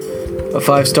us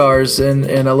 5 stars and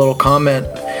a little comment.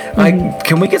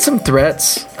 Can we get some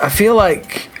threats? I feel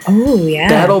like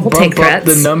that'll bump up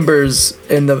the numbers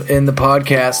in the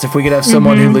podcast if we could have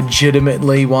someone who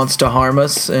legitimately wants to harm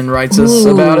us and writes us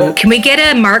about it. Can we get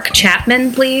a Mark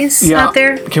Chapman, please, out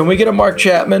there? Can we get a Mark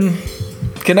Chapman?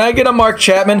 Can I get a Mark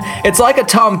Chapman? It's like a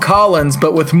Tom Collins,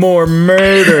 but with more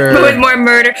murder.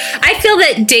 I feel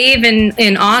that Dan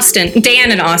in Austin,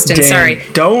 sorry.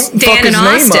 Don't fuck his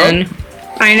name up.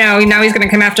 I know, now he's going to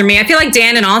come after me. I feel like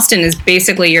Dan in Austin is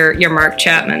basically your Mark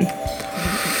Chapman.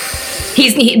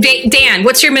 Dan,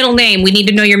 what's your middle name? We need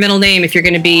to know your middle name if you're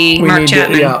going to be Mark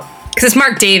Chapman. Because it's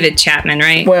Mark David Chapman,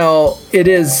 right? Well, it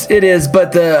is,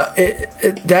 but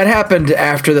that happened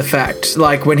after the fact.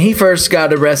 Like, when he first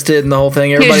got arrested and the whole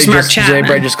thing,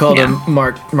 everybody just called him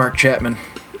Mark Chapman.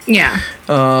 Yeah.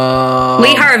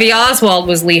 Lee Harvey Oswald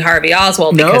was Lee Harvey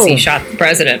Oswald because he shot the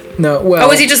president. No, well... Oh,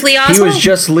 was he just Lee Oswald? He was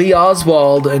just Lee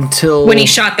Oswald until... When he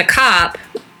shot the cop,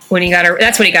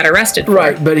 that's when he got arrested for.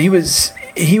 Right, but he was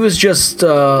just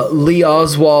Lee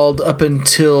Oswald up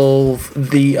until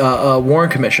the Warren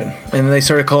Commission, and then they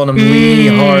started calling him Lee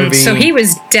Harvey. So he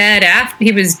was dead after.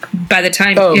 He was by the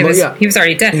time he was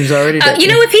already dead. He was already dead. You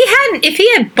know, if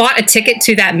he had bought a ticket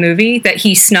to that movie that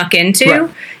he snuck into,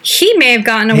 he may have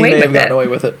gotten away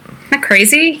with it. Isn't that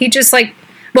crazy? He just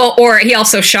or he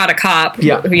also shot a cop.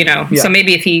 Yeah. You know, so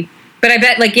maybe if he. But I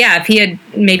bet, if he had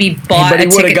maybe bought a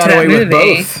ticket to that movie. With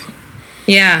both.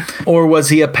 Yeah. Or was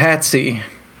he a patsy?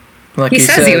 Like he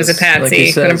says he was a like patsy,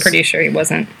 he but I'm says. pretty sure he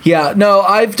wasn't. Yeah, no,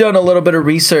 I've done a little bit of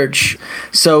research.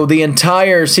 So the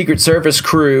entire Secret Service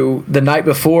crew the night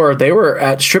before, they were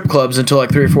at strip clubs until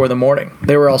like 3 or 4 in the morning.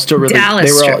 They were all still really Dallas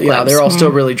they were all, strip yeah, clubs. they were all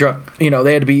still really drunk. You know,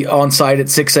 they had to be on site at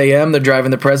 6 a.m. They're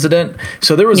driving the president.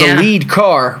 So there was a Yeah. lead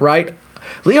car, right?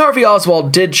 Lee Harvey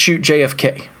Oswald did shoot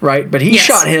JFK, right? But he Yes.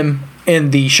 shot him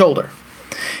in the shoulder.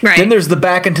 Right. Then there's the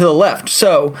back and to the left.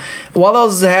 So while all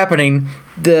this is happening,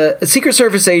 the Secret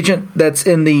Service agent that's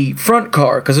in the front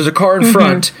car, because there's a car in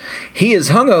front, he is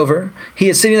hungover. He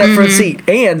is sitting in that front seat,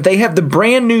 and they have the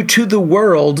brand new to the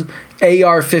world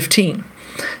AR-15.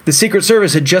 The Secret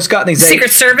Service had just gotten these.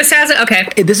 Secret Service has it? Okay.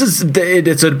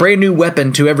 It's a brand new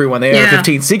weapon to everyone. The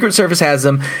AR-15. Secret Service has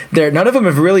them. None of them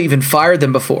have really even fired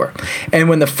them before. And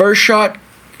when the first shot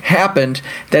happened,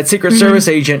 that Secret Service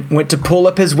agent went to pull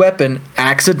up his weapon,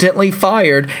 accidentally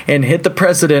fired, and hit the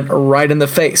president right in the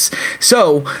face.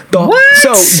 So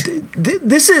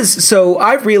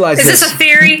I've realized Is this a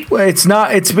theory? Well, it's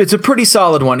not. It's a pretty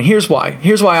solid one. Here's why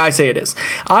I say it is.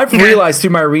 I've realized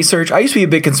through my research, I used to be a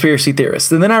big conspiracy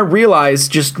theorist, and then I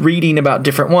realized just reading about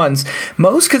different ones,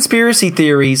 most conspiracy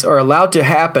theories are allowed to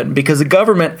happen because the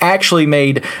government actually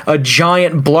made a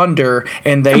giant blunder,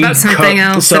 and they About something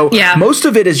else. So Yeah. most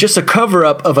of it is just a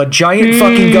cover-up of a giant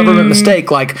fucking government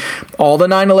mistake, like all the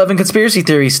 9/11 conspiracy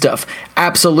theory stuff.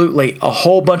 Absolutely. A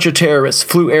whole bunch of terrorists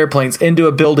flew airplanes into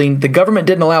a building. The government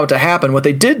didn't allow it to happen. What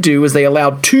they did do is they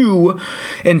allowed 2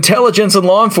 intelligence and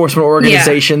law enforcement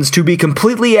organizations to be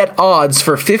completely at odds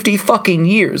for 50 fucking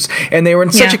years. And they were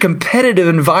in such a competitive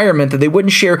environment that they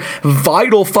wouldn't share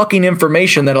vital fucking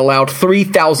information that allowed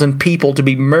 3,000 people to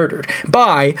be murdered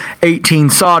by 18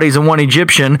 Saudis and 1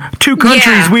 Egyptian, 2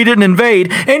 countries we didn't invade.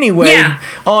 Anyway,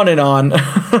 on and on.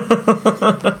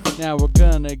 Now we're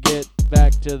gonna get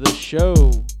back to the show.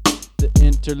 The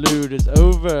interlude is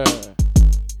over.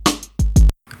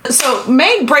 So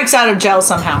Meg breaks out of jail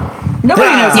somehow. Nobody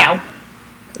knows how.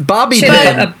 Bobby She Pin.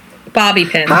 had a bobby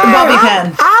pin. Bobby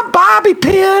Pin. I'm Bobby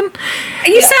Pin.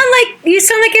 You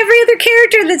sound like every other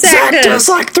character that's Zach active. does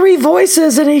like 3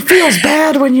 voices, and he feels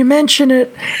bad when you mention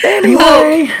it.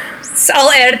 Anyway. So I'll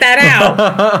edit that out.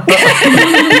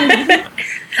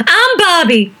 I'm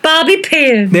Bobby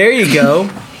Pin. There you go.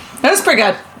 That was pretty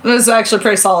good. It was actually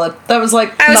pretty solid. That was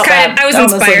like I was not bad, I was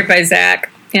honestly. inspired by Zach.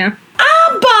 Yeah.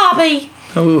 I'm Bobby.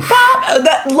 Oof. I'm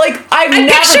I'm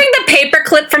picturing the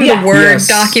paperclip from the Word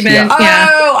document. Yeah. Yeah.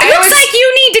 Oh, It looks like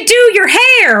you need to do your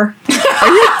hair.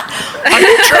 Are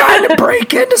you trying to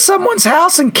break into someone's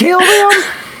house and kill them?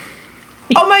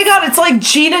 Oh my god, it's like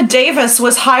Gina Davis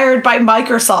was hired by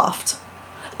Microsoft.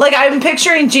 Like, I'm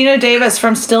picturing Gina Davis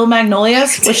from Still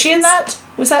Magnolias. Was she in that?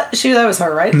 That was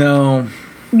her, right? No.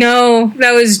 No,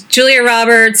 that was Julia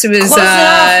Roberts. It was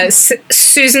Close enough.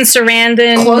 Susan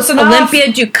Sarandon. Close enough. Olympia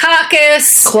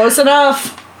Dukakis. Close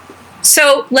enough.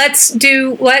 So let's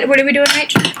do what? What are we doing,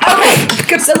 Rach?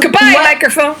 Okay. Goodbye,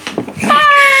 microphone.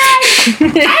 Bye.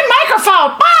 I'm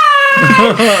microphone.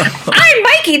 Bye. I'm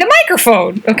Mikey, the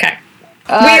microphone. Okay.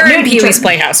 We are in Pee Wee's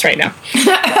Playhouse right now.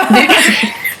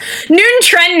 Newton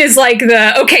Trenton is like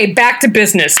back to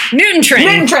business. Newton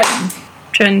Trenton.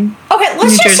 Okay,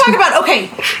 let's just talk about,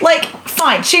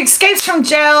 fine. She escapes from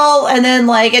jail, and then,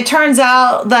 it turns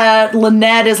out that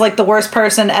Lynette is, the worst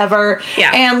person ever.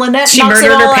 Yeah. And Lynette She knocks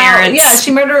murdered it all her out. parents. Yeah, she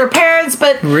murdered her parents,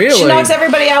 but Really? she knocks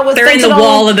everybody out with They're in the fentanyl.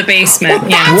 wall of the basement. Well,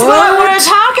 Yeah. that's what I want to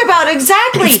talk about,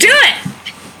 exactly. Let's do it.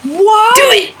 Why? Do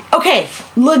it. Okay,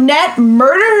 Lynette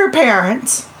murdered her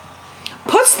parents,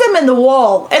 puts them in the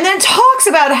wall, and then talks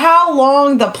about how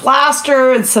long the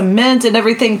plaster and cement and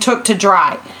everything took to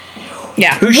dry.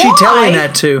 Yeah. Who's she telling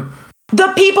that to?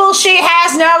 The people she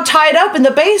has now tied up in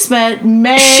the basement.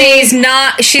 She's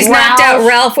knocked out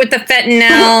Ralph with the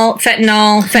fentanyl.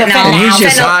 And he's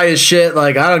just high as shit.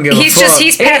 I don't give a fuck.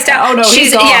 He's passed out. Oh no,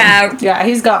 he's gone. Yeah,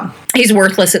 he's gone. He's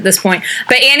worthless at this point.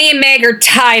 But Annie and Meg are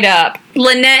tied up.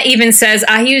 Lynette even says,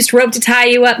 "I used rope to tie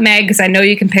you up, Meg, because I know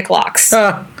you can pick locks."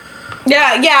 Yeah.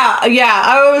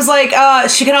 I was like,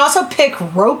 she can also pick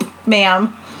rope,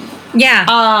 ma'am. Yeah.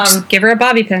 Just give her a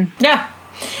bobby pin. Yeah.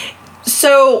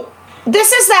 So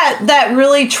this is that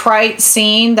really trite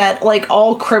scene that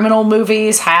all criminal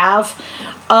movies have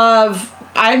of,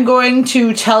 I'm going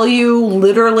to tell you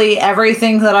literally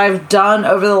everything that I've done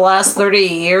over the last 30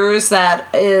 years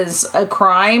that is a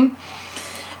crime.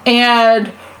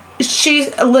 And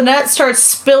Lynette starts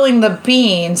spilling the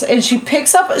beans, and she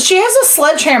has a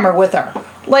sledgehammer with her.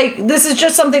 This is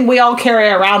just something we all carry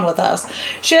around with us.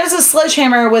 She has a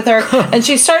sledgehammer with her, and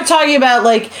she starts talking about,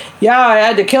 I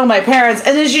had to kill my parents.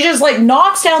 And then she just,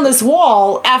 knocks down this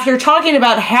wall after talking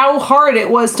about how hard it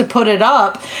was to put it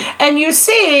up. And you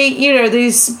see,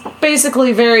 these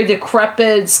basically very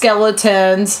decrepit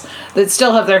skeletons that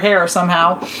still have their hair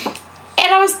somehow.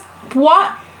 And I was,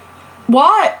 what?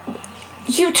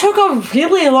 You took a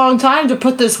really long time to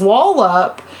put this wall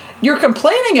up. You're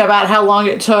complaining about how long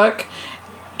it took.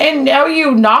 And now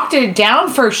you knocked it down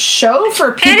for show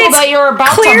for people that you're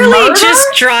about to murder? Clearly just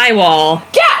drywall.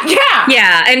 Yeah.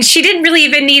 Yeah, and she didn't really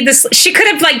even need this. She could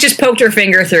have, like, just poked her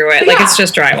finger through it. Like, it's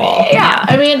just drywall. Yeah.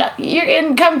 I mean, you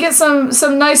can come get some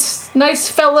nice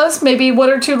fellas, maybe one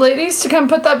or two ladies, to come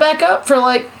put that back up for,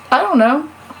 like, I don't know,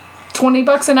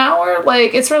 $20 an hour?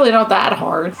 Like, it's really not that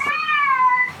hard.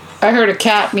 I heard a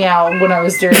cat meow when I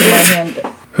was doing my hand.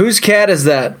 Whose cat is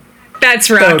that? That's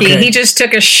Rocky. Okay. He just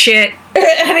took a shit.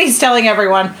 And he's telling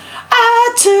everyone,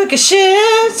 I took a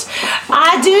shit.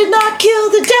 I did not kill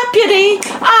the deputy.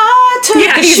 I took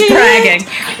a he's shit. bragging.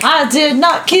 I did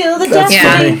not kill the That's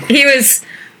deputy. funny. He was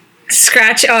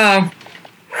scratch. Oh,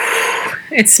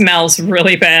 it smells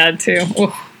really bad too.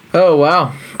 Ooh. Oh,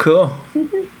 wow. Cool.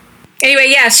 Anyway,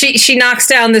 yeah, she knocks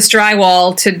down this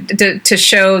drywall to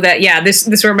show that, yeah, this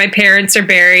is where my parents are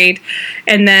buried.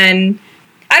 And then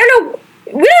I don't know.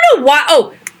 We don't know why.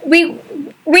 Oh,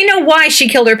 we know why she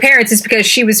killed her parents. It's because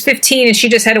she was 15 and she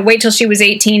just had to wait till she was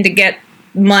 18 to get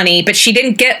money. But she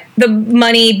didn't get the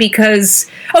money because...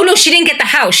 Oh, no, she didn't get the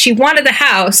house. She wanted the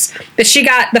house, but she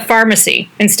got the pharmacy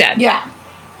instead. Yeah.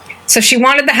 So she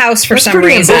wanted the house for That's some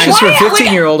pretty reason. ambitious for a Why-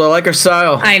 15-year-old. I like her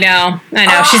style. I know.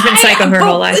 She's been psycho her but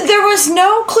whole life. There was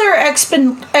no clear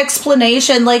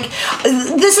explanation. Like,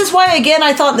 this is why, again,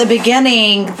 I thought in the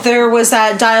beginning there was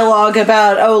that dialogue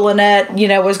about, Lynette,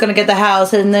 was going to get the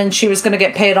house and then she was going to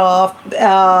get paid off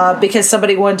because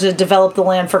somebody wanted to develop the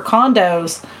land for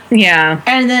condos. Yeah.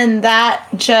 And then that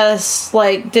just,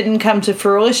 didn't come to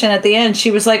fruition at the end.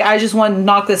 She was like, I just want to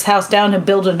knock this house down and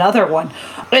build another one.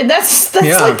 And that's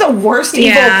Yeah. the worst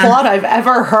evil plot I've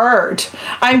ever heard.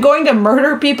 I'm going to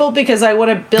murder people because I want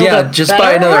to build a just better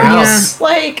buy another house.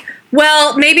 house.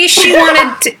 Well, maybe she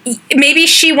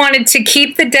wanted to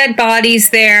keep the dead bodies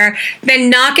there, then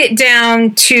knock it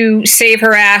down to save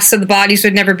her ass so the bodies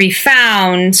would never be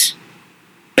found.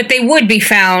 But they would be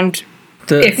found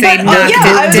if they knocked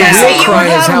I was it gonna say down. you would Cry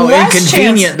is have how less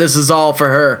inconvenient chance. this is all for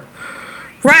her.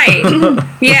 Right.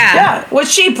 Yeah. Yeah, which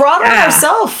she brought on Yeah.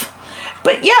 herself.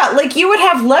 But yeah, you would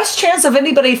have less chance of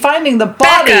anybody finding the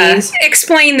Becca, bodies.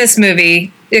 explain this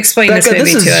movie. Explain Becca, this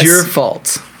movie this to is us. your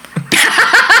fault.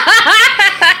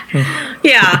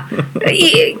 Yeah.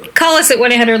 Call us at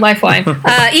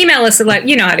 1-800-LIFELINE. Email us at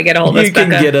you know how to get a hold of us, You can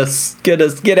Becca.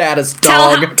 get at us,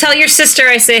 dog. Tell your sister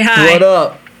I say hi. What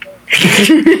up?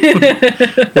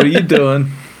 What are you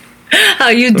doing? How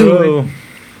you doing? Oh.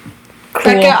 Cool.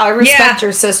 Becca, I respect Yeah.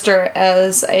 your sister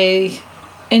as a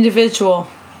individual.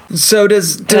 So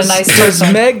does nice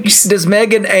person.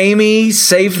 Meg and Amy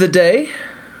save the day?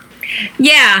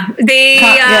 Yeah, they.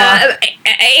 Yeah.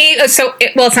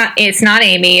 It's not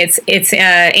Amy. It's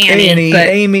Annie. Annie, but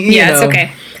Amy, you yeah, it's know.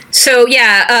 okay. So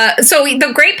yeah, so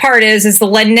the great part is the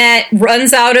Lynette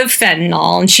runs out of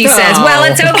fentanyl and she says, Oh. "Well,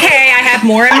 it's okay. I have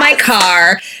more in my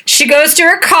car." She goes to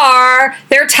her car.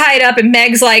 They're tied up, and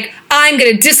Meg's like, "I'm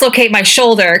going to dislocate my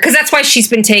shoulder," because that's why she's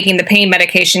been taking the pain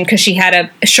medication because she had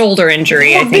a shoulder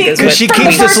injury. I think is Because what she From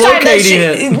keeps the first time that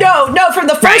dislocating it. No, from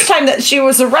the first Right. time that she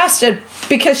was arrested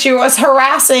because she was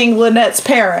harassing Lynette's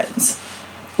parents.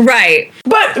 right.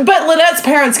 But Lynette's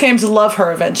parents came to love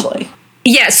her eventually.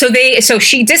 Yeah, so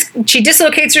she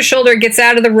dislocates her shoulder, gets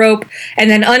out of the rope, and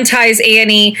then unties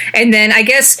Annie, and then I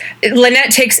guess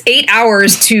Lynette takes 8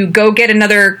 hours to go get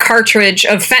another cartridge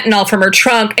of fentanyl from her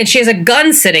trunk, and she has a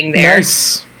gun sitting there.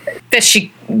 Nice.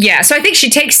 So I think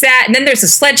she takes that, and then there's a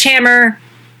sledgehammer,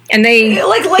 and they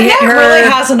Lynette hit her. really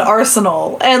has an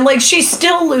arsenal, and she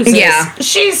still loses. Yeah.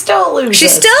 She still loses. She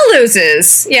still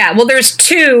loses. Yeah, well, there's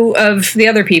two of the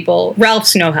other people.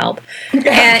 Ralph's no help.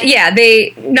 And yeah,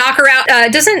 they knock her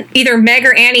out. Doesn't either Meg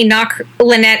or Annie knock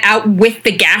Lynette out with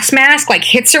the gas mask?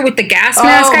 Hits her with the gas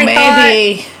mask, I thought?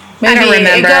 maybe. I don't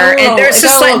remember. And there's it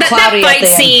just got a little that cloudy at fight the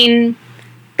end. scene.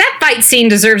 That fight scene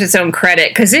deserves its own credit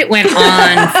because it went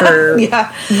on for Yeah.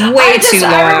 way too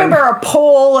long. I remember a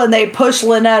pole and they pushed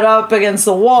Lynette up against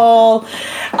the wall.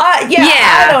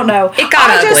 I don't know. It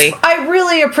got ugly. I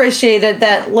really appreciated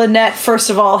that Lynette, first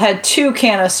of all, had 2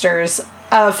 canisters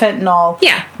of fentanyl.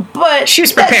 Yeah. But She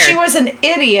was that prepared. she was an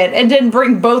idiot and didn't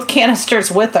bring both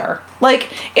canisters with her. If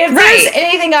there's Right.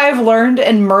 anything I've learned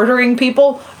in murdering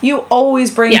people, you always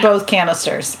bring Yeah. both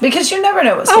canisters because you never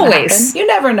know what's going to happen. Always. You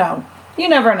never know. You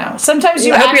never know. Sometimes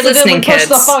you I hope you're accidentally listening, push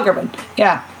the kids. Fuggerman.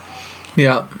 Yeah.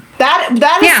 Yeah. That is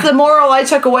Yeah. the moral I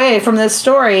took away from this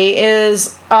story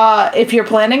is if you're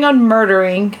planning on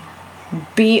murdering,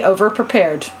 be over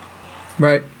prepared.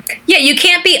 Right. Yeah, you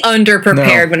can't be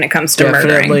underprepared when it comes to murdering.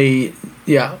 Definitely,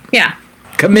 yeah. Yeah.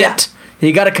 Commit. Yeah.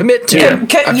 You got to commit to Yeah.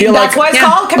 it. I feel That's why it's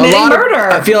called committing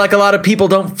murder. I feel like a lot of people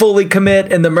don't fully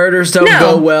commit, and the murders don't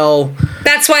go well.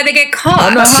 That's why they get caught.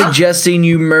 I'm not suggesting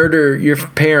you murder your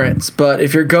parents, but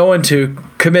if you're going to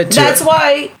commit to That's it.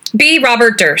 why. Be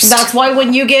Robert Durst. That's why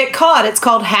when you get caught, it's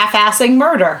called half-assing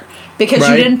murder because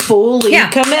you didn't fully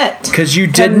commit. Because you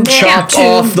didn't Commit chop to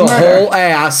off the murder. whole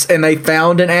ass, and they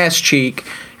found an ass cheek,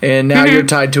 and now you're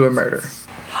tied to a murder.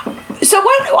 So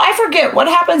what? I forget what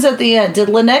happens at the end. Did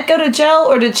Lynette go to jail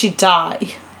or did she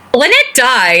die? Lynette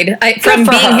died from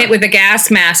for being her. hit with a gas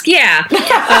mask. Yeah.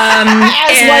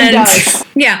 As one does.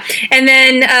 Yeah. And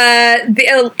then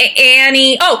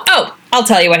Annie. Oh, I'll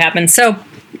tell you what happened. So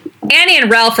Annie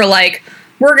and Ralph are like,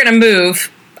 we're going to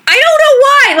move. I don't know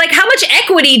why. Like, how much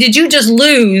equity did you just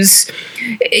lose?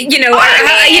 You know,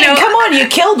 Come on, you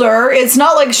killed her. It's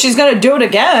not like she's going to do it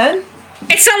again.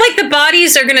 It's not like the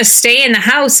bodies are going to stay in the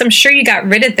house. I'm sure you got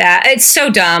rid of that. It's so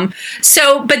dumb.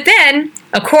 So, but then,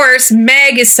 of course,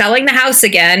 Meg is selling the house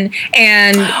again,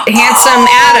 and handsome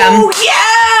Adam. Oh,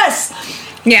 yes!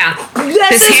 Yeah.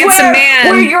 This is handsome man.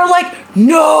 where you're like,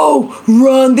 no,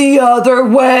 run the other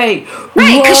way.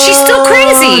 Right, because she's still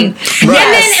crazy. Yes. And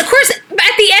then, of course,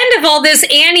 at the end of all this,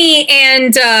 Annie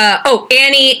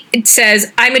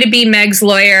says, I'm going to be Meg's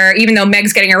lawyer, even though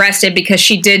Meg's getting arrested because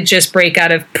she did just break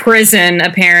out of prison,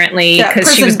 apparently,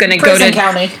 because she was going to go to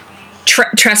county.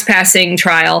 Trespassing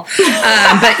trial.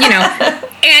 But, you know,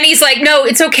 Annie's like, no,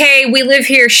 it's okay. We live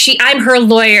here. I'm her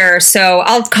lawyer, so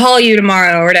I'll call you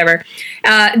tomorrow or whatever.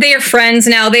 They are friends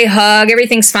now. They hug.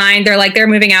 Everything's fine. They're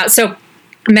moving out. So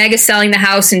Meg is selling the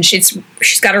house, and she's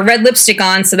got her red lipstick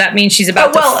on, so that means she's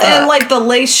about to fuck. And like the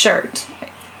lace shirt.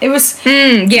 It was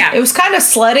yeah. It was kind of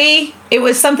slutty. It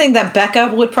was something that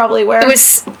Becca would probably wear. It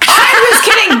was. I was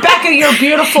kidding, Becca. You're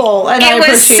beautiful, and I It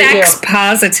was appreciate sex you.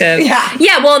 positive. Yeah.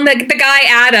 Yeah, well, and the guy,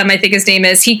 Adam, I think his name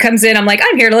is, he comes in, I'm like,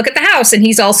 I'm here to look at the house, and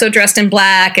he's also dressed in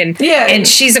black, and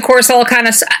she's, of course, all kind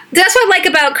of, that's what I like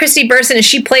about Christy Burson, is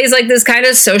she plays like this kind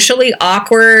of socially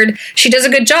awkward, she does a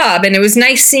good job, and it was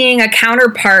nice seeing a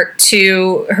counterpart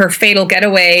to her Fatal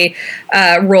Getaway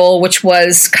role, which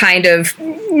was kind of,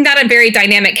 not a very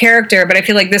dynamic character, but I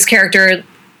feel like this character,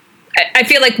 I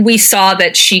feel like we saw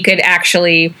that she could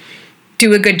actually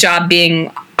do a good job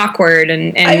being awkward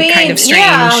and kind of strange.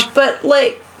 Yeah, but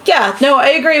I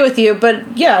agree with you.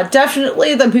 But yeah,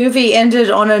 definitely the movie ended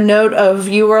on a note of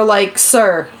you were like,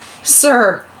 sir,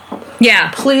 yeah,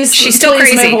 please, she's still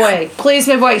please crazy. move away. Please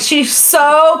move away. She's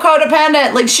so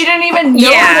codependent. Like, she didn't even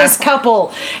know this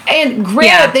couple. And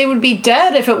granted, they would be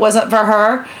dead if it wasn't for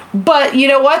her. But you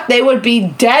know what? They would be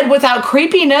dead without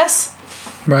creepiness.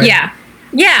 Right. Yeah.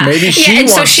 Yeah. Maybe she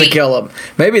wants to kill him.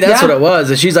 Maybe that's what it was.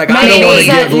 And she's like, I don't want to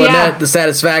give Lynette the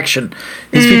satisfaction.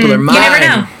 These people are mine. You never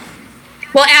know.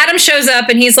 Well, Adam shows up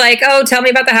and he's like, oh, tell me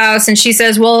about the house. And she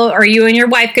says, well, are you and your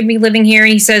wife going to be living here?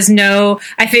 And he says, no.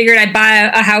 I figured I'd buy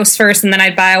a house first and then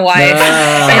I'd buy a wife.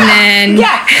 And then...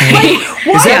 Yeah. Like,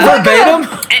 is that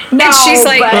verbatim? No, and she's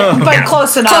like... but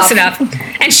close enough. Close enough.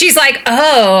 And she's like,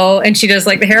 oh. And she does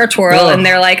like the hair twirl and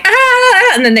they're like,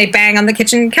 ah. And then they bang on the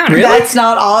kitchen counter. Really? That's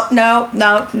not all. No.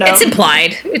 It's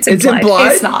implied. It's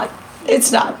implied? It's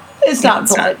not. It's not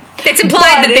implied. It's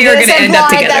implied that they are going to end up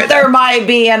together. That there might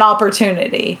be an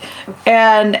opportunity,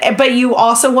 but you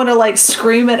also want to like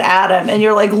scream at Adam, and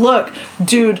you're like, "Look,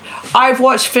 dude, I've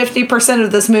watched 50%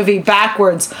 of this movie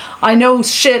backwards. I know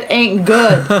shit ain't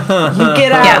good. You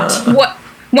get out." Yeah.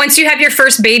 Once you have your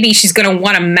first baby, she's going to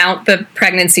want to mount the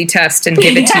pregnancy test and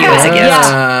give it to you as a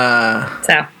gift.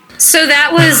 Yeah. So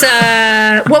that was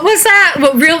what was that?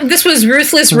 This was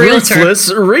Ruthless Realtor.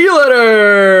 Ruthless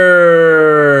Realtor.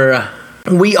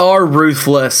 We are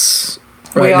ruthless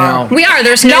now. We are.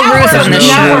 There's no Ruth on this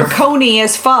show. Now we're Coney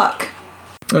as fuck.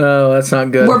 Oh, that's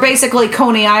not good. We're basically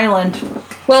Coney Island.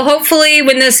 Well, hopefully,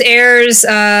 when this airs, You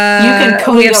can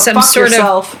Coney we have the some fuck sort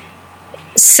yourself. of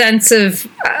sense of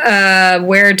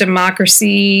where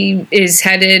democracy is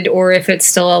headed, or if it's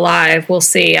still alive. We'll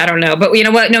see. I don't know. But you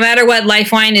know what? No matter what,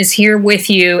 Lifeline is here with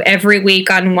you every week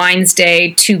on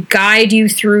Wednesday to guide you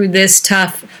through this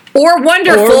tough or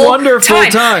wonderful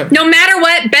time. No matter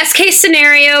what, best case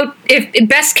scenario,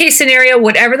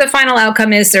 whatever the final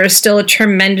outcome is, there's still a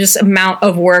tremendous amount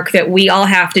of work that we all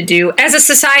have to do as a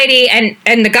society and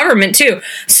the government too.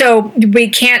 So we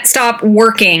can't stop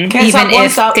working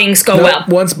if things go well.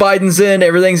 Once Biden's in,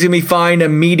 everything's going to be fine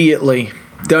immediately.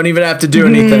 Don't even have to do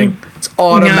anything. It's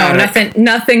automatic. No,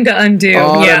 nothing to undo.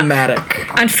 Automatic.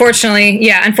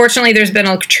 Yeah. Unfortunately, there's been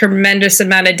a tremendous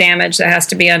amount of damage that has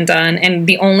to be undone, and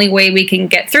the only way we can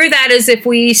get through that is if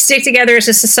we stick together as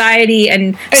a society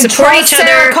and support each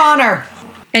Sarah other. Connor.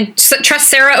 And trust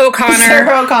Sarah O'Connor.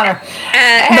 Sarah O'Connor.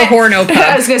 At the Horno Pub.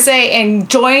 I was going to say, and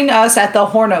join us at the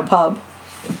Horno Pub.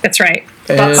 That's right.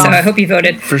 And So I hope you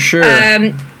voted. for sure.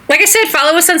 Like I said,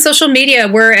 follow us on social media.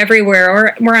 We're everywhere.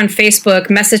 Or we're on Facebook.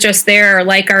 Message us there. Or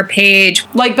like our page.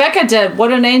 Like Becca did.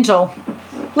 What an angel.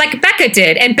 Like Becca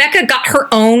did. And Becca got her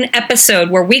own episode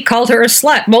where we called her a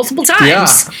slut multiple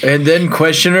times. And then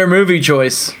question her movie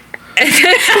choice.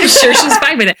 I'm sure she's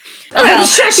fine with it. I'm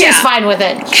sure she's fine with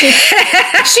it.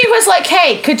 She was like,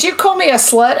 hey, could you call me a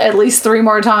slut at least 3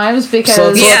 more times?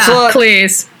 Because Slut.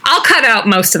 Please. I'll cut out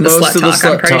most of the slut talk,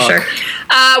 I'm pretty sure.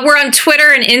 We're on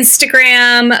Twitter and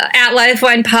Instagram at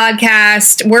Lifeline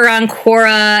Podcast. We're on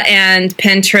Quora and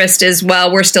Pinterest as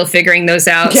well. We're still figuring those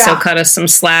out, so cut us some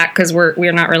slack because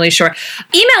we're not really sure.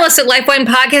 Email us at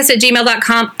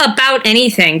lifelinepodcast@gmail.com about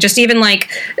anything, just even like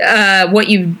what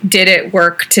you did at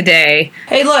work today.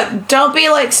 Hey, look, don't be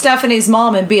like Stephanie's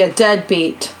mom and be a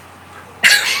deadbeat.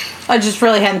 I just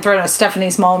really hadn't thrown a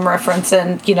Stephanie's mom reference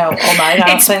in, all night.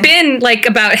 It's been like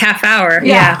about half hour.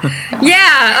 Yeah.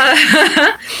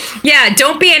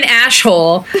 Don't be an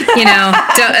asshole.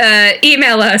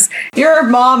 Email us. Your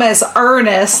mom is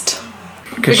earnest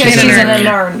because she's in a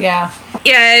nerd. Yeah.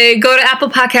 Yeah, go to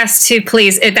Apple Podcasts too,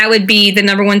 please. That would be the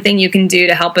number one thing you can do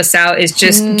to help us out is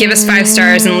just give us 5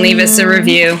 stars and leave us a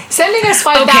review. Sending us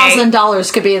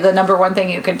 $5,000 could be the number one thing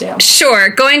you could do. Sure.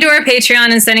 Going to our Patreon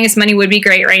and sending us money would be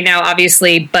great right now,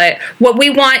 obviously. But what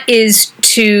we want is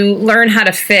to learn how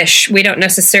to fish. We don't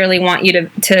necessarily want you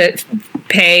to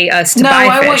pay us to buy fish.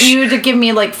 No, I want you to give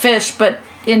me like fish, but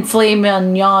in filet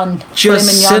mignon.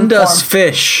 Just send us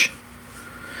fish.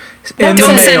 In the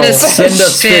Don't mail. send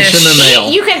us fish in the mail.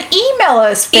 You can email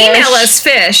us fish. Email us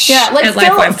fish. Yeah, like at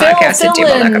Phil in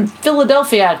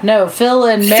Philadelphia. No, Phil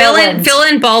in Maryland. Phil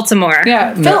in Baltimore.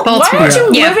 Yeah, Phil. Baltimore. Why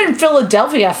don't you live in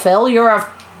Philadelphia, Phil? You're a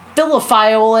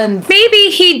Philophile and...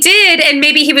 Maybe he did, and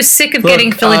maybe he was sick of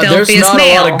getting Philadelphia's there's not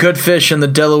mail. a lot of good fish in the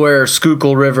Delaware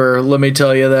Schuylkill River, let me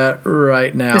tell you that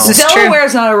right now.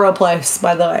 Delaware's not a real place,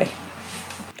 by the way.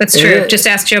 That's true. Just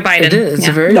ask Joe Biden. It is. It's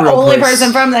a very the real only place.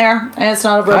 person from there, and it's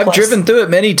not a real place. I've driven through it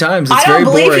many times. It's I don't very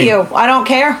believe boring. you. I don't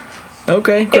care.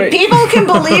 Okay, great. If people can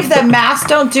believe that masks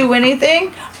don't do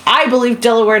anything, I believe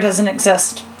Delaware doesn't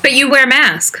exist. But you wear a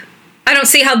mask. I don't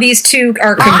see how these two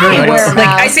are congruent. I wear a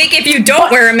mask. I think if you don't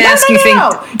wear a mask, no. you think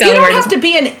You don't have to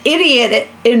be an idiot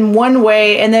in one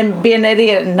way and then be an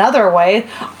idiot another way.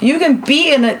 You can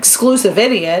be an exclusive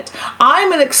idiot.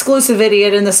 I'm an exclusive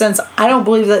idiot in the sense I don't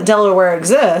believe that Delaware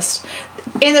exists.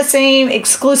 In the same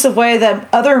exclusive way that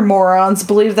other morons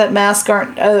believe that masks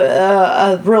aren't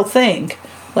a real thing.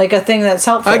 Like a thing that's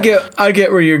helpful. I get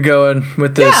where you're going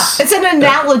with this. Yeah, it's an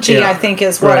analogy, I think,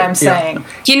 is what I'm saying.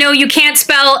 You can't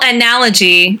spell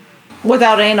analogy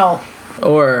without anal.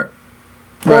 Or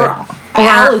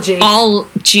algae.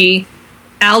 Algae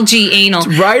anal.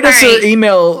 Write us an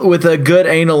email with a good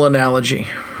anal analogy.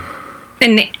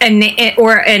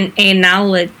 Or an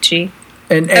analogy.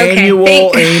 An annual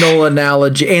anal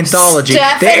analogy. Anthology.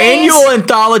 The annual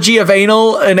anthology of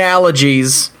anal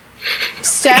analogies.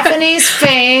 Stephanie's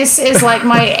face is like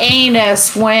my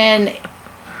anus when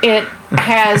it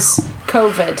has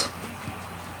COVID.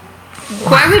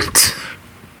 Why would...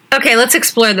 Okay, let's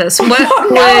explore this.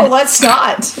 Let's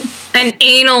not.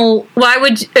 Why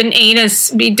would an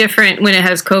anus be different when it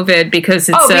has COVID? Because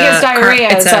it's because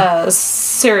diarrhea is a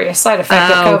serious side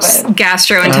effect of COVID.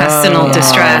 Gastrointestinal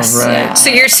distress. Right. Yeah.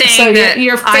 So you're saying that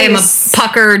your face... I am a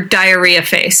puckered diarrhea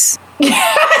face.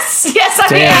 Yes, I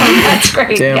am. That's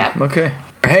great. Damn. Yeah. Okay.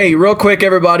 Hey, real quick,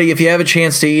 everybody, if you have a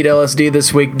chance to eat LSD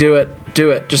this week, do it. Do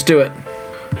it. Just do it.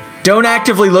 Don't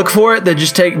actively look for it. Then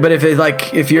just take. But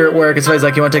if you're at work and somebody's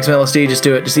like, you want to take some LSD, just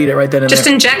do it. Just eat it right then and there. Just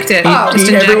inject it.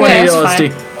 Everyone eat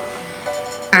LSD.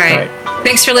 All right.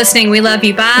 Thanks for listening. We love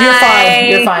you. Bye.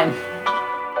 You're fine.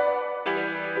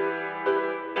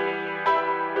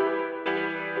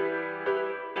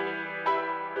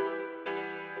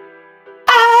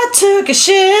 I took a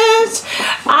shit.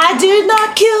 I did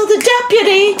not kill the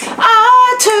deputy.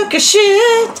 I took a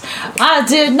shit. I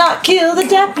did not kill the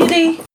deputy.